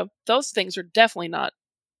 those things are definitely not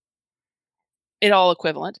at all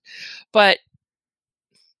equivalent. But,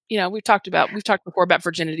 we've talked before about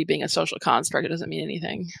virginity being a social construct. It doesn't mean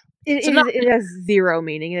anything. It has zero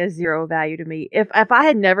meaning. It has zero value to me. If I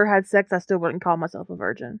had never had sex, I still wouldn't call myself a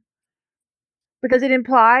virgin. Because it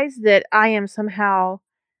implies that I am somehow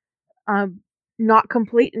not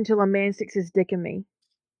complete until a man sticks his dick in me.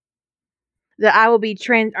 That I will be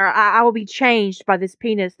I will be changed by this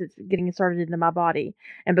penis that's getting inserted into my body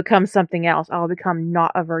and become something else. I will become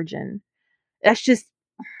not a virgin. That's just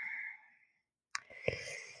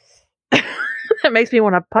that makes me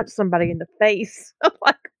want to punch somebody in the face. I'm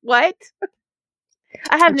like, what?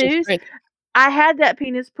 I have news. I had that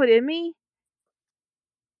penis put in me.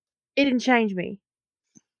 It didn't change me.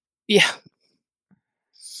 Yeah.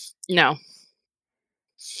 No.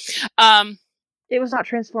 It was not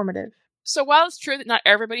transformative. So while it's true that not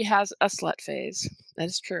everybody has a slut phase, that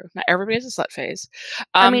is true. Not everybody has a slut phase.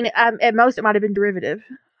 I mean, at most it might have been derivative.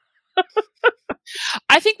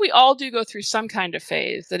 I think we all do go through some kind of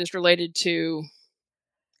phase that is related to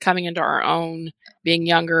coming into our own, being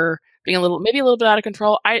younger, being maybe a little bit out of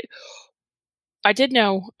control. I did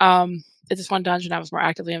know at this one dungeon I was more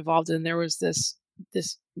actively involved in, there was this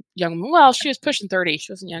young woman. Well, she was pushing 30.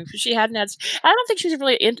 She wasn't young. She hadn't had. I don't think she was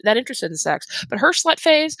really that interested in sex. But her slut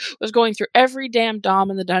phase was going through every damn dom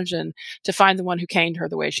in the dungeon to find the one who caned her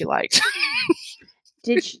the way she liked.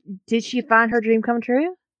 Did she find her dream come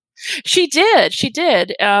true? She did.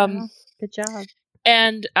 Good job.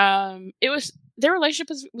 And their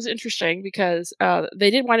relationship was interesting because they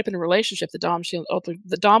did wind up in a relationship. The dom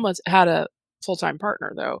had a full-time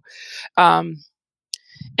partner though.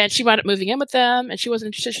 And she wound up moving in with them, and she wasn't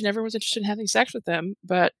interested. She never was interested in having sex with them,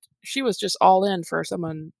 but she was just all in for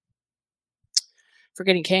someone for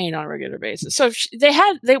getting caned on a regular basis. So they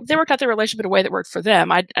worked out their relationship in a way that worked for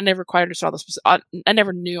them. I never quite understood all the I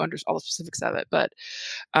never knew under all the specifics of it, but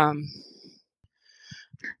the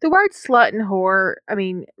word slut and whore, I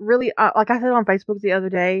mean, really, like I said on Facebook the other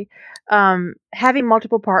day, having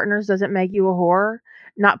multiple partners doesn't make you a whore.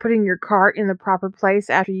 Not putting your cart in the proper place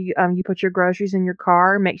after you put your groceries in your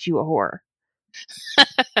car makes you a whore.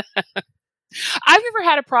 I've never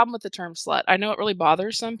had a problem with the term slut. I know it really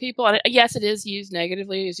bothers some people. And yes, it is used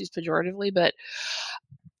negatively, it's used pejoratively, but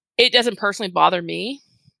it doesn't personally bother me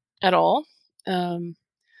at all.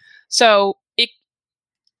 So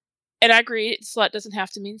and I agree, slut doesn't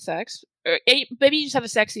have to mean sex. Maybe you just have a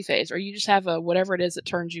sexy phase, or you just have a whatever it is that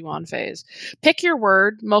turns you on phase. Pick your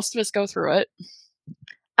word. Most of us go through it.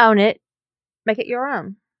 Own it. Make it your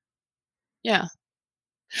own. Yeah.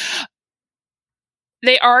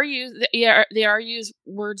 They are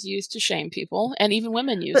words used to shame people, and even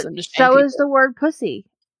women use them to shame people. So is the word pussy.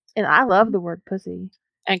 And I love the word pussy.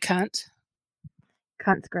 And cunt.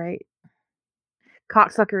 Cunt's great.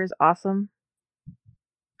 Cocksucker is awesome.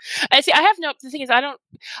 I see. I have no. The thing is, I don't.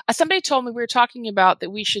 Somebody told me we were talking about that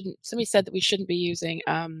we shouldn't. Somebody said that we shouldn't be using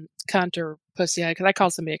cunt or pussy, because I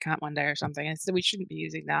called somebody a cunt one day or something. I said we shouldn't be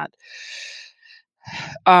using that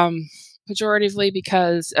pejoratively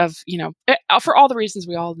because of for all the reasons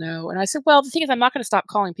we all know. And I said, well, the thing is, I'm not going to stop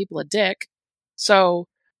calling people a dick, so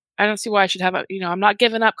I don't see why I should have a. I'm not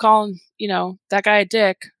giving up calling that guy a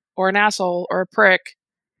dick or an asshole or a prick.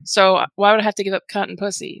 So why would I have to give up cunt and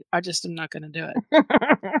pussy? I just am not going to do it.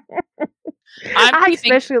 I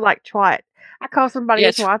especially like twat. I called somebody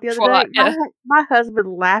a twat the other day. Yeah. My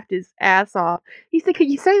husband laughed his ass off. He said, "Can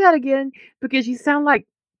you say that again? Because you sound like..."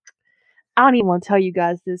 I don't even want to tell you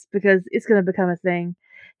guys this because it's going to become a thing.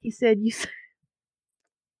 He said, "You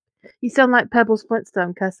sound like Pebbles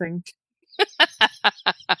Flintstone cussing."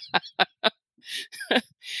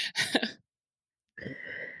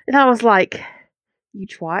 And I was like, "You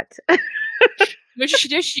twat." What you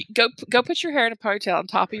should do is go put your hair in a ponytail on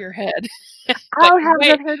top of your head. I don't have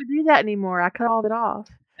enough hair to do that anymore. I cut all of it off.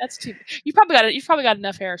 That's too. You've probably got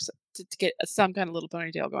enough hair to get some kind of little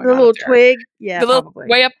ponytail going. The little twig, yeah, probably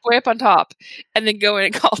way up on top, and then go in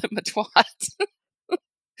and call him a twat.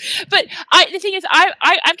 But the thing is,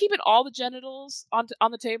 I'm keeping all the genitals on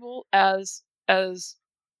the table as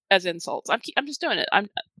insults. I'm just doing it.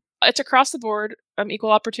 It's across the board.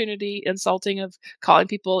 Equal opportunity insulting of calling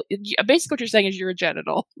people. Basically, what you're saying is you're a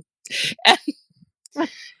genital, and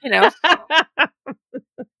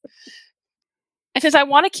And since I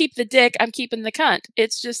want to keep the dick, I'm keeping the cunt.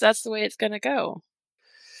 It's just that's the way it's gonna go.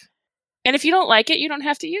 And if you don't like it, you don't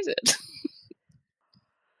have to use it.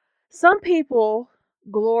 Some people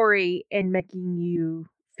glory in making you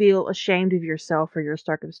feel ashamed of yourself or your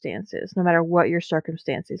circumstances, no matter what your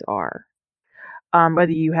circumstances are.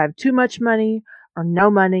 Whether you have too much money or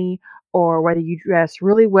no money, or whether you dress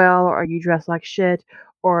really well or you dress like shit,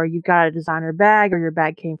 or you got a designer bag or your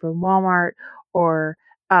bag came from Walmart, or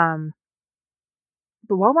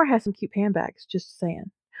but Walmart has some cute handbags, just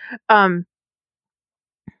saying.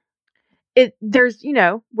 There's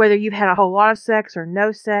whether you've had a whole lot of sex or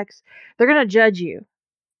no sex, they're gonna judge you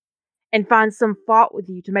and find some fault with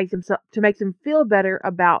you to make them feel better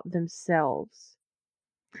about themselves.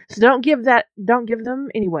 So don't give them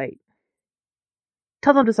any weight.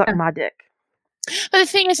 Tell them to suck my dick. But the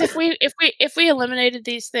thing is, if we eliminated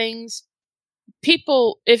these things, if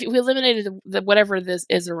we eliminated the whatever this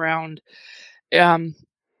is around,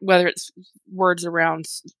 whether it's words around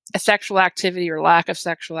sexual activity or lack of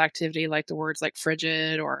sexual activity, like the words like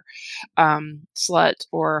frigid or slut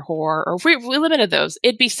or whore, or if we limited those,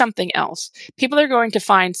 it'd be something else. People are going to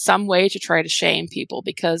find some way to try to shame people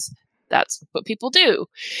because that's what people do.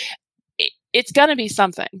 It's going to be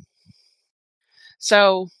something.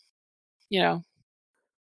 So,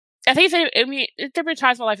 I think there have been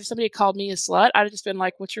times in my life if somebody called me a slut, I'd have just been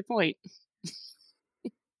like, "What's your point?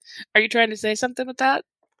 Are you trying to say something with that?"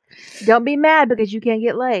 Don't be mad because you can't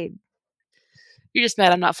get laid. You're just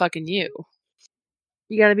mad I'm not fucking you.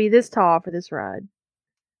 You gotta be this tall for this ride.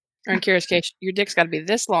 Or in Kira's case, your dick's gotta be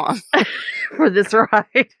this long. For this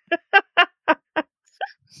ride.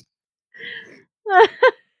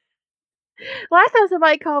 Last time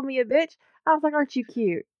somebody called me a bitch, I was like, "Aren't you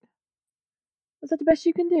cute?" Is that the best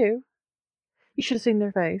you can do? You should have seen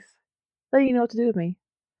their face. They didn't know what to do with me.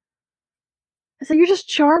 I said, "You're just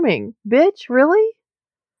charming. Bitch, really?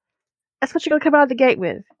 That's what you're gonna come out of the gate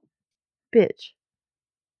with. Bitch.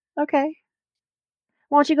 Okay.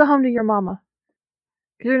 Why don't you go home to your mama?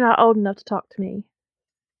 Because you're not old enough to talk to me."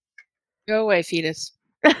 Go away, fetus.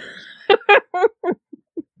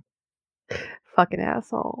 Fucking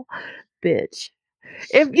asshole. Bitch.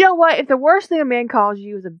 If you know what, if the worst thing a man calls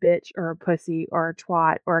you is a bitch or a pussy or a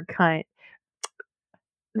twat or a cunt,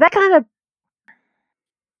 that kind of...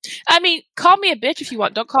 call me a bitch if you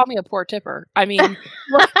want. Don't call me a poor tipper. You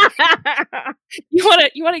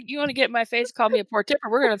want to get in my face, call me a poor tipper,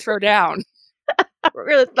 we're going to throw down. We're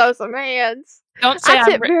going to throw some hands. Don't say I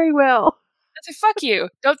tip very well. Say fuck you.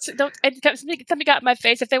 Don't. Somebody got in my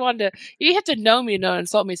face. If they wanted to, you have to know me to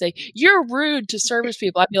insult me. Say you're rude to service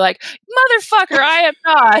people. I'd be like, "Motherfucker, I am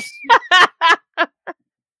not."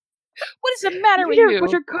 What is the matter with you?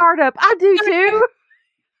 Put your card up. I do too.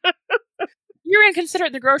 You're inconsiderate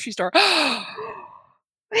at the grocery store.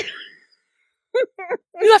 You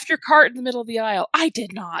left your cart in the middle of the aisle. I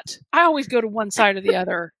did not. I always go to one side or the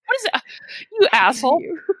other. What is it? You asshole.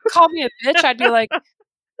 Call me a bitch. I'd be like,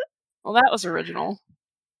 well, that was original.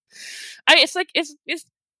 It's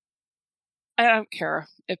I don't care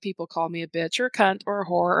if people call me a bitch or a cunt or a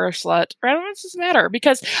whore or a slut. It doesn't matter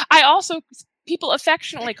because people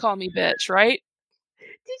affectionately call me bitch, right?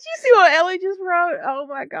 you see what Ellie just wrote? Oh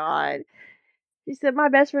my god. She said, my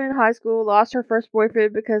best friend in high school lost her first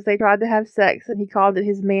boyfriend because they tried to have sex and he called it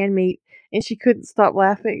his man meat and she couldn't stop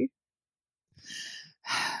laughing.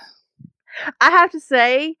 I have to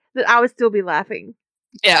say that I would still be laughing.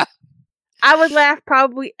 Yeah. I would laugh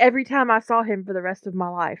probably every time I saw him for the rest of my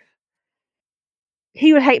life.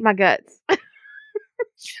 He would hate my guts.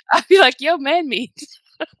 I'd be like, yo, man meat.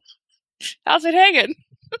 How's it hanging?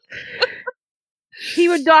 He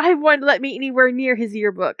would not have wanted to let me anywhere near his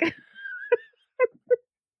yearbook.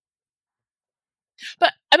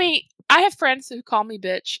 But, I mean, I have friends who call me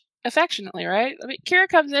bitch affectionately, right? I mean, Kira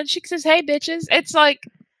comes in, she says, hey, bitches. It's like,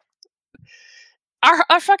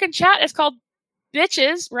 our fucking chat is called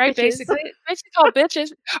bitches, right? Bitches. Basically called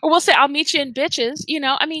bitches. Or we'll say, I'll meet you in bitches. You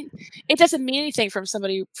know, I mean, it doesn't mean anything from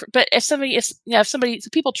somebody. But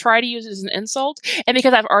if people try to use it as an insult, and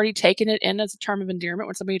because I've already taken it in as a term of endearment,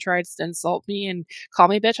 when somebody tries to insult me and call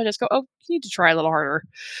me a bitch, I just go, oh, you need to try a little harder.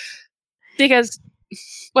 Because,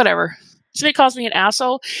 whatever. Somebody calls me an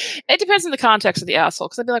asshole. It depends on the context of the asshole.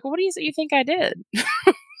 Because I'd be like, well, what do you think I did?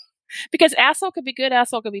 Because asshole could be good,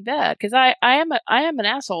 asshole could be bad. Because I am an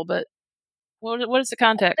asshole, but what is the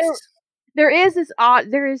context? There is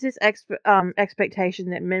this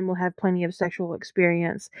expectation that men will have plenty of sexual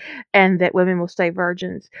experience and that women will stay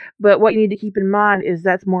virgins. But what you need to keep in mind is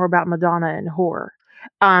that's more about Madonna and whore.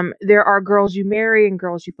 There are girls you marry and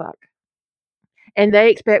girls you fuck. And they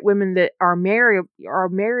expect women that are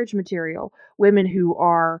marriage material, women who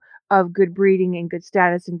are of good breeding and good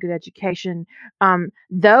status and good education.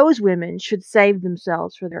 Those women should save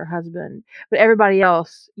themselves for their husband. But everybody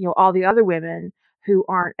else, all the other women who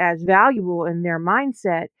aren't as valuable in their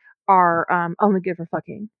mindset are only good for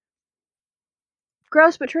fucking.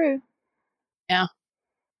 Gross, but true. Yeah.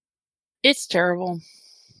 It's terrible.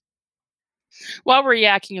 While we're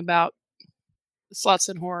yakking about sluts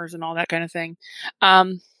and whores and all that kind of thing,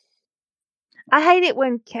 I hate it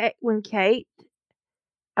when Kate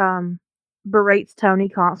berates Tony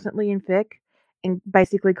constantly in fic and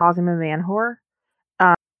basically calls him a man whore.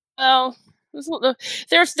 Well, there's a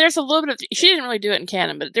little bit of, she didn't really do it in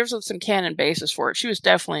canon, but there's some canon basis for it. She was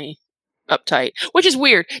definitely uptight, which is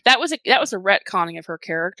weird. That was a retconning of her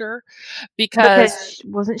character because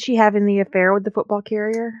wasn't she having the affair with the football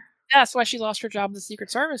carrier? That's why she lost her job in the Secret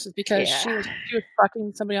Service, is because she was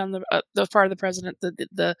fucking somebody on the part of the president,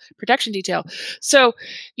 the protection detail. So,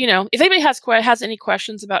 if anybody has any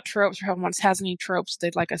questions about tropes, or has any tropes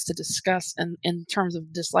they'd like us to discuss in terms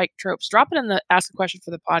of dislike tropes, drop it in the ask a question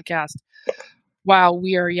for the podcast while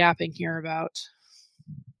we are yapping here about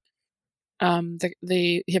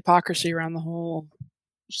the hypocrisy around the whole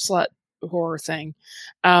slut horror thing.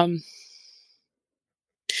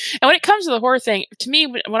 And when it comes to the horror thing, to me,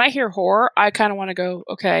 when I hear horror, I kind of want to go,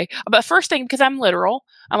 okay. But first thing, because I'm literal,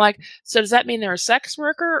 I'm like, so does that mean they're a sex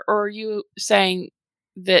worker, or are you saying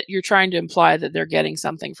that you're trying to imply that they're getting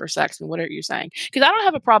something for sex? And what are you saying? Because I don't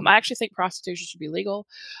have a problem. I actually think prostitution should be legal.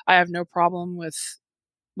 I have no problem with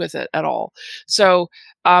it at all. So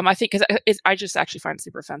I think, because I just actually find it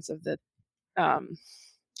super offensive that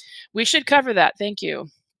we should cover that. Thank you.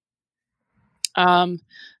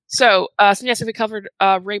 So yes, we covered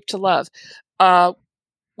rape to love.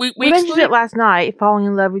 We mentioned it last night, falling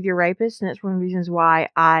in love with your rapist, and it's one of the reasons why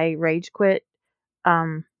I rage quit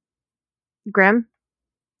Grimm.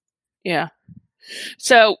 Yeah.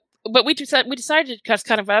 So, but we decided, because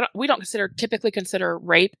kind of, we don't typically consider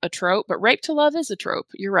rape a trope, but rape to love is a trope.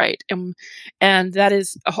 You're right, and that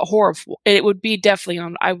is a horrible. It would be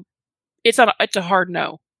definitely it's a hard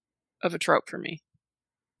no of a trope for me.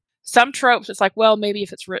 Some tropes, it's like, well, maybe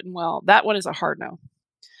if it's written well. That one is a hard no.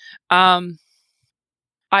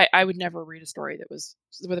 I would never read a story that was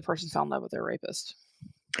where the person fell in love with their rapist.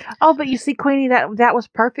 Oh, but you see, Queenie, that was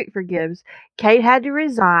perfect for Gibbs. Kate had to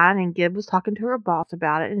resign, and Gibbs was talking to her boss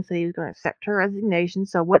about it and said he was going to accept her resignation.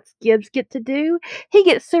 So what's Gibbs get to do? He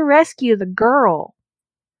gets to rescue the girl.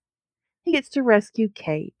 He gets to rescue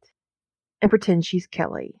Kate and pretend she's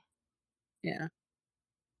Kelly. Yeah.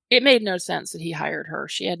 It made no sense that he hired her.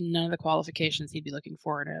 She had none of the qualifications he'd be looking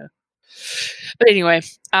for. But anyway,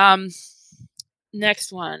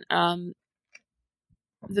 next one.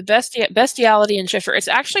 The bestiality in Shifter. It's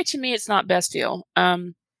actually, to me, it's not bestial.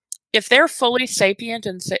 If they're fully sapient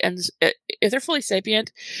and if they're fully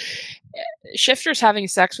sapient, shifters having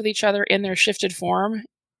sex with each other in their shifted form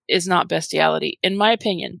is not bestiality, in my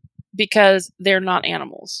opinion, because they're not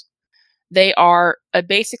animals. They are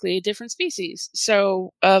basically a different species.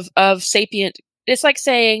 So of sapient, it's like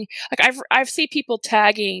saying, like I've seen people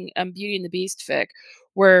tagging Beauty and the Beast fic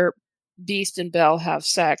where Beast and Belle have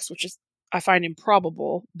sex, which is, I find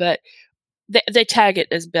improbable, but they tag it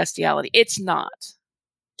as bestiality. It's not.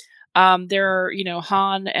 There are,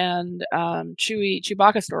 Han and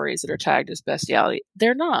Chewbacca stories that are tagged as bestiality.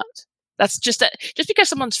 They're not. That's just because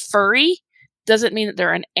someone's furry doesn't mean that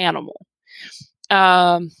they're an animal.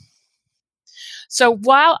 So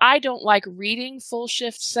while I don't like reading full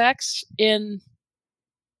shift sex in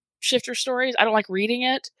shifter stories, I don't like reading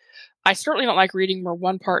it. I certainly don't like reading where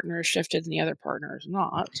one partner is shifted and the other partner is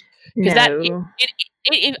not, because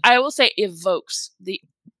I will say evokes the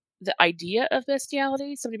idea of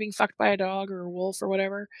bestiality, somebody being fucked by a dog or a wolf or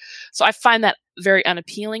whatever. So I find that very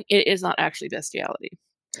unappealing. It is not actually bestiality.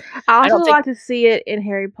 I also like to see it in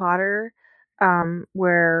Harry Potter,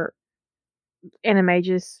 where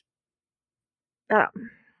Animagus.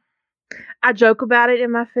 I joke about it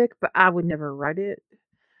in my fic, but I would never write it.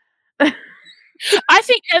 I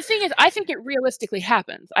think the thing is, I think it realistically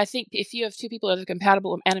happens. I think if you have two people that are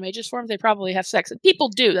compatible in Animagus forms, they probably have sex. People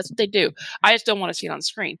do. That's what they do. I just don't want to see it on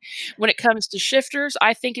screen. When it comes to shifters,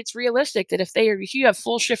 I think it's realistic that if you have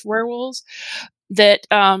full shift werewolves, that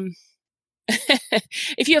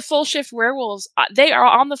if you have full shift werewolves, they are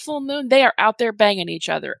on the full moon. They are out there banging each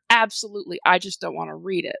other. Absolutely. I just don't want to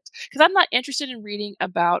read it because I'm not interested in reading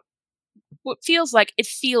about what feels like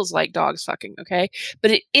dogs fucking, okay? But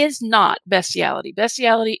it is not bestiality.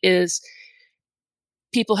 Bestiality is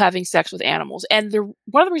people having sex with animals. And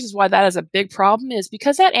one of the reasons why that is a big problem is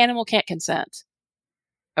because that animal can't consent.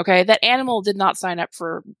 Okay? That animal did not sign up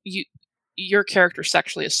for your character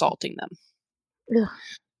sexually assaulting them. Ugh.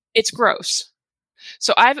 It's gross.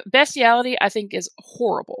 So bestiality, I think, is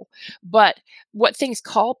horrible. But what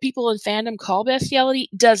people in fandom call bestiality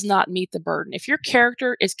does not meet the burden. If your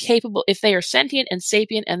character is capable, if they are sentient and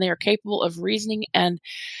sapient and they are capable of reasoning and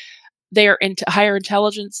they are into higher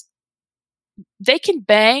intelligence, they can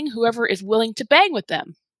bang whoever is willing to bang with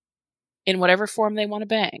them in whatever form they want to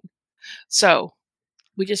bang. So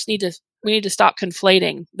we need to stop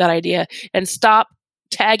conflating that idea and stop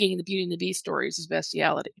tagging the Beauty and the Beast stories as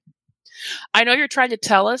bestiality. I know you're trying to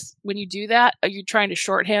tell us when you do that, you're trying to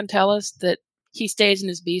shorthand tell us that he stays in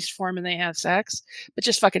his beast form and they have sex, but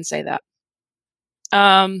just fucking say that.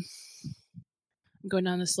 I'm going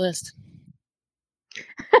down this list.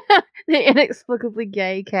 The inexplicably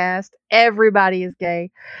gay cast. Everybody is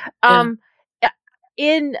gay.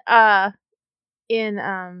 In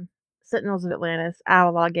Sentinels of Atlantis, I have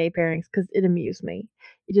a lot of gay pairings because it amused me.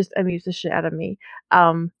 It just amused the shit out of me.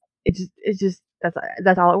 It's just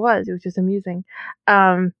that's all it was. It was just amusing.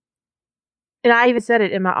 And I even said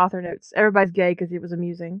it in my author notes. Everybody's gay because it was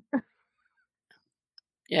amusing.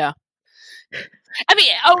 Yeah. I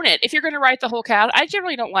mean, own it. If you're going to write the whole cast, I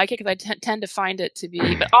generally don't like it because I tend to find it to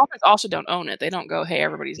be, but authors also don't own it. They don't go, hey,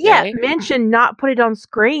 everybody's gay. Yeah, mention not put it on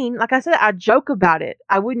screen. Like I said, I joke about it.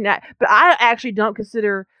 I wouldn't, but I actually don't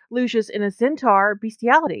consider Lucius and a centaur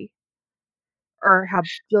bestiality. Or how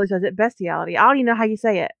Julie says it, bestiality. I don't even know how you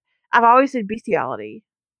say it. I've always said bestiality.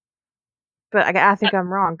 But I think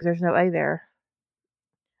I'm wrong because there's no A there.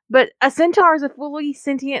 But a centaur is a fully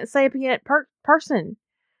sentient, sapient person.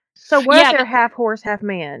 So what if they're half horse, half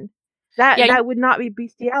man? That would not be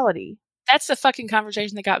bestiality. That's the fucking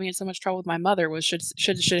conversation that got me in so much trouble with my mother was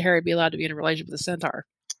should Harry be allowed to be in a relationship with a centaur?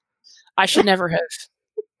 I should never have.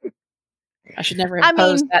 I should never have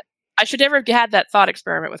posed that. I should never have had that thought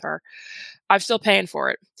experiment with her. I'm still paying for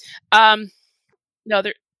it. No,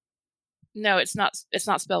 it's not. It's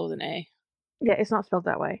not spelled with an A. Yeah, it's not spelled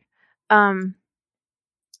that way.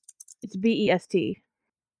 It's Best.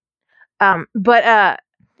 But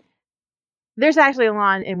there's actually a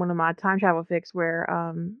line in one of my time travel fics where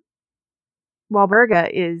Walburga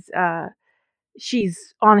is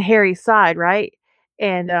she's on Harry's side, right?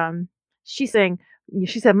 And she said,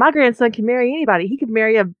 my grandson can marry anybody. He could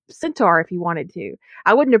marry a centaur if he wanted to.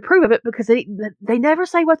 I wouldn't approve of it because they never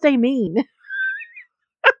say what they mean.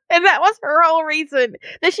 And that was her whole reason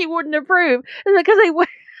that she wouldn't approve. Is because they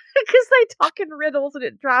talk in riddles and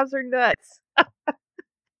it drives her nuts. I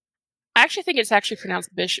actually think it's actually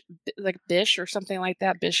pronounced bish or something like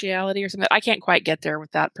that, bestiality or something. I can't quite get there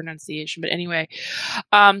with that pronunciation, but anyway,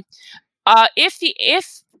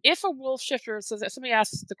 if a wolf shifter, so that somebody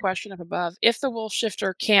asks the question up above, if the wolf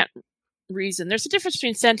shifter can't reason, there's a difference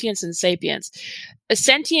between sentience and sapience. A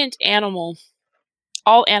sentient animal,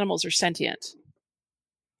 all animals are sentient.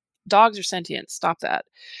 Dogs are sentient. Stop that.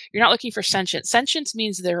 You're not looking for sentience. Sentience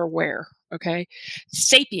means they're aware. Okay,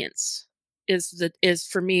 sapience is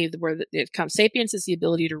for me where it comes. Sapience is the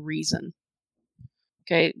ability to reason.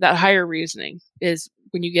 Okay, that higher reasoning is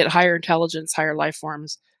when you get higher intelligence, higher life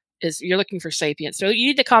forms. Is you're looking for sapience. So you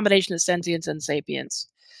need the combination of sentience and sapience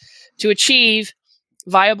to achieve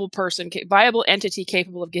viable entity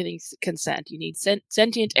capable of giving consent. You need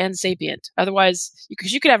sentient and sapient. Otherwise,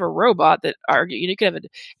 because you could have a robot that you could have an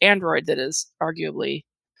android that is arguably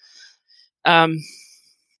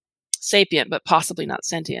sapient, but possibly not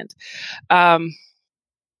sentient.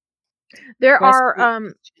 There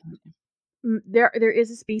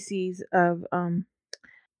is a species of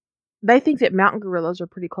they think that mountain gorillas are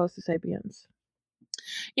pretty close to sapiens.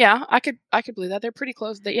 Yeah, I could believe that. They're pretty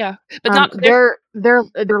close. Yeah, but not. They're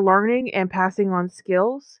learning and passing on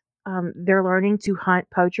skills. They're learning to hunt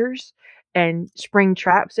poachers and spring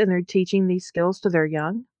traps, and they're teaching these skills to their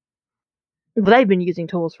young. They've been using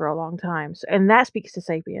tools for a long time, and that speaks to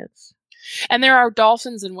sapience. And there are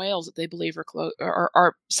dolphins and whales that they believe are close,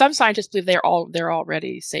 or some scientists believe they're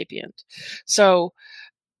already sapient. So,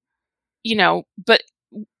 but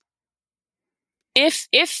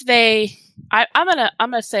if they, I'm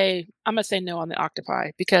gonna say no on the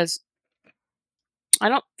octopi, because I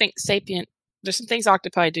don't think sapient. There's some things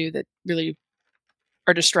octopi do that really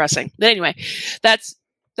are distressing. But anyway, that's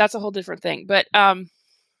a whole different thing. But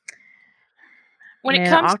when it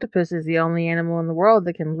comes, octopus is the only animal in the world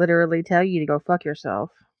that can literally tell you to go fuck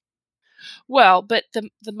yourself. Well, but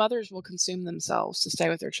the mothers will consume themselves to stay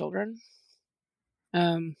with their children.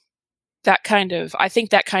 I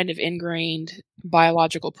think that kind of ingrained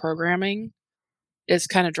biological programming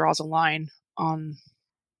kind of draws a line on.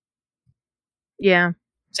 Yeah.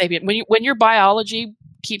 Sapient. When your biology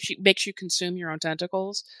makes you consume your own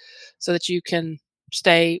tentacles so that you can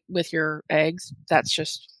stay with your eggs, that's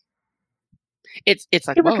just it's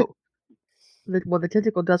like, whoa. Well, the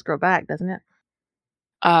tentacle does grow back, doesn't it?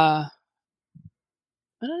 I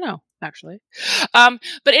don't know, actually. But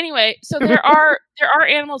anyway, so there are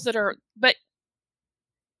animals that are, but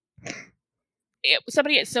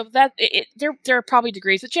there are probably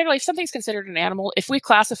degrees, but generally, if something's considered an animal, if we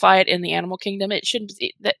classify it in the animal kingdom, it shouldn't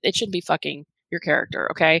be fucking your character,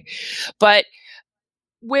 okay? But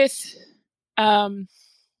with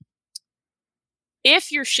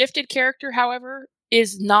if your shifted character, however,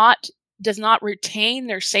 does not retain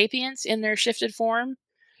their sapience in their shifted form,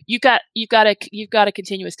 you've got a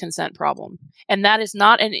continuous consent problem, and that is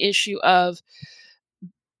not an issue of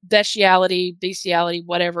bestiality,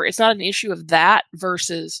 whatever. It's not an issue of that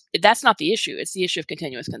versus. That's not the issue. It's the issue of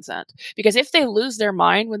continuous consent. Because if they lose their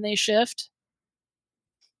mind when they shift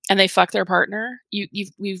and they fuck their partner,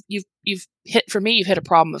 you've hit a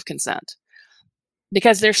problem of consent.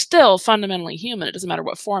 Because they're still fundamentally human. It doesn't matter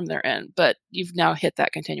what form they're in, but you've now hit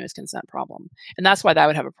that continuous consent problem. And that's why I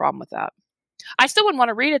would have a problem with that. I still wouldn't want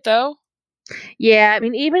to read it, though. Yeah, I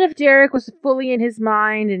mean, even if Derek was fully in his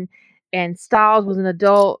mind and Stiles was an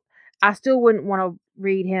adult, I still wouldn't want to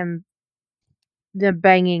read them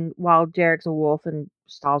banging while Derek's a wolf and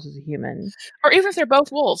Stiles is a human. Or even if they're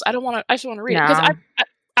both wolves, I just want to read it. Because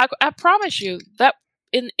I promise you that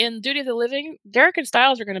in Duty of the Living, Derek and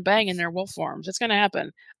Stiles are going to bang in their wolf forms. It's going to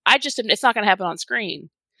happen. It's not going to happen on screen.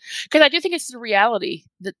 Because I do think it's the reality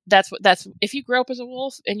that's if you grow up as a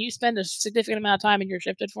wolf and you spend a significant amount of time in your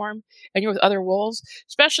shifted form and you're with other wolves,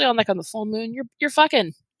 especially on the full moon, you're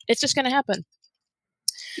fucking. It's just going to happen.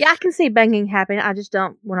 Yeah, I can see banging happen. I just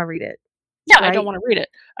don't want to read it. Yeah, right? I don't want to read it.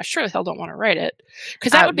 I sure the hell don't want to write it,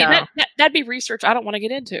 because that would be that'd be research I don't want to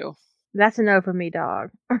get into. That's a no for me, dog.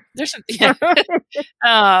 There's some. Yeah.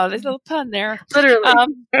 There's a little pun there. Literally.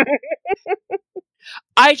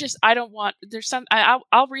 I don't want. There's some.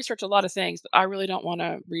 I'll research a lot of things, but I really don't want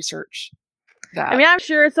to research that. I mean, I'm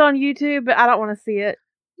sure it's on YouTube, but I don't want to see it.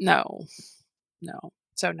 No.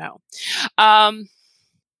 So no.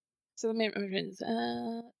 So let me.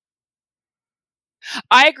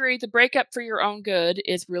 I agree. The breakup for your own good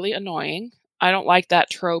is really annoying. I don't like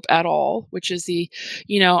that trope at all, which is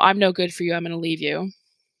I'm no good for you, I'm going to leave you.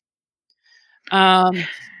 I'm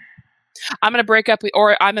going to break up with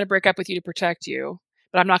you to protect you,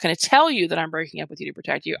 but I'm not going to tell you that I'm breaking up with you to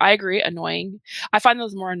protect you. I agree. Annoying. I find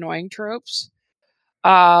those more annoying tropes.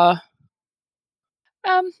 I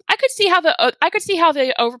could see how the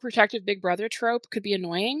overprotective big brother trope could be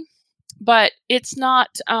annoying, but it's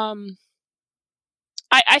not.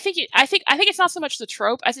 I think it's not so much the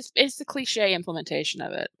trope as it's the cliche implementation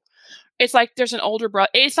of it. It's like there's an older brother.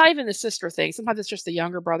 It's not even the sister thing. Sometimes it's just the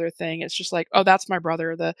younger brother thing. It's just like, oh, that's my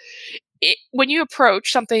brother. When you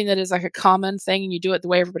approach something that is like a common thing and you do it the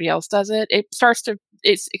way everybody else does it, it's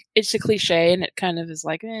a cliche, and it kind of is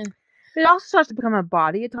like, eh. It also starts to become a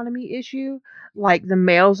body autonomy issue. Like the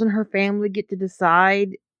males in her family get to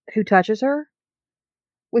decide who touches her,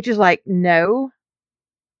 which is like, no,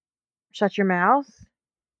 shut your mouth.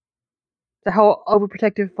 The whole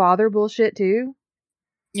overprotective father bullshit too.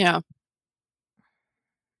 Yeah.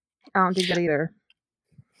 I don't do that either.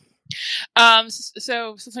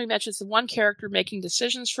 So something mentions the one character making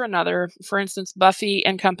decisions for another. For instance, Buffy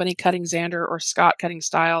and company cutting Xander or Scott cutting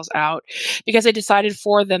Stiles out because they decided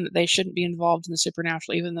for them that they shouldn't be involved in the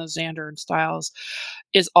supernatural, even though Xander and Stiles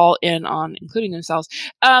is all in on including themselves.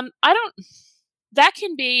 That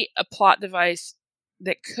can be a plot device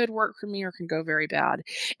that could work for me or can go very bad.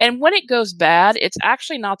 And when it goes bad, it's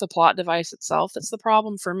actually not the plot device itself that's the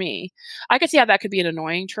problem for me. I could see how that could be an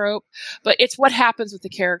annoying trope, but it's what happens with the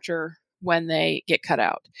character when they get cut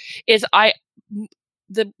out.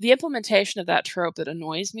 The implementation of that trope that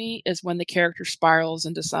annoys me is when the character spirals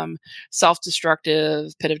into some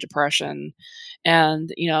self-destructive pit of depression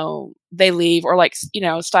and they leave, or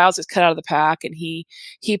Stiles gets cut out of the pack and he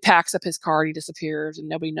packs up his car and he disappears and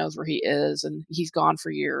nobody knows where he is and he's gone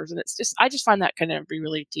for years, and I just find that kind of be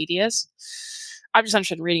really tedious. I'm just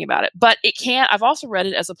interested in reading about it, but I've also read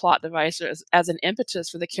it as a plot device, or as an impetus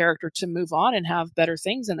for the character to move on and have better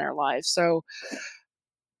things in their lives. So,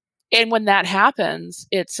 and when that happens,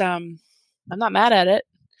 it's I'm not mad at it.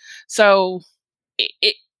 So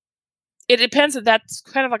it depends. That's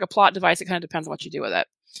kind of like a plot device. It kind of depends on what you do with it.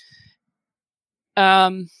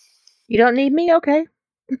 You don't need me, okay?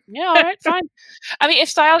 Yeah, all right, fine. I mean, if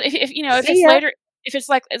Stiles, if it's later, if it's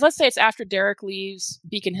like, let's say it's after Derek leaves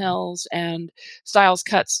Beacon Hills and Stiles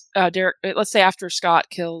cuts Derek. Let's say after Scott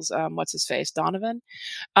kills what's his face, Donovan,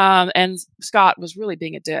 and Scott was really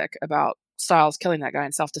being a dick about Stiles killing that guy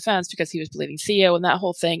in self-defense because he was believing Theo and that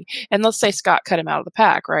whole thing. And let's say Scott cut him out of the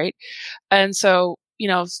pack, right? And so,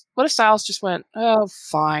 what if Stiles just went, oh,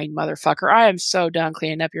 fine, motherfucker, I am so done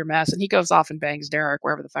cleaning up your mess. And he goes off and bangs Derek,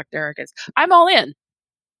 wherever the fuck Derek is. I'm all in.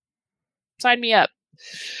 Sign me up.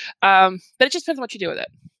 But it just depends on what you do with it.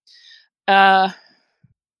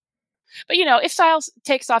 But if Stiles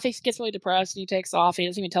takes off, he gets really depressed and he takes off. He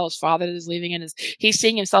doesn't even tell his father that he's leaving, and he's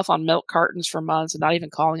seeing himself on milk cartons for months and not even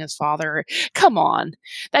calling his father. Come on,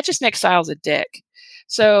 that just makes Stiles a dick.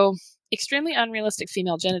 So, extremely unrealistic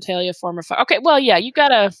female genitalia form of. Okay, well, yeah, you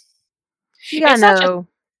gotta know.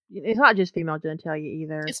 It's not just female genitalia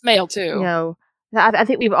either. It's male too. I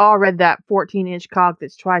think we've all read that 14-inch cock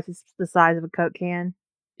that's twice the size of a Coke can.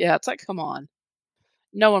 Yeah, it's like, come on.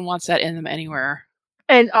 No one wants that in them anywhere.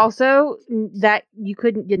 And also, that you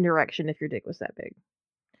couldn't get an erection if your dick was that big.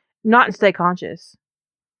 Not in Stay Conscious.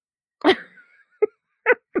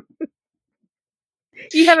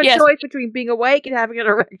 You have a choice between being awake and having an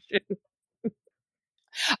erection.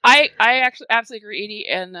 I actually absolutely agree, Edie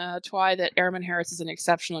and Twy, that Ehrman Harris is an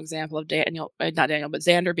exceptional example of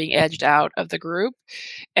Xander being edged out of the group,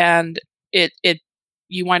 and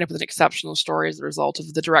you wind up with an exceptional story as a result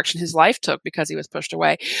of the direction his life took because he was pushed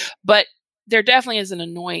away. But there definitely is an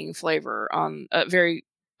annoying flavor on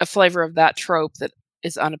a flavor of that trope that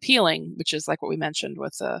is unappealing, which is like what we mentioned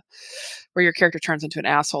with where your character turns into an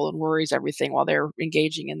asshole and worries everything while they're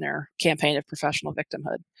engaging in their campaign of professional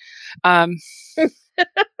victimhood.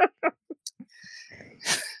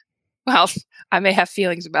 Well, I may have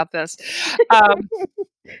feelings about this.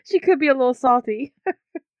 She could be a little salty.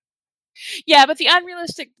 Yeah, but the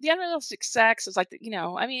unrealistic sex is like,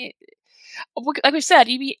 I mean, like we said,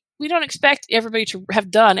 we don't expect everybody to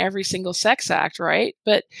have done every single sex act, right?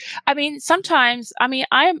 But I mean, sometimes, I'm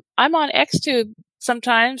on Xtube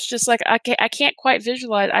sometimes, just like I can't quite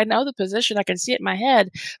visualize. I know the position, I can see it in my head,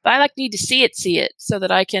 but I need to see it so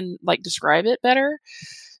that I can describe it better.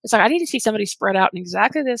 It's like I need to see somebody spread out in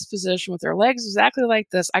exactly this position with their legs exactly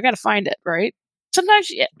like this. I got to find it, right?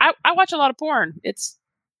 Sometimes I watch a lot of porn.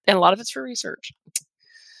 And a lot of it's for research.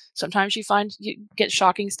 Sometimes you get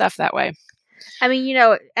shocking stuff that way. I mean,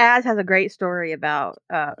 Az has a great story about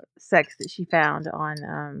sex that she found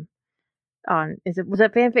on was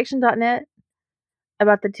it fanfiction.net?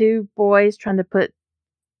 About the two boys trying to put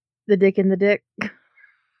the dick in the dick.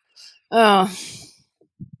 Oh.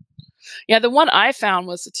 Yeah, the one I found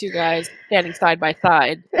was the two guys standing side by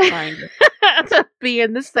side trying to be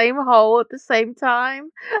in the same hole at the same time.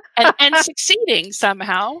 and succeeding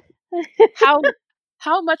somehow.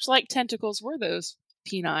 How much like tentacles were those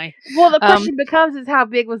peni? Well, the question becomes is how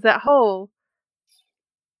big was that hole?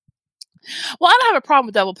 Well, I don't have a problem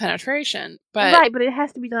with double penetration, but right, but it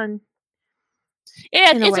has to be done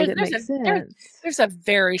in a way that makes sense. There's a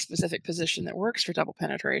very specific position that works for double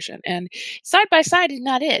penetration, and side by side is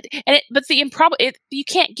not it. But you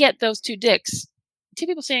can't get those two dicks, two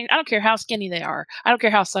people saying, I don't care how skinny they are, I don't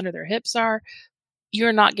care how slender their hips are,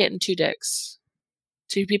 you're not getting two dicks.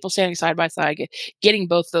 Two people standing side by side, getting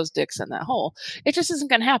both those dicks in that hole. It just isn't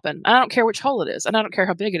going to happen. I don't care which hole it is, and I don't care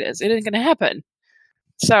how big it is. It isn't going to happen.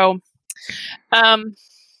 So,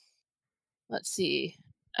 let's see.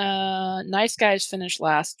 Nice guys finish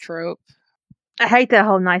last trope. I hate that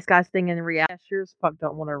whole nice guys thing in reality. I sure as fuck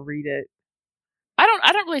don't want to read it.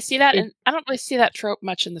 I don't really see that, and I don't really see that trope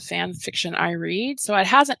much in the fan fiction I read. So it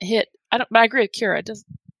hasn't hit. But I agree with Kira.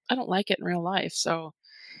 I don't like it in real life. So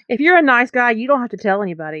if you're a nice guy, you don't have to tell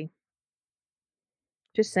anybody.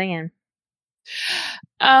 Just saying.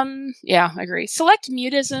 Yeah, I agree. Select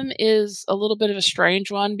mutism is a little bit of a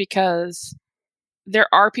strange one because there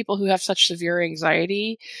are people who have such severe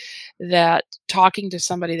anxiety that talking to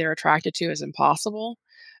somebody they're attracted to is impossible.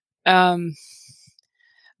 But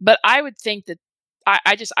I would think that I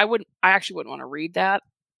actually wouldn't want to read that.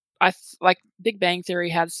 Like Big Bang Theory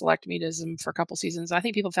had select mutism for a couple seasons. I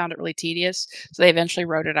think people found it really tedious, so they eventually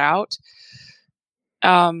wrote it out.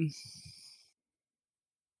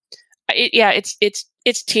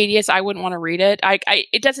 It's tedious. I wouldn't want to read it.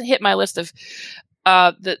 It doesn't hit my list of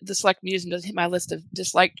the select mutism doesn't hit my list of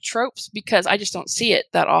disliked tropes because I just don't see it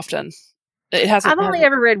that often. It hasn't. I've only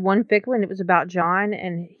ever read one fic one. It was about John,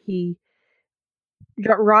 and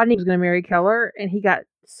Rodney was going to marry Keller, and he got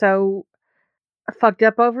so fucked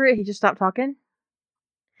up over it, he just stopped talking.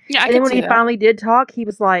 Yeah, and then when he finally did talk, he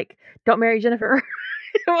was like, "Don't marry Jennifer."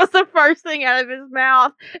 It was the first thing out of his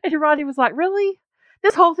mouth, and Rodney was like, "Really?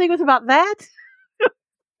 This whole thing was about that?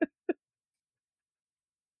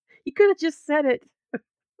 You could have just said it."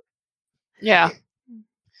 Yeah.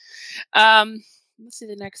 Let's see.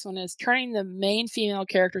 The next one is turning the main female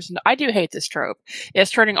characters into. I do hate this trope.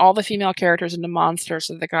 It's turning all the female characters into monsters,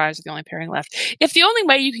 so the guys are the only pairing left. If the only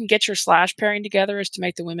way you can get your slash pairing together is to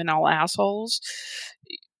make the women all assholes,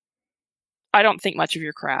 I don't think much of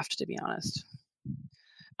your craft, to be honest.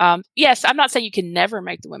 Yes, I'm not saying you can never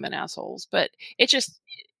make the women assholes, but it's just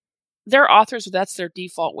there are authors that's their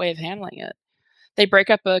default way of handling it. They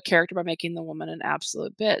break up a character by making the woman an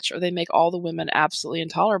absolute bitch, or they make all the women absolutely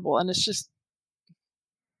intolerable, and it's just.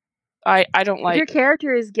 I don't like. If your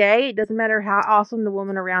character is gay, it doesn't matter how awesome the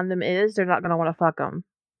woman around them is, they're not going to want to fuck them.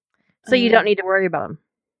 So you don't need to worry about them.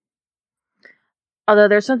 Although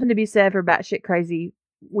there's something to be said for batshit crazy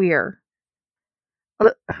Weir.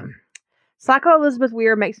 Psycho Elizabeth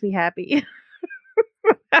Weir makes me happy.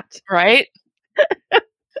 Right?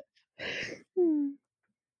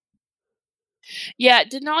 Yeah,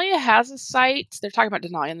 Denalia has a site. They're talking about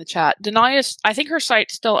Denalia in the chat. Denalia's, I think her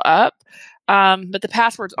site's still up. But the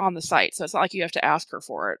password's on the site, so it's not like you have to ask her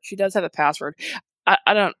for it. She does have a password.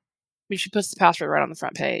 She puts the password right on the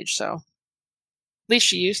front page, so at least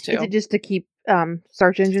she used to. Is it just to keep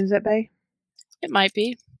search engines at bay? It might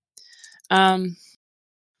be. Let's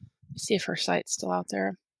see if her site's still out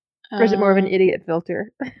there. Or is it more of an idiot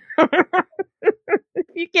filter? If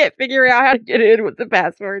you can't figure out how to get in with the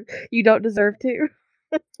password, you don't deserve to.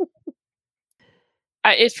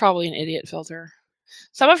 It's probably an idiot filter.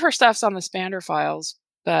 Some of her stuff's on the Spander files,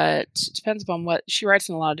 but it depends upon what she writes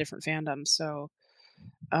in a lot of different fandoms. So,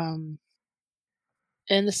 and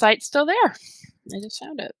the site's still there. I just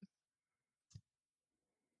found it.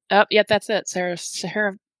 Oh, yeah, that's it. Sarah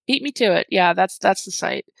beat me to it. Yeah, that's the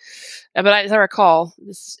site. But as I recall,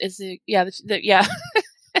 this is the the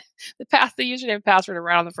username and password are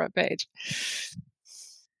right on the front page,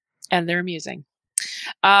 and they're amusing.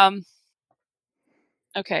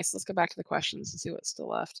 Okay, so let's go back to the questions and see what's still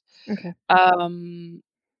left. Okay. I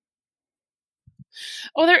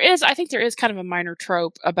think there is kind of a minor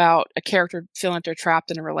trope about a character feeling like they're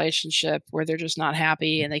trapped in a relationship where they're just not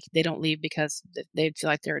happy and they don't leave because they feel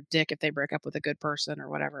like they're a dick if they break up with a good person or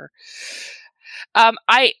whatever.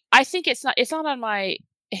 I think it's not on my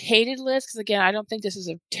hated list because again I don't think this is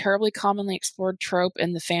a terribly commonly explored trope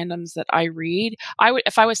in the fandoms that I read.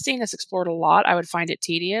 If I was seeing this explored a lot, I would find it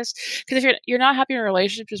tedious because if you're not happy in a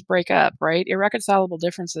relationship, just break up, right? Irreconcilable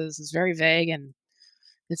differences is very vague and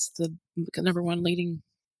it's the number one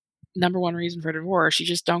reason for divorce. You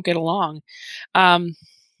just don't get along. I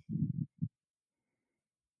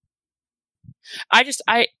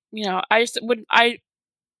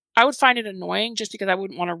would find it annoying just because I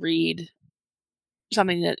wouldn't want to read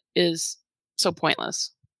something that is so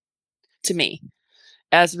pointless to me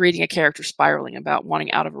as reading a character spiraling about wanting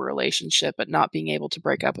out of a relationship but not being able to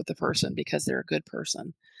break up with the person because they're a good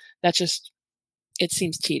person. It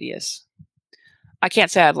seems tedious. I can't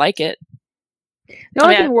say I'd like it. The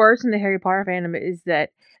only thing worse in the Harry Potter fandom is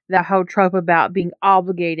that the whole trope about being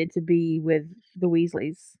obligated to be with the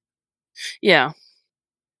Weasleys. Yeah.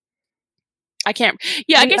 I can't.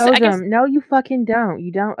 Yeah, I guess. No, you fucking don't.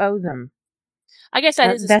 You don't owe them. I guess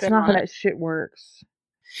that's not how that shit works.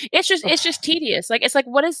 It's just tedious. Like it's like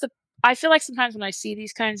what is the? I feel like sometimes when I see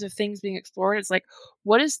these kinds of things being explored, it's like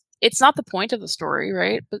it's not the point of the story,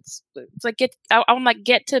 right? But it's like I'm like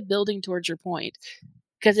get to building towards your point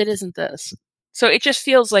because it isn't this. So it just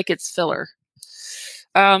feels like it's filler.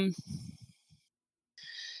 Um,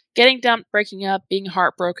 getting dumped, breaking up, being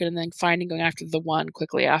heartbroken, and then going after the one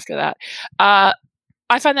quickly after that. I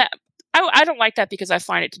find that I don't like that because I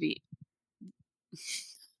find it to be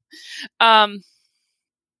um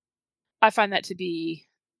I find that to be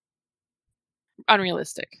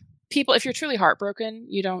unrealistic. People, if you're truly heartbroken,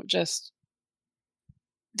 you don't just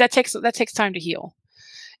that takes time to heal.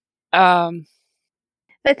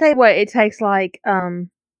 They say what it takes, like 2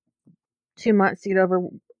 months to get over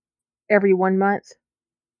every 1 month,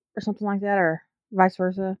 or something like that, or vice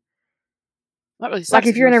versa. Not really Like sucks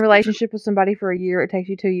if if you're in a you're relationship with somebody for a year, it takes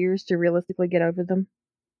you 2 years to realistically get over them.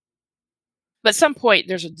 but at some point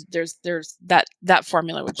there's that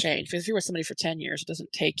formula would change. Because if you're with somebody for 10 years, it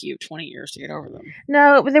doesn't take you 20 years to get over them.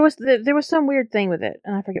 No, but there was some weird thing with it,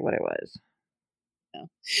 and I forget what it was. No.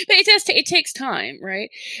 But it takes time, right?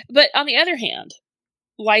 But on the other hand,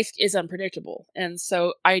 life is unpredictable. And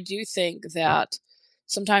so I do think that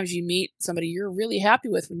sometimes you meet somebody you're really happy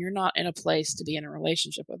with when you're not in a place to be in a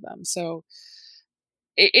relationship with them. So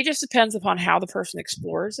it just depends upon how the person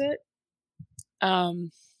explores it.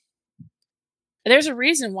 There's a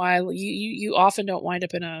reason why you often don't wind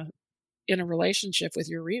up in a relationship with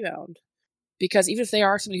your rebound, because even if they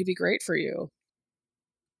are somebody who'd be great for you,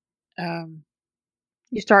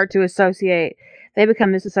 You start to associate. They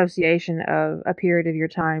become this association of a period of your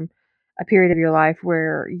time, a period of your life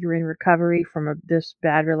where you're in recovery from this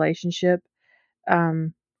bad relationship.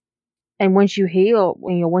 Um, and once you heal,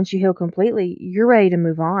 once you heal completely, you're ready to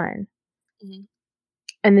move on. mhm.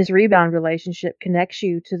 And this rebound relationship connects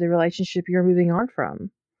you to the relationship you're moving on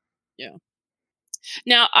from. Yeah.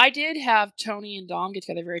 Now, I did have Tony and Dom get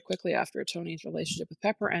together very quickly after Tony's relationship with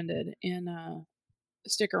Pepper ended in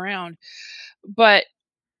Stick Around, but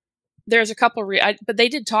there's a couple but they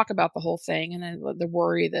did talk about the whole thing, and then the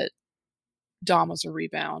worry that Dom was a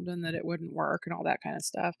rebound and that it wouldn't work and all that kind of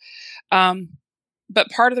stuff.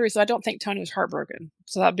 But part of the reason I don't think Tony was heartbroken,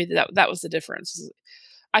 so that was the difference.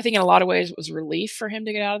 I think in a lot of ways it was relief for him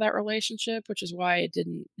to get out of that relationship, which is why it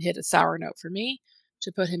didn't hit a sour note for me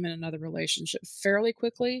to put him in another relationship fairly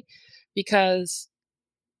quickly, because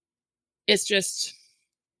it's just,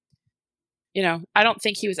 I don't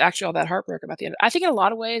think he was actually all that heartbroken about the end. I think in a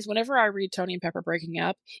lot of ways, whenever I read Tony and Pepper breaking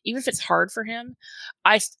up, even if it's hard for him,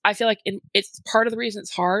 I feel like it's part of the reason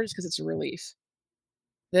it's hard is because it's a relief.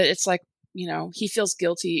 That it's like, he feels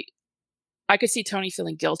guilty. I could see Tony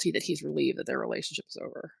feeling guilty that he's relieved that their relationship is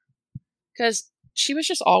over, because she was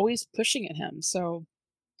just always pushing at him. So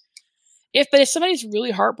if somebody's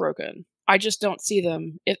really heartbroken, I just don't see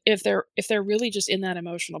them if they're really just in that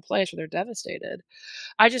emotional place where they're devastated.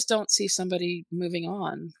 I just don't see somebody moving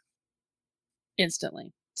on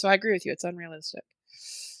instantly. So I agree with you. It's unrealistic.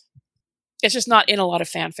 It's just not in a lot of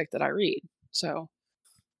fanfic that I read. So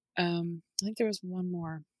I think there was one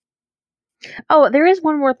more. Oh, there is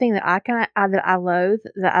one more thing that I loathe,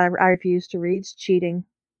 that I refuse to read: is cheating.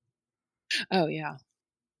 Oh yeah,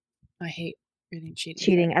 I hate reading cheating.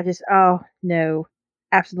 Cheating. No,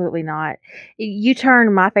 absolutely not. You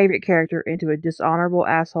turn my favorite character into a dishonorable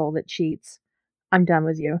asshole that cheats. I'm done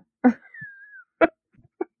with you.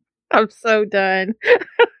 I'm so done.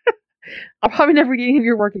 I'll probably never read any of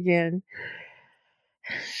your work again.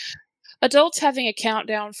 Adults having a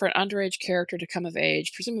countdown for an underage character to come of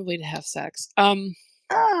age, presumably to have sex.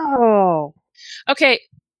 Oh. Okay.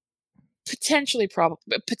 Potentially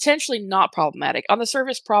not problematic. On the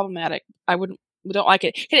surface, problematic. We don't like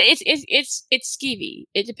it. It's skeevy.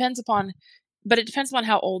 It depends upon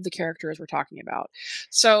how old the character is we're talking about.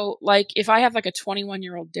 So, like, if I have like a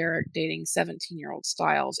 21-year-old Derek dating 17-year-old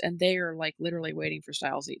Styles, and they are like literally waiting for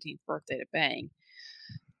Styles' 18th birthday to bang.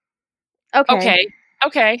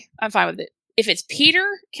 Okay, I'm fine with it. If it's Peter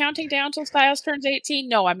counting down till Styles turns 18,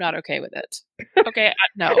 no, I'm not okay with it. Okay,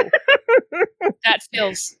 no. That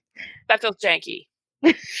feels janky.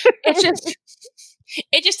 It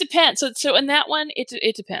just depends. So in that one,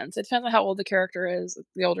 it depends. It depends on how old the character is,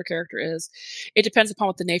 the older character is. It depends upon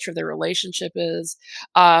what the nature of their relationship is.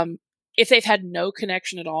 If they've had no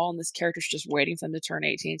connection at all and this character's just waiting for them to turn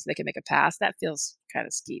 18 so they can make a pass, that feels kind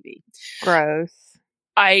of skeevy. Gross.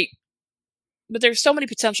 But there's so many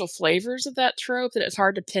potential flavors of that trope that it's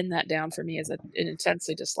hard to pin that down for me as an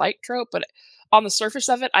intensely disliked trope. But on the surface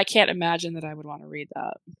of it, I can't imagine that I would want to read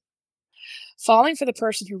that. Falling for the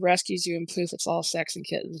person who rescues you and poof, it's all sex and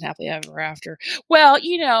kittens and happily ever after. Well,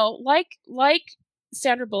 like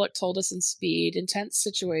Sandra Bullock told us in Speed, intense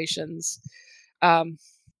situations. How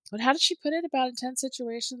did she put it about intense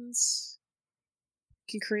situations?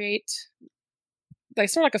 Can create like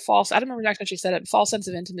sort of like a false. I don't remember exactly what she said it. False sense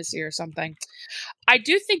of intimacy or something. I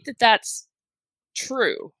do think that that's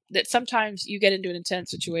true that sometimes you get into an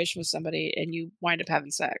intense situation with somebody and you wind up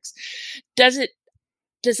having sex. Does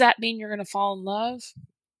that mean you're going to fall in love?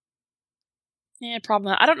 Yeah, probably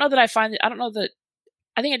not. I don't know that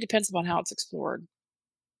I think it depends upon how it's explored.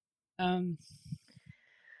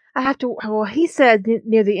 I have to. Well, he said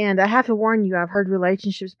near the end, "I have to warn you. I've heard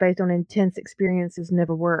relationships based on intense experiences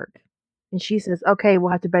never work." And she says, "Okay,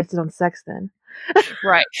 we'll have to base it on sex then."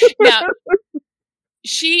 Right now,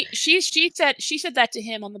 she said that to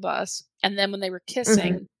him on the bus, and then when they were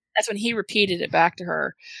kissing, that's when he repeated it back to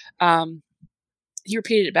her. He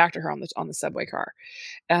repeated it back to her on the subway car.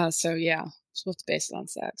 So yeah, supposed to base it on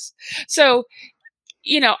sex. So,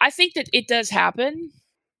 I think that it does happen.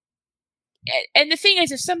 And the thing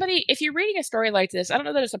is, if you're reading a story like this, I don't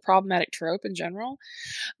know that it's a problematic trope in general,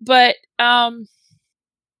 but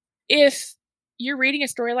if you're reading a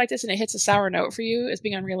story like this and it hits a sour note for you as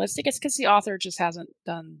being unrealistic, it's because the author just hasn't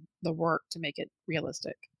done the work to make it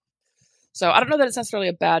realistic. So I don't know that it's necessarily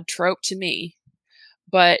a bad trope to me,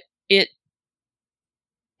 but the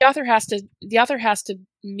author has to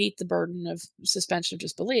meet the burden of suspension of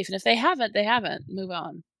disbelief. And if they haven't, move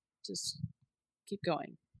on. Just keep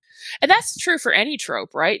going. And that's true for any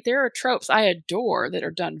trope, right? There are tropes I adore that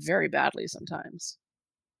are done very badly sometimes.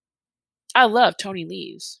 I love Tony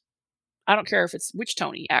leaves. I don't care if it's which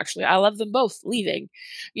Tony, actually. I love them both leaving,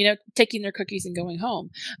 taking their cookies and going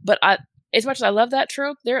home. But as much as I love that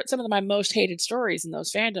trope, some of my most hated stories in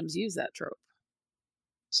those fandoms use that trope.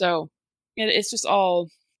 So it's just all.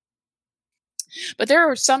 But there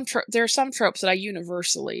are some tropes that I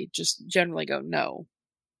universally just generally go no.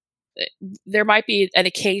 There might be an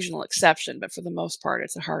occasional exception, but for the most part,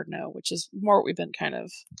 it's a hard no, which is more what we've been kind of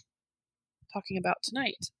talking about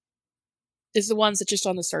tonight. Is the ones that just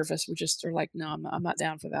on the surface we just are like, no, I'm not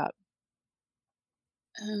down for that.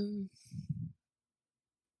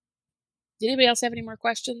 Did anybody else have any more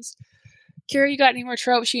questions? Kira, you got any more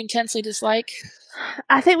tropes you intensely dislike?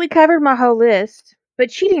 I think we covered my whole list, but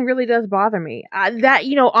cheating really does bother me.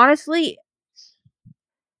 Honestly,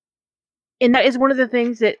 and that is one of the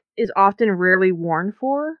things that is often rarely warned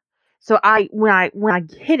for. So when I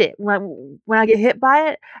hit it, when I get hit by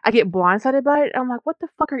it, I get blindsided by it. I'm like, what the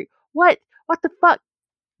fuck are you? What the fuck?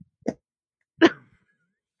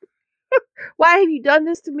 Why have you done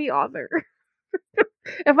this to me, author?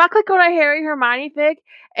 If I click on a Harry Hermione fic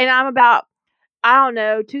and I'm about, I don't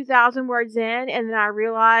know, 2,000 words in, and then I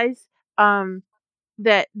realize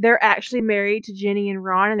that they're actually married to Ginny and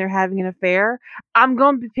Ron and they're having an affair, I'm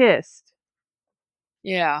going to be pissed.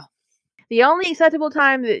 Yeah. The only acceptable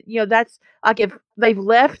time that, that's like if they've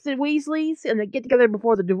left the Weasleys and they get together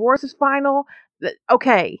before the divorce is final,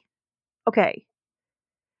 okay.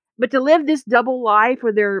 But to live this double life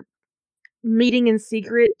where they're meeting in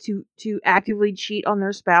secret to actively cheat on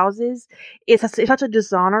their spouses, it's such a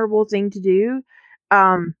dishonorable thing to do,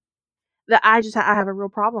 that I have a real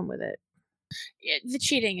problem with it. The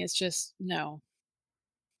cheating is just no.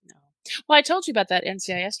 Well, I told you about that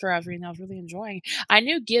NCIS story I was reading. I was really enjoying. I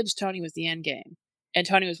knew Gibbs Tony was the end game, and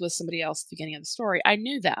Tony was with somebody else at the beginning of the story. I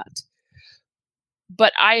knew that,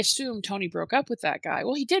 but I assumed Tony broke up with that guy.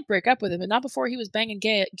 Well, he did break up with him, but not before he was banging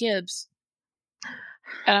Gibbs.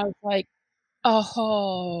 And I was like,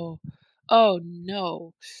 oh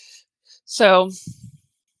no. So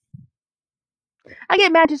I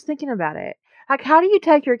get mad just thinking about it. Like, how do you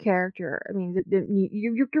take your character? I mean,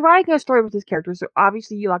 you're writing a story with this character, so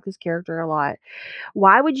obviously you like this character a lot.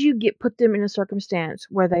 Why would you put them in a circumstance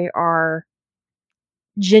where they are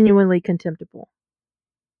genuinely contemptible?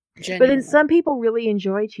 But then some people really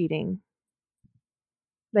enjoy cheating.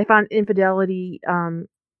 They find infidelity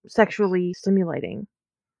sexually stimulating.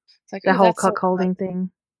 It's like the whole cuckolding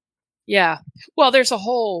thing. Yeah. Well, there's a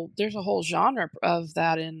whole genre of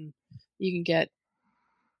that, and you can get.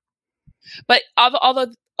 But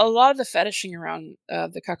although a lot of the fetishing around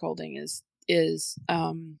the cuckolding is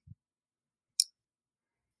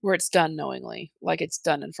where it's done knowingly, like it's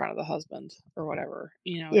done in front of the husband or whatever,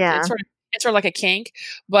 Yeah. It's sort of like a kink,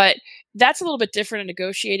 but that's a little bit different. A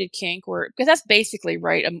negotiated kink, because that's basically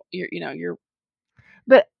right. You're.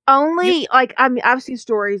 But only I've seen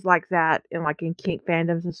stories like that in kink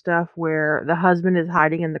fandoms and stuff where the husband is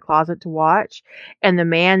hiding in the closet to watch, and the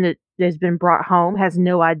man that has been brought home has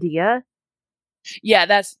no idea. Yeah,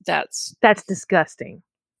 that's disgusting.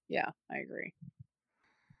 Yeah, I agree.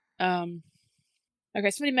 Okay,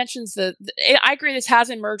 somebody mentions I agree. This has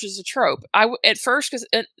emerged as a trope. At first, because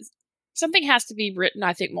something has to be written,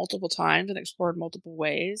 I think, multiple times and explored multiple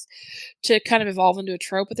ways to kind of evolve into a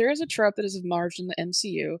trope. But there is a trope that has emerged in the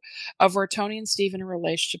MCU of where Tony and Steve in a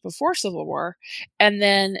relationship before Civil War, and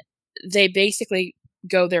then they basically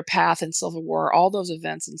go their path in Civil War. All those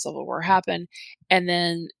events in Civil War happen, and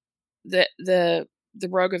then the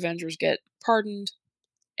Rogue Avengers get pardoned,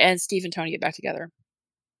 and Steve and Tony get back together.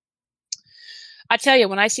 I tell you,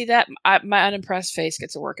 when I see that, my unimpressed face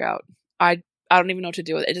gets a workout. I don't even know what to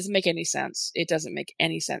do with it. It doesn't make any sense. It doesn't make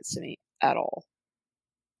any sense to me at all.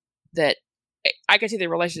 That I can see the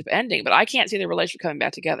relationship ending, but I can't see the relationship coming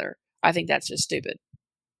back together. I think that's just stupid.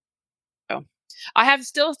 So, I have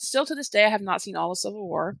still to this day, I have not seen all of Civil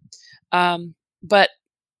War, but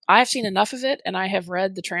I have seen enough of it, and I have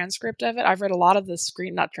read the transcript of it. I've read a lot of the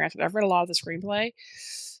I've read a lot of the screenplay.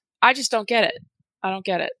 I just don't get it. I don't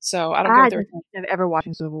get it. So I don't get what they're ever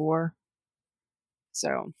watching Civil War.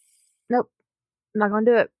 So, nope, not gonna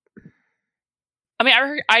do it. I mean,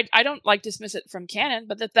 I don't like dismiss it from canon,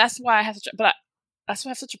 but that's why I have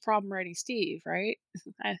such a problem writing Steve, right?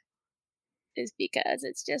 Is because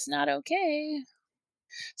it's just not okay.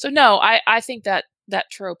 So no, I think that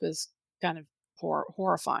trope is kind of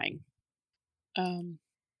horrifying. Because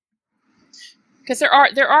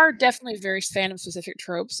there are definitely very fandom specific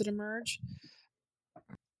tropes that emerge.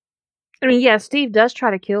 I mean, yeah, Steve does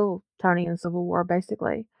try to kill Tony in Civil War,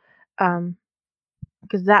 basically,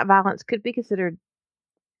 because that violence could be considered,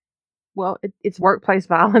 well, it's workplace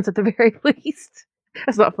violence at the very least.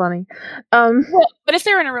 That's not funny. Well, but if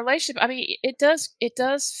they're in a relationship, I mean, it does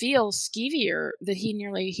feel skeevier that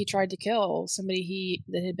he tried to kill somebody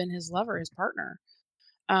that had been his lover, his partner.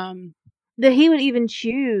 That he would even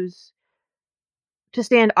choose to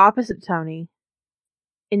stand opposite Tony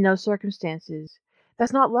in those circumstances.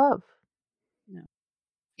 That's not love. No.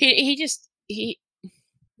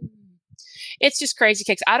 It's just crazy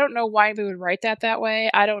kicks. I don't know why we would write that way.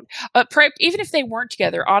 I don't. Even if they weren't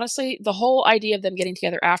together, honestly, the whole idea of them getting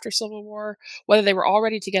together after Civil War, whether they were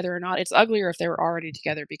already together or not, it's uglier if they were already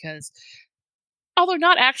together because, although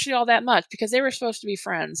not actually all that much, because they were supposed to be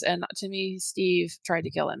friends, and to me, Steve tried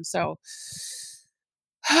to kill him. So,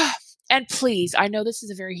 and please, I know this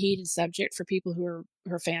is a very heated subject for people who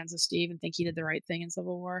are fans of Steve and think he did the right thing in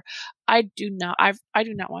Civil War. I do not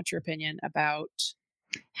want your opinion about.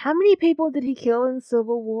 How many people did he kill in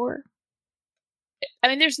Civil War?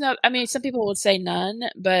 I mean, some people would say none,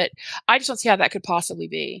 but I just don't see how that could possibly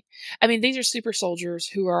be. I mean, these are super soldiers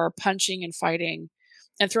who are punching and fighting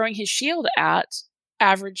and throwing his shield at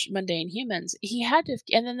average mundane humans. He had to,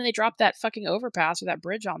 and then they dropped that fucking overpass or that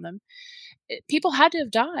bridge on them. People had to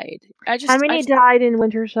have died. How many died in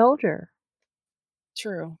Winter Soldier?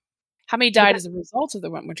 True. How many died as a result of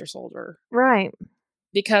the Winter Soldier? Right.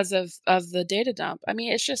 Because of the data dump. I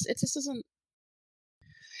mean, it just doesn't.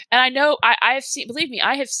 And I know I have seen. Believe me,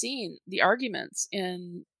 I have seen the arguments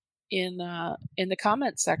in the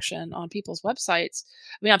comments section on people's websites.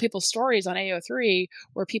 I mean, on people's stories on AO3,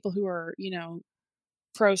 where people who are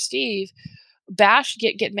pro Steve bash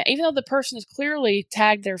get mad, even though the person has clearly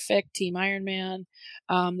tagged their fic Team Iron Man,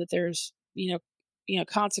 that there's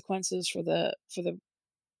consequences for the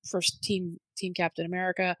first Team Captain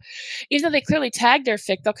America. Even though they clearly tagged their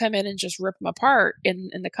fic, they'll come in and just rip them apart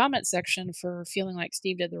in the comment section for feeling like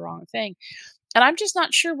Steve did the wrong thing. And I'm just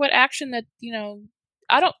not sure what action that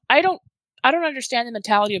I don't understand the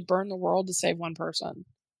mentality of burn the world to save one person.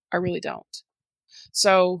 I really don't.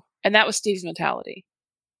 So, and that was Steve's mentality.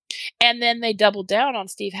 And then they doubled down on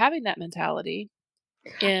Steve having that mentality.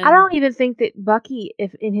 I don't even think that Bucky,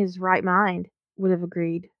 if in his right mind, would have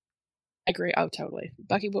agreed. I agree. Oh, totally.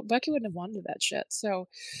 Bucky wouldn't have wanted that shit. So,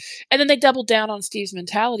 and then they doubled down on Steve's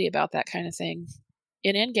mentality about that kind of thing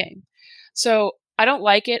in Endgame. So I don't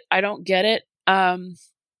like it. I don't get it. And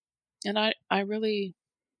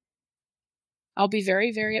I'll be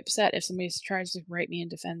very, very upset if somebody tries to write me and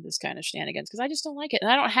defend this kind of shenanigans, because I just don't like it.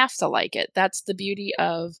 And I don't have to like it. That's the beauty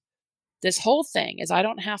of this whole thing, is I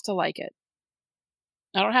don't have to like it.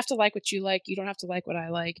 I don't have to like what you like. You don't have to like what I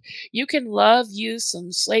like. You can love you some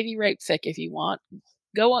slavey rape fic if you want.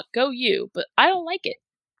 Go you, but I don't like it.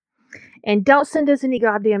 And don't send us any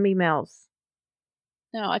goddamn emails.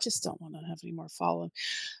 No, I just don't want to have any more follow-up.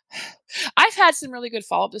 I've had some really good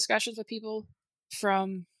follow-up discussions with people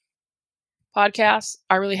from podcasts.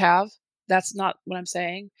 I really have. That's not what I'm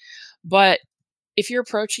saying. But if you're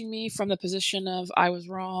approaching me from the position of I was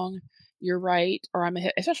wrong, you're right, or I'm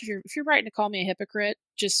especially if you're writing to call me a hypocrite,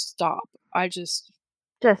 just stop. Just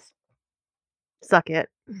suck it.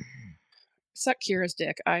 Suck Kira's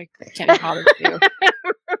dick. I can't be bothered with you.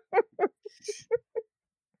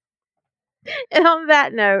 And on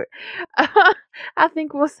that note, I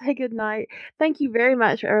think we'll say goodnight. Thank you very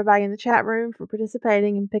much for everybody in the chat room for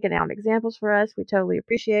participating and picking out examples for us. We totally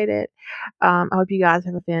appreciate it. I hope you guys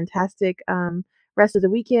have a fantastic rest of the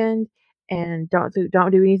weekend, and don't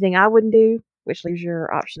do anything I wouldn't do. which leaves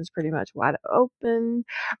your options pretty much wide open.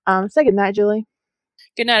 Say good night, Julie.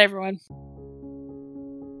 Good night, everyone.